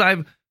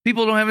 Because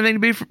people don't have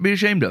anything to be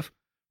ashamed of,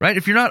 right?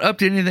 If you're not up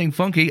to anything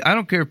funky, I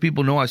don't care if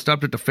people know I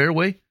stopped at the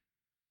Fairway.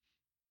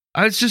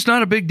 It's just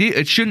not a big deal.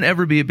 It shouldn't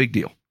ever be a big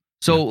deal.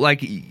 So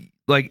like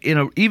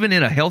even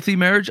in a healthy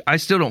marriage, I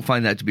still don't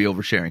find that to be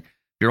oversharing.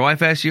 If your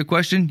wife asks you a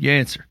question, you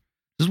answer.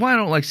 This is why I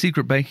don't like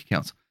secret bank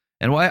accounts,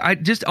 and why I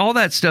just all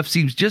that stuff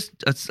seems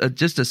just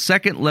a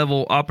second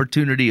level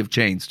opportunity of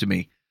chains to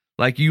me.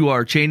 Like you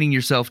are chaining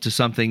yourself to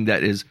something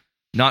that is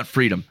not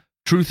freedom.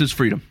 Truth is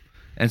freedom.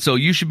 And so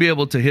you should be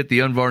able to hit the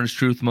unvarnished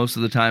truth most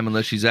of the time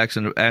unless she's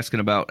asking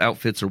about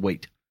outfits or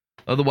weight.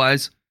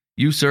 Otherwise,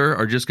 you, sir,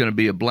 are just going to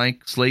be a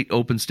blank slate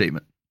open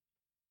statement.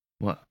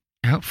 What?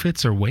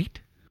 Outfits or weight?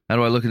 How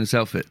do I look in this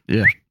outfit?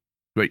 Yeah.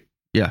 Great.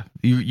 Yeah.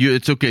 You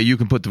it's okay. You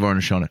can put the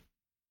varnish on it.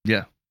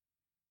 Yeah.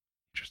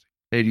 Interesting.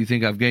 Hey, do you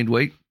think I've gained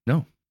weight? No.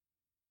 Okay.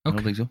 I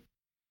don't think so.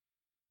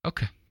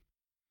 Okay.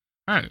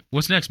 All right.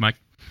 What's next, Mike?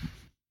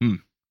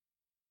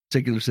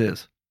 Secular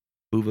says,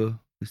 Buva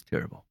is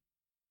terrible.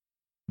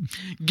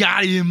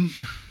 Got him.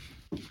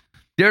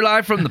 Dear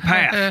Live from the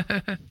Path.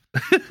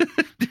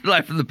 Dear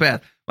Live from the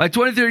Path. My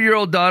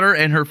 23-year-old daughter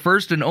and her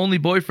first and only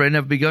boyfriend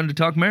have begun to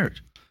talk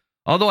marriage.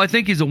 Although I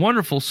think he's a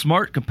wonderful,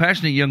 smart,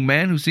 compassionate young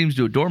man who seems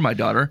to adore my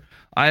daughter,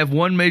 I have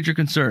one major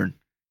concern: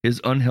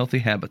 his unhealthy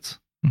habits.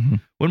 Mm-hmm.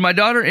 When my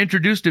daughter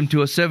introduced him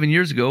to us 7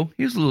 years ago,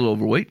 he was a little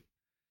overweight.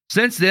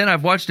 Since then,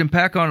 I've watched him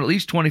pack on at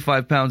least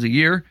 25 pounds a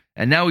year,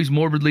 and now he's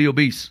morbidly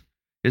obese.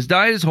 His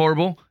diet is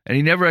horrible, and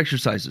he never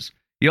exercises.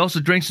 He also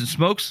drinks and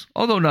smokes,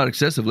 although not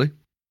excessively.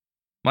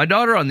 My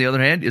daughter, on the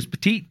other hand, is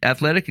petite,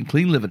 athletic, and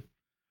clean living.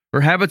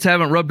 Her habits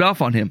haven't rubbed off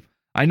on him.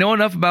 I know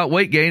enough about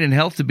weight gain and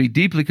health to be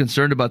deeply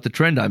concerned about the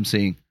trend I'm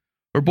seeing.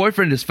 Her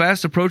boyfriend is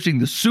fast approaching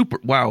the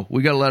wow,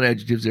 we got a lot of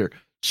adjectives there,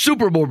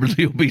 super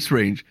morbidly obese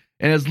range,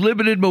 and has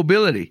limited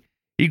mobility.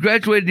 He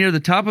graduated near the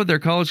top of their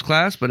college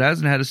class, but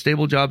hasn't had a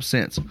stable job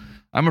since.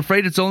 I'm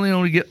afraid it's only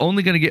going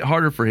to get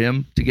harder for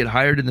him to get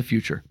hired in the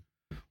future.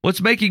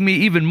 What's making me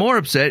even more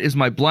upset is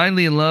my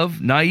blindly in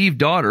love, naive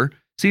daughter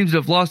seems to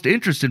have lost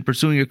interest in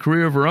pursuing a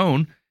career of her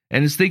own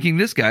and is thinking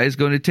this guy is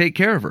going to take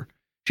care of her.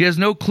 She has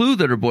no clue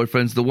that her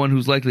boyfriend's the one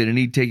who's likely to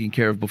need taking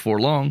care of before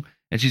long,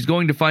 and she's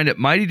going to find it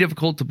mighty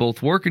difficult to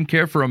both work and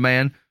care for a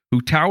man who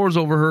towers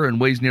over her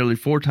and weighs nearly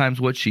 4 times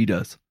what she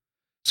does.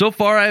 So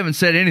far, I haven't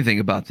said anything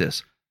about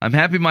this. I'm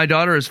happy my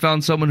daughter has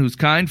found someone who's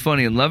kind,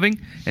 funny, and loving,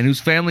 and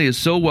whose family is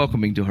so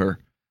welcoming to her.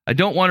 I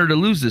don't want her to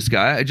lose this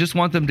guy. I just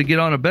want them to get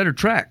on a better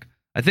track.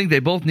 I think they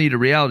both need a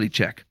reality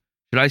check.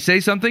 Should I say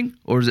something,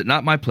 or is it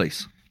not my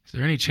place? Is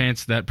there any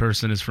chance that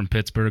person is from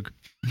Pittsburgh?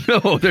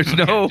 No, there's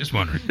no. Just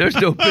wondering. There's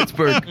no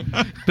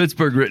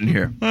Pittsburgh written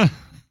here.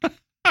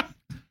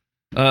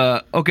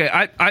 Okay,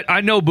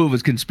 I know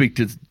Boovas can speak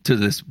to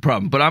this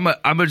problem, but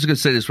I'm just gonna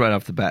say this right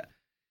off the bat.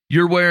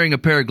 You're wearing a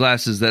pair of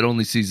glasses that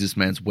only sees this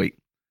man's weight,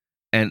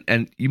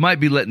 and you might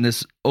be letting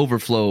this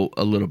overflow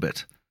a little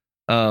bit.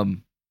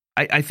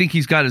 I think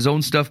he's got his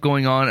own stuff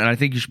going on, and I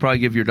think you should probably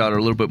give your daughter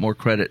a little bit more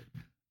credit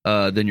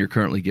than you're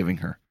currently giving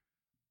her.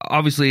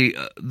 Obviously,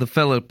 the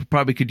fella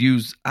probably could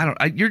use.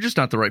 You're just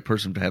not the right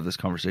person to have this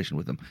conversation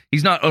with him.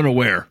 He's not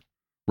unaware,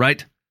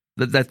 right,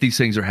 that these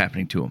things are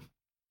happening to him.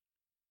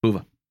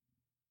 Buva.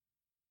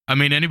 I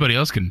mean, anybody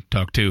else can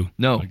talk too.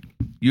 No,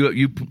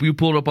 you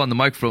pulled up on the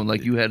microphone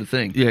like you had a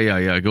thing.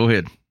 Yeah. Go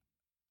ahead.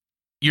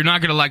 You're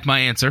not gonna like my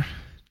answer,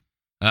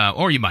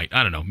 or you might.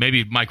 I don't know.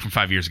 Maybe Mike from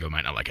 5 years ago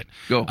might not like it.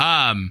 Go.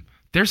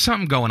 There's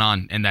something going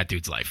on in that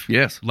dude's life.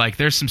 Yes. Like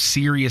there's some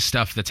serious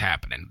stuff that's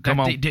happening. Come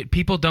on.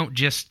 People don't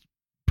just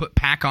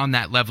pack on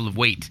that level of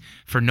weight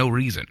for no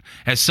reason.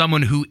 As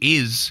someone who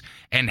is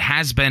and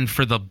has been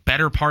for the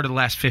better part of the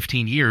last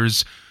 15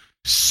 years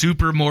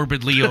super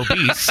morbidly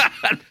obese.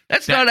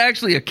 That's not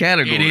actually a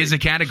category. It is a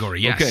category.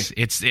 Yes.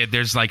 Okay.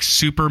 There's like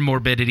super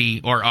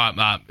morbidity or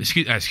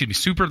excuse me,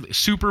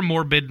 super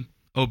morbid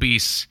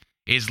obese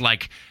is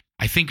like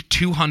I think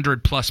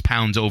 200 plus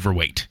pounds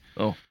overweight.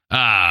 Oh.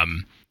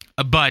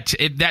 But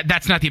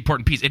that's not the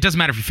important piece. It doesn't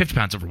matter if you're 50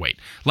 pounds overweight.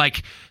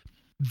 Like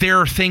there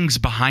are things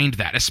behind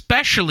that,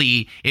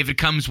 especially if it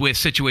comes with a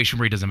situation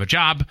where he doesn't have a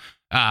job,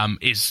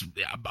 is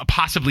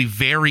possibly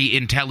very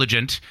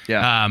intelligent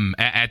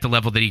at the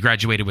level that he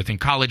graduated with in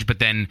college, but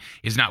then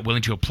is not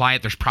willing to apply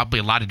it. There's probably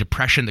a lot of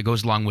depression that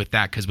goes along with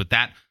that, because with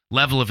that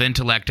level of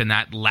intellect and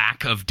that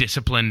lack of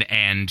discipline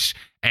and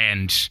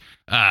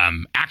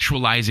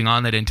actualizing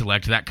on that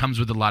intellect, that comes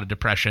with a lot of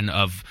depression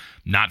of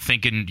not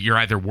thinking you're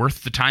either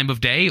worth the time of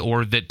day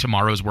or that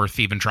tomorrow's worth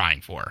even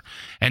trying for.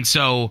 And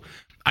so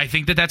I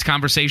think that's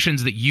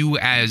conversations that you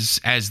as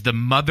the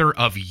mother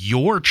of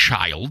your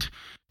child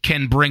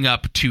can bring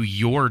up to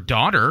your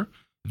daughter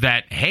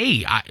that,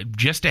 hey,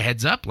 just a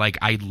heads up, like,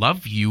 I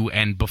love you,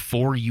 and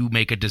before you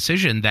make a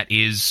decision that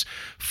is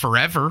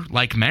forever,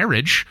 like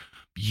marriage,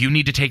 you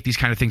need to take these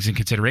kind of things in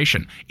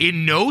consideration.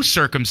 In no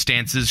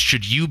circumstances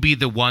should you be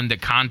the one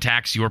that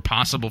contacts your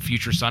possible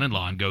future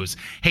son-in-law and goes,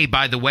 hey,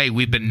 by the way,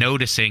 we've been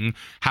noticing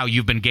how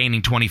you've been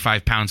gaining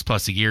 25 pounds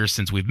plus a year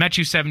since we've met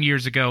you 7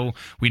 years ago.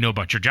 We know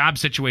about your job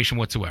situation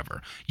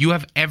whatsoever. You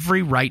have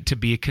every right to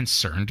be a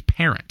concerned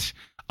parent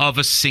of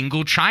a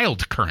single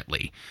child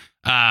currently.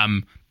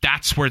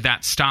 That's where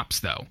that stops,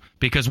 though,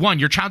 because one,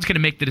 your child's going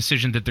to make the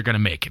decision that they're going to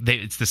make.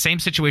 It's the same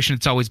situation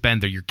it's always been.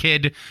 They're your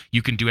kid.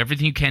 You can do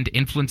everything you can to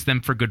influence them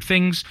for good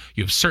things.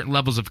 You have certain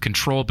levels of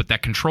control, but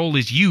that control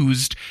is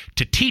used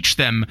to teach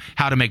them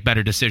how to make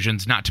better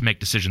decisions, not to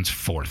make decisions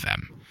for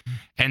them.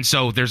 And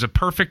so there's a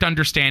perfect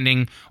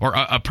understanding, or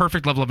a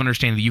perfect level of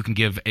understanding that you can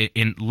give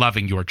in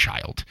loving your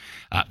child.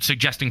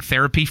 Suggesting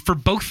therapy for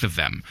both of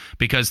them,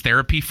 because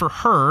therapy for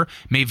her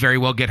may very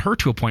well get her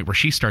to a point where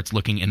she starts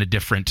looking in a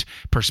different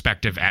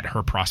perspective at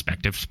her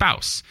prospective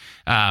spouse.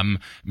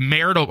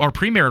 Marital or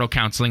premarital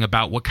counseling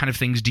about what kind of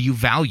things do you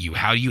value?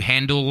 How do you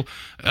handle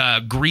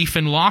grief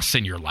and loss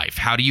in your life?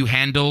 How do you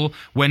handle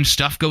when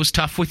stuff goes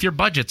tough with your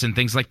budgets and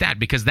things like that?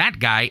 Because that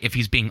guy, if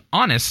he's being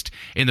honest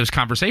in those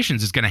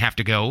conversations, is going to have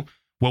to go,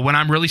 well, when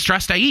I'm really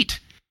stressed, I eat,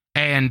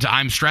 and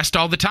I'm stressed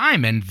all the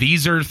time. And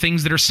these are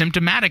things that are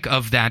symptomatic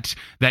of that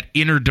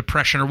inner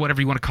depression, or whatever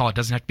you want to call it. It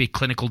doesn't have to be a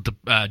clinical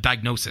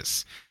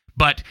diagnosis.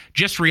 But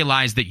just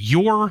realize that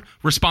your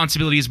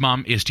responsibility as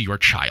mom is to your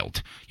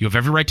child. You have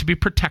every right to be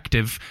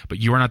protective, but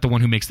you are not the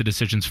one who makes the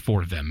decisions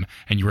for them.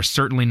 And you are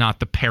certainly not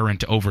the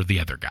parent over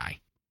the other guy.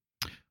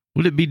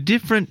 Would it be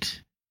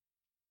different?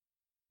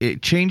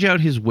 Change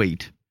out his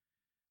weight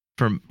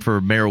for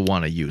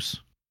marijuana use.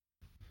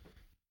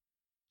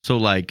 So,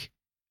 like,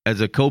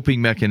 as a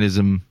coping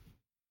mechanism,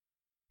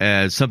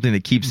 as something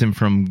that keeps him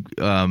from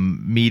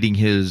meeting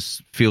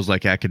his feels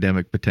like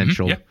academic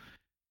potential,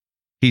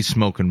 he's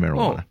smoking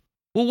marijuana.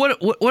 Well,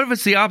 what if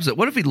it's the opposite?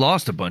 What if he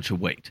lost a bunch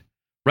of weight,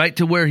 right,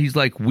 to where he's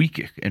like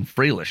weak and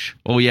frailish?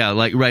 Oh yeah,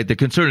 like right. The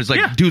concern is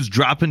like dude's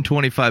dropping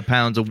 25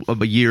 pounds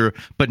a year,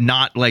 but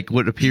not like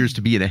what appears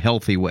to be in a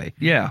healthy way.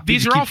 Yeah,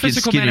 these are all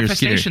physical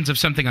manifestations of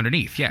something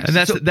underneath. Yes, and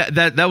that's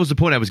that was the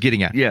point I was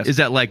getting at. Yes, is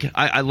that like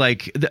I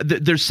like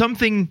there's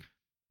something.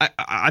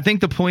 I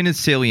think the point is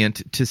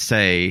salient to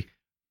say,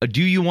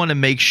 do you want to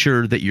make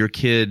sure that your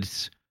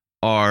kids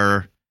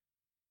are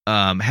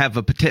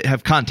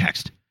have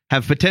context,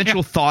 have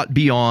potential thought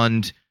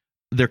beyond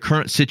their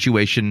current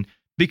situation?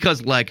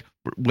 Because like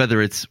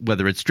whether it's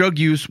drug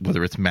use,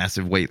 whether it's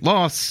massive weight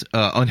loss,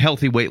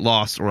 unhealthy weight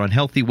loss, or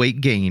unhealthy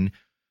weight gain,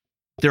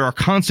 there are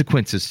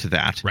consequences to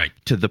that. Right.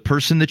 To the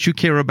person that you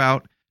care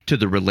about, to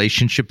the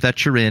relationship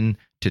that you're in,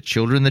 to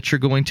children that you're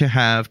going to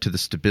have, to the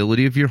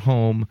stability of your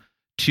home,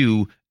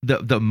 to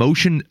the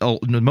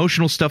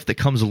emotional stuff that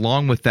comes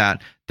along with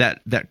that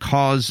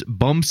cause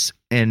bumps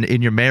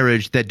in your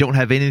marriage that don't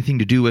have anything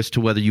to do as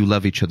to whether you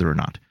love each other or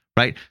not,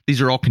 right?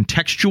 These are all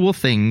contextual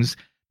things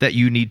that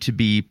you need to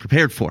be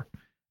prepared for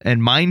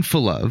and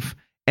mindful of,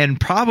 and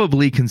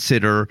probably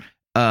consider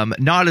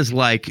not as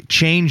like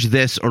change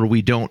this or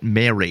we don't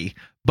marry,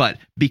 but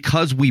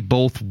because we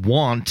both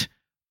want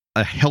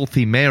a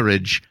healthy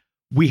marriage,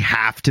 we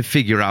have to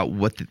figure out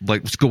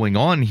what's going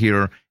on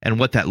here and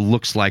what that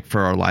looks like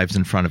for our lives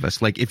in front of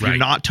us. Like if you're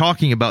not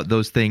talking about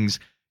those things,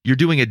 you're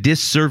doing a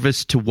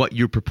disservice to what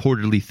you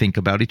purportedly think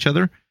about each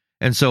other.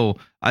 And so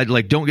I'd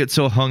like, don't get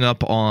so hung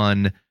up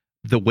on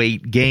the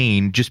weight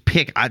gain. Just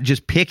pick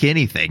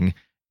anything.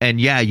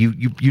 And yeah, you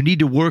need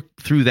to work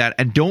through that,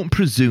 and don't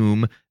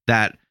presume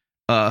that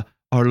our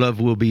love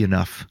will be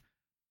enough.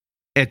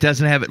 It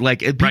doesn't have it.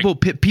 Like people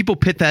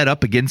pit that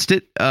up against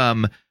it.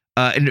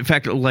 And in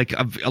fact, like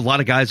a lot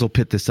of guys will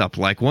pit this up.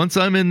 Like, once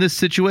I'm in this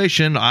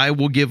situation, I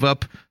will give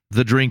up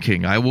the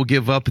drinking. I will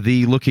give up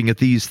the looking at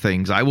these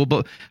things. I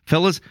will,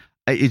 fellas.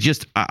 It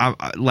just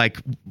like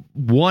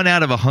 1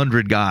 out of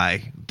 100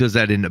 guy does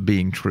that end up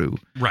being true,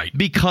 right?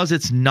 Because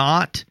it's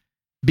not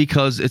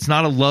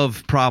a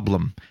love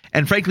problem,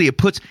 and frankly, it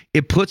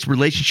puts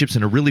relationships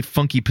in a really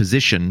funky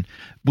position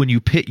when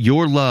you pit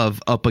your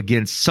love up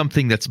against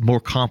something that's more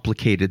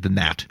complicated than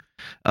that.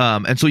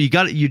 And so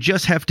you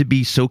just have to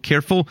be so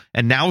careful,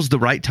 and now's the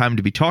right time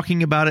to be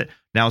talking about it.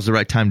 Now's the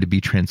right time to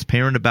be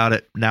transparent about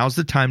it. Now's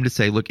the time to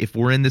say, look, if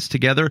we're in this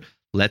together,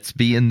 let's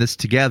be in this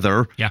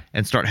together,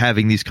 and start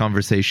having these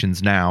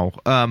conversations now.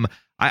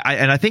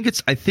 I think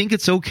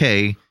it's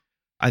okay.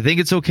 I think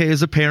it's okay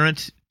as a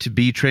parent to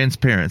be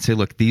transparent. Say,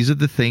 look, these are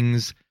the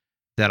things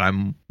that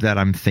I'm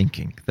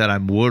thinking, that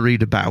I'm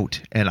worried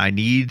about, and I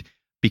need,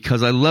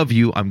 because I love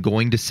you, I'm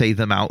going to say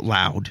them out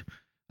loud.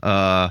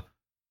 I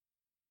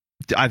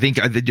think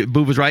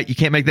Boo was right. You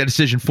can't make that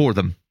decision for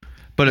them.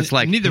 But it's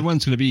like neither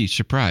one's going to be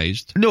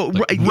surprised. No,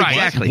 like, right,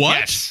 exactly. What?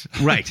 Yes.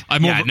 Right.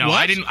 I'm over. No,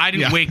 what? I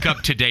didn't wake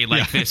up today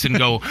like this and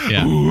go,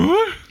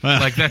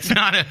 like that's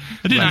not a.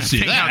 I didn't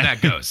see how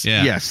that goes.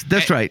 Yeah. Yes,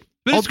 that's right.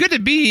 But it's good to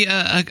be.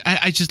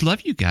 I just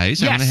love you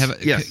guys. Yes. I want to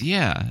have. Yes.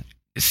 Yeah.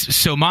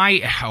 So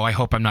I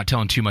hope I'm not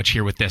telling too much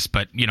here with this,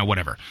 but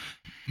whatever.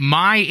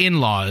 my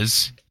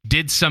in-laws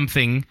did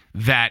something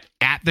that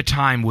at the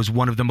time was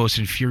one of the most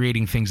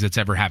infuriating things that's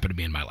ever happened to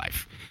me in my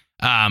life.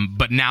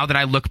 But now that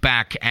I look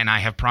back and I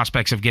have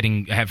prospects of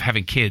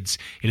having kids,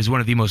 it is one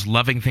of the most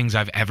loving things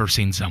I've ever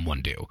seen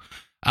someone do.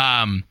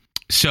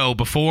 So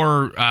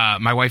before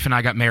my wife and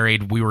I got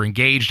married, we were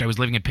engaged. I was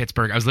living in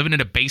Pittsburgh. I was living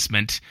in a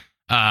basement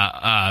for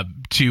a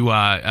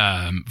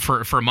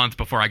month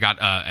before I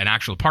got an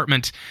actual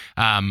apartment.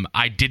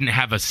 I didn't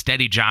have a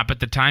steady job at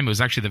the time. It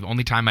was actually the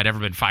only time I'd ever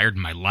been fired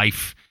in my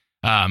life.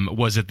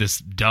 Was at this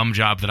dumb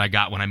job that I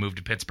got when I moved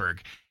to Pittsburgh.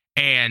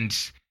 And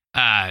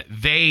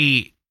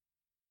they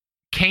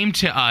came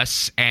to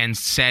us and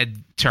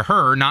said to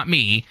her, not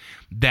me,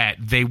 that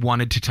they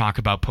wanted to talk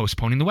about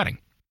postponing the wedding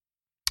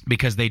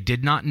because they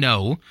did not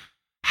know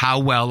how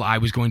well I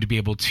was going to be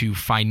able to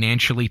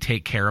financially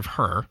take care of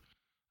her,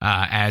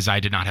 as I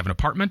did not have an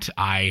apartment.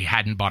 I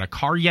hadn't bought a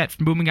car yet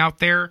from moving out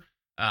there.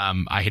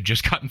 I had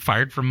just gotten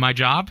fired from my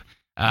job.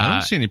 I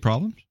don't see any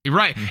problems.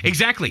 Right,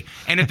 exactly.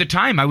 And at the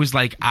time, I was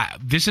like,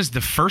 this is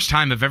the first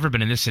time I've ever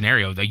been in this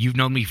scenario. That you've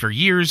known me for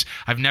years.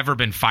 I've never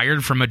been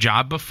fired from a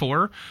job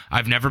before.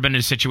 I've never been in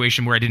a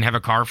situation where I didn't have a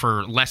car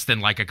for less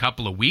than like a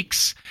couple of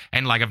weeks.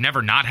 And like, I've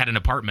never not had an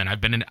apartment.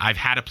 I've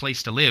had a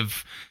place to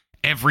live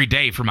every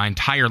day for my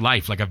entire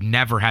life. Like, I've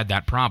never had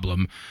that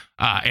problem.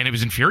 And it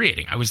was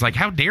infuriating. I was like,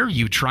 how dare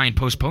you try and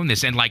postpone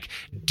this and like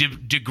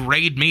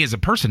degrade me as a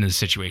person in this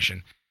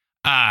situation?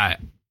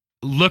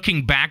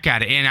 Looking back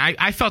at it, and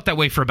I felt that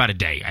way for about a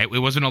day. It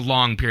wasn't a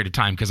long period of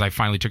time because I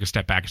finally took a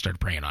step back and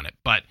started praying on it.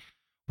 But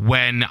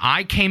when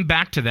I came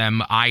back to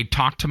them, I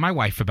talked to my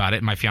wife about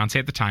it, my fiance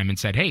at the time, and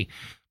said, hey,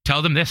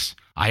 tell them this.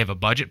 I have a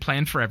budget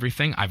plan for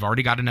everything. I've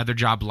already got another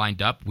job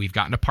lined up. We've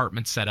got an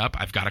apartment set up.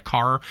 I've got a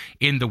car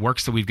in the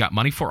works that we've got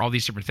money for, all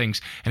these different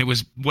things. And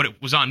what it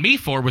was on me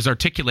for was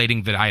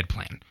articulating that I had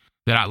planned.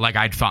 That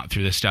I'd thought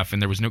through this stuff,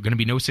 and there was going to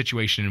be no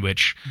situation in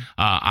which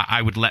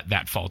I would let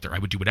that falter. I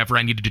would do whatever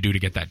I needed to do to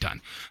get that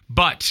done.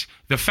 But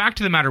the fact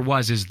of the matter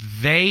is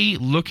they,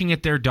 looking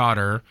at their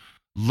daughter,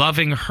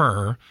 loving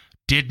her,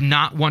 did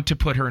not want to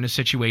put her in a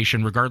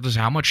situation, regardless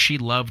of how much she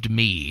loved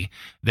me,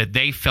 that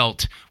they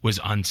felt was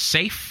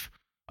unsafe,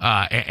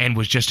 and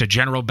was just a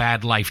general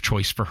bad life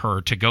choice for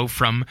her to go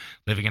from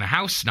living in a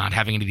house, not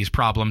having any of these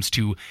problems,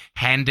 to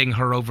handing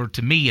her over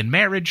to me in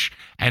marriage,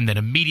 and then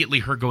immediately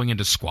her going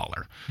into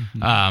squalor.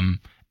 Mm-hmm.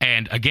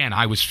 And again,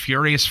 I was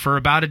furious for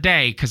about a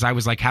day because I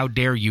was like, how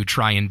dare you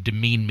try and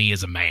demean me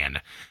as a man?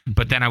 Mm-hmm.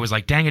 But then I was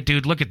like, dang it,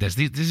 dude, look at this.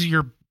 This is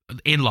your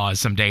in-laws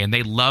someday, and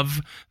they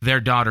love their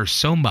daughter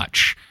so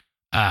much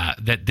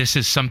that this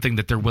is something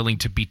that they're willing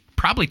to be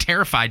probably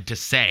terrified to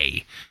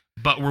say,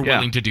 but we're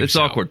willing to do. It's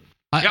so. awkward.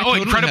 I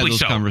totally incredibly had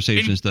those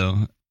conversations though.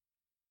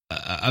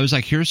 I was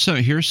like, here's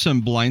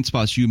some blind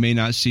spots you may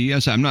not see.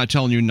 I'm not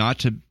telling you not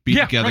to be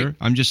together. Right.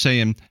 I'm just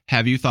saying,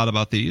 have you thought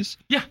about these?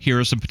 Yeah. Here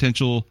are some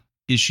potential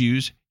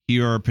issues.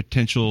 Here are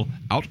potential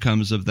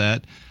outcomes of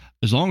that.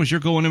 As long as you're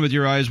going in with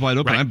your eyes wide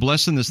open, I'm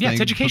blessing this thing.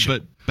 It's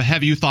education. But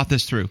have you thought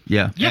this through?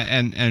 Yeah.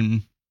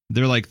 And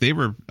they're like, they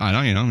were, I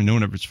don't no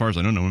one ever, as far as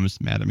I know, no one was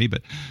mad at me,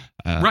 but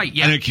I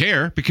didn't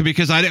care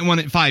because I didn't want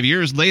it 5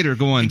 years later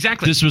going,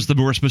 this was the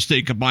worst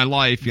mistake of my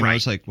life. You know,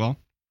 it's like, well,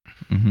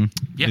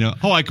 you know,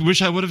 I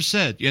wish I would have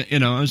said, you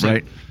know, I was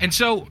like, and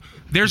so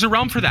there's a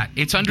realm for that.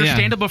 It's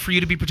understandable for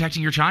you to be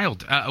protecting your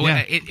child.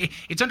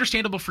 It's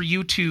understandable for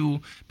you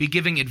to be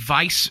giving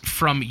advice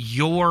from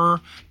your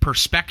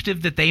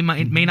perspective that they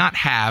may not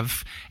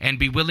have, and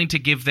be willing to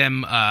give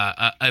them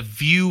a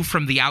view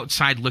from the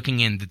outside looking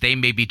in that they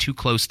may be too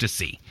close to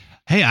see.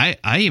 Hey, I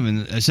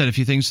said a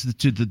few things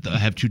to I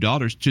have two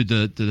daughters, to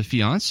the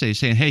fiance,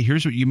 saying, hey,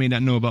 here's what you may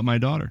not know about my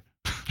daughter.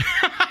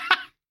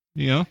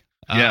 You know?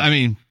 I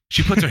mean,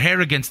 she puts her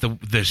hair against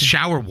the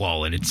shower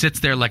wall, and it sits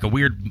there like a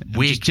weird wig.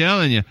 I'm just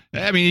telling you.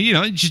 I mean, you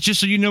know, just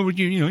so you know what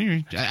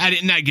I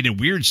did not get into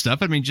weird stuff.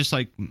 I mean, just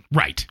like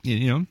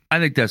you know. I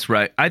think that's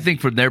right. I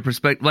think from their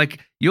perspective, like,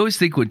 you always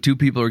think when two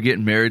people are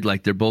getting married,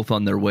 like they're both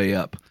on their way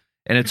up,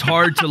 and it's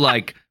hard to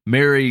like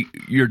marry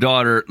your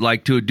daughter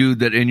like to a dude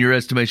that, in your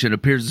estimation,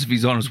 appears as if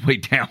he's on his way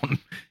down.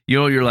 You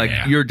know, you're like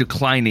you're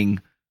declining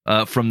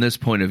from this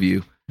point of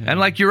view. And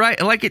like, you're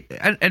right, like it,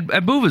 and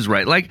Boova's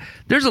right. Like,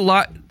 there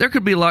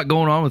could be a lot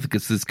going on with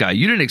this guy.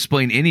 You didn't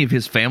explain any of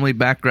his family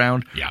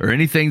background or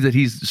anything that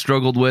he's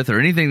struggled with or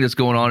anything that's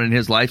going on in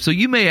his life. So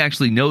you may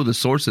actually know the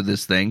source of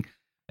this thing,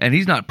 and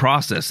he's not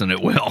processing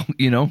it well.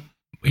 You know.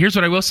 Here's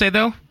what I will say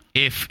though: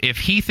 if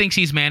he thinks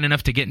he's man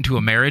enough to get into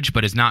a marriage,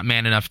 but is not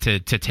man enough to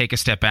take a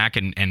step back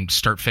and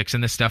start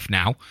fixing this stuff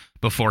now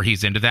before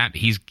he's into that,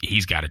 he's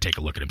got to take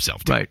a look at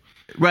himself too.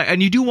 Right,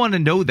 and you do want to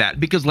know that,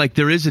 because like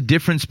there is a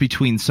difference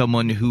between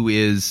someone who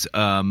is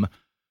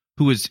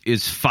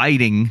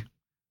fighting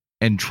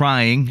and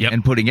trying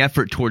and putting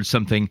effort towards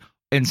something,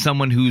 and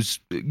someone who's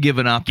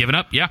given up.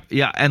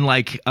 Yeah, and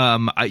like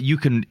you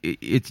can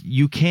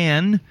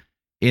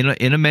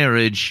in a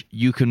marriage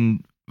you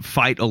can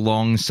fight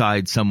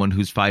alongside someone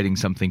who's fighting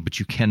something, but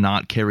you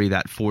cannot carry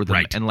that for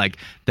them. And like,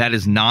 that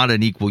is not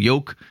an equal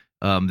yoke.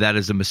 That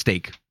is a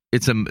mistake.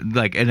 It's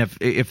like, and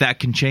if that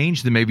can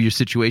change, then maybe your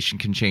situation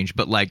can change.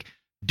 But like,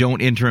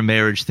 don't enter a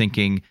marriage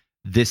thinking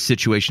this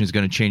situation is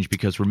going to change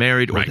because we're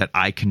married, or that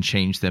I can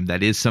change them.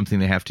 That is something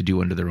they have to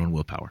do under their own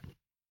willpower.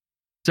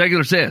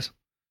 Secular says,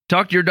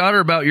 talk to your daughter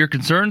about your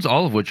concerns,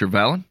 all of which are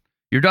valid.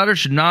 Your daughter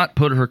should not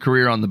put her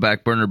career on the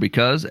back burner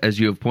because, as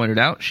you have pointed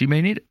out, she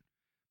may need it.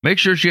 Make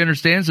sure she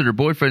understands that her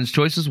boyfriend's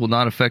choices will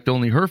not affect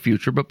only her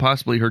future, but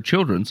possibly her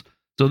children's.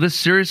 So this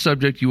serious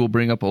subject you will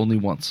bring up only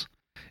once.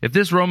 If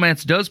this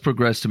romance does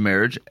progress to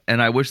marriage,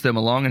 and I wish them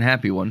a long and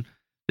happy one,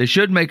 they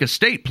should make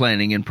estate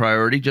planning in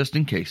priority just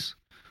in case.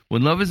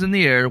 When love is in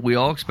the air, we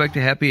all expect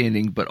a happy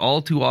ending, but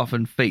all too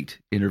often fate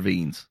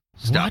intervenes.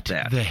 Stop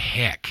that. What the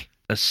heck?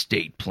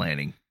 Estate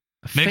planning.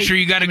 Make sure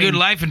you got a good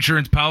life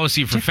insurance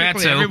policy for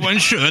Fatso. Everyone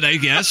should, I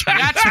guess.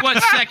 That's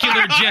what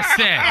Secular just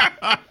said.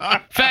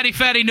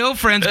 Fatty, no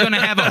friend's going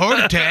to have a heart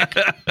attack.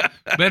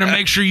 Better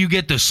make sure you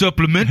get the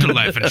supplemental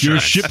life insurance. Your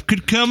ship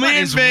could come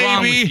in, baby.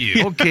 Wrong with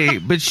you? Okay,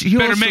 but she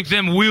better make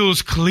them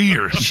wheels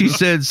clear. She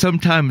said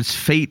sometimes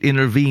fate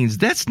intervenes.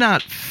 That's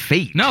not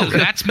fate. No,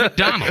 that's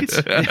McDonald's.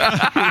 That'd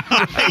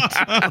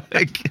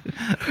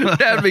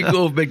be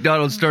cool if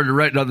McDonald's started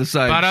writing on the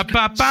side.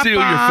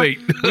 Seal your fate.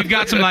 We've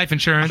got some life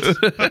insurance.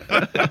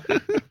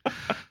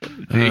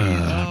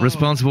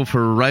 Responsible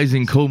for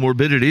rising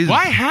comorbidities.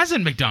 Why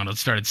hasn't McDonald's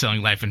started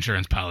selling life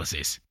insurance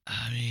policies?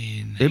 I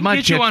mean, it might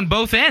get you on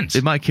both ends.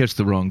 It might catch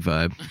the wrong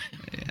vibe.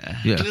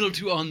 Yeah. A little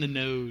too on the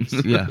nose.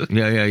 Yeah.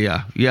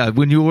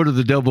 When you order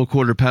the double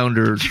quarter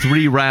pounder,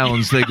 3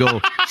 rounds, they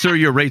go, sir,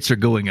 your rates are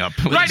going up.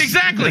 Right,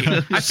 exactly.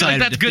 I feel like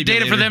that's good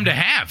data for them to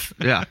have.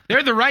 Yeah.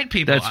 They're the right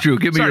people. That's true.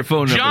 Give me your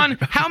phone number. John,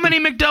 how many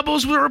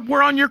McDoubles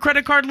were on your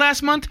credit card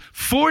last month?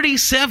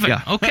 47.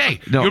 Yeah. Okay.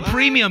 No. Your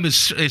premium is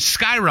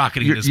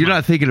skyrocketing this month. You're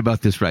not thinking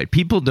about this right.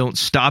 People don't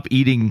stop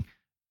eating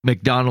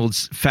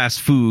McDonald's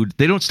fast food.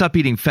 They don't stop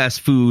eating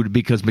fast food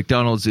because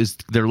McDonald's is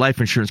their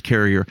life insurance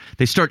carrier.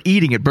 They start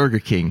eating at Burger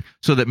King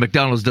so that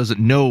McDonald's doesn't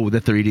know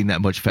that they're eating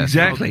that much fast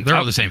food. They're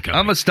all the same company.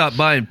 I'm going to stop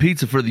buying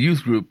pizza for the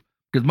youth group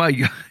because my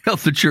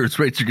health insurance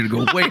rates are going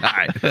to go way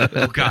high.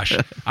 Oh, gosh.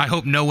 I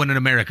hope no one in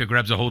America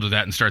grabs a hold of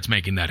that and starts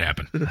making that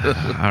happen.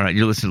 All right.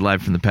 You're listening to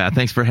Live from the Path.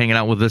 Thanks for hanging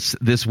out with us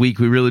this week.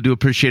 We really do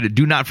appreciate it.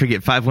 Do not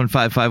forget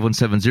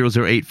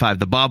 515-517-0085,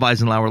 the Bob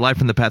Eisenhower Live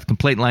from the Path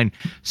complaint line.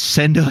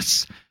 Send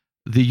us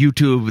the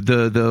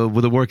YouTube,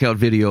 with a workout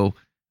video.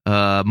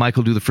 Mike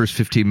will do the first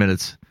 15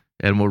 minutes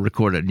and we'll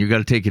record it. And you got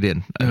to take it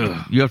in.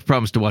 You have to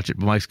promise to watch it,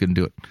 but Mike's going to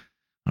do it.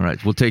 All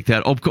right, we'll take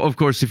that. Of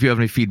course, if you have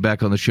any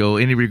feedback on the show,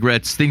 any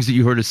regrets, things that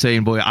you heard us say,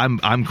 and boy,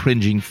 I'm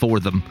cringing for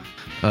them.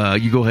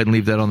 You go ahead and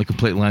leave that on the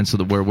complaint line so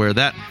that we're aware of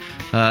that.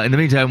 In the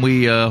meantime,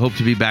 we hope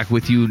to be back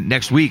with you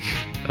next week.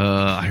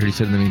 I already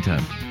said in the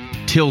meantime.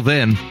 Till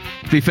then,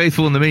 be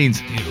faithful in the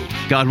means.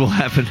 God will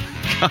happen.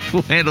 God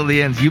will handle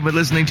the ends. You've been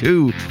listening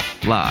to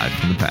Live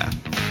from the Path.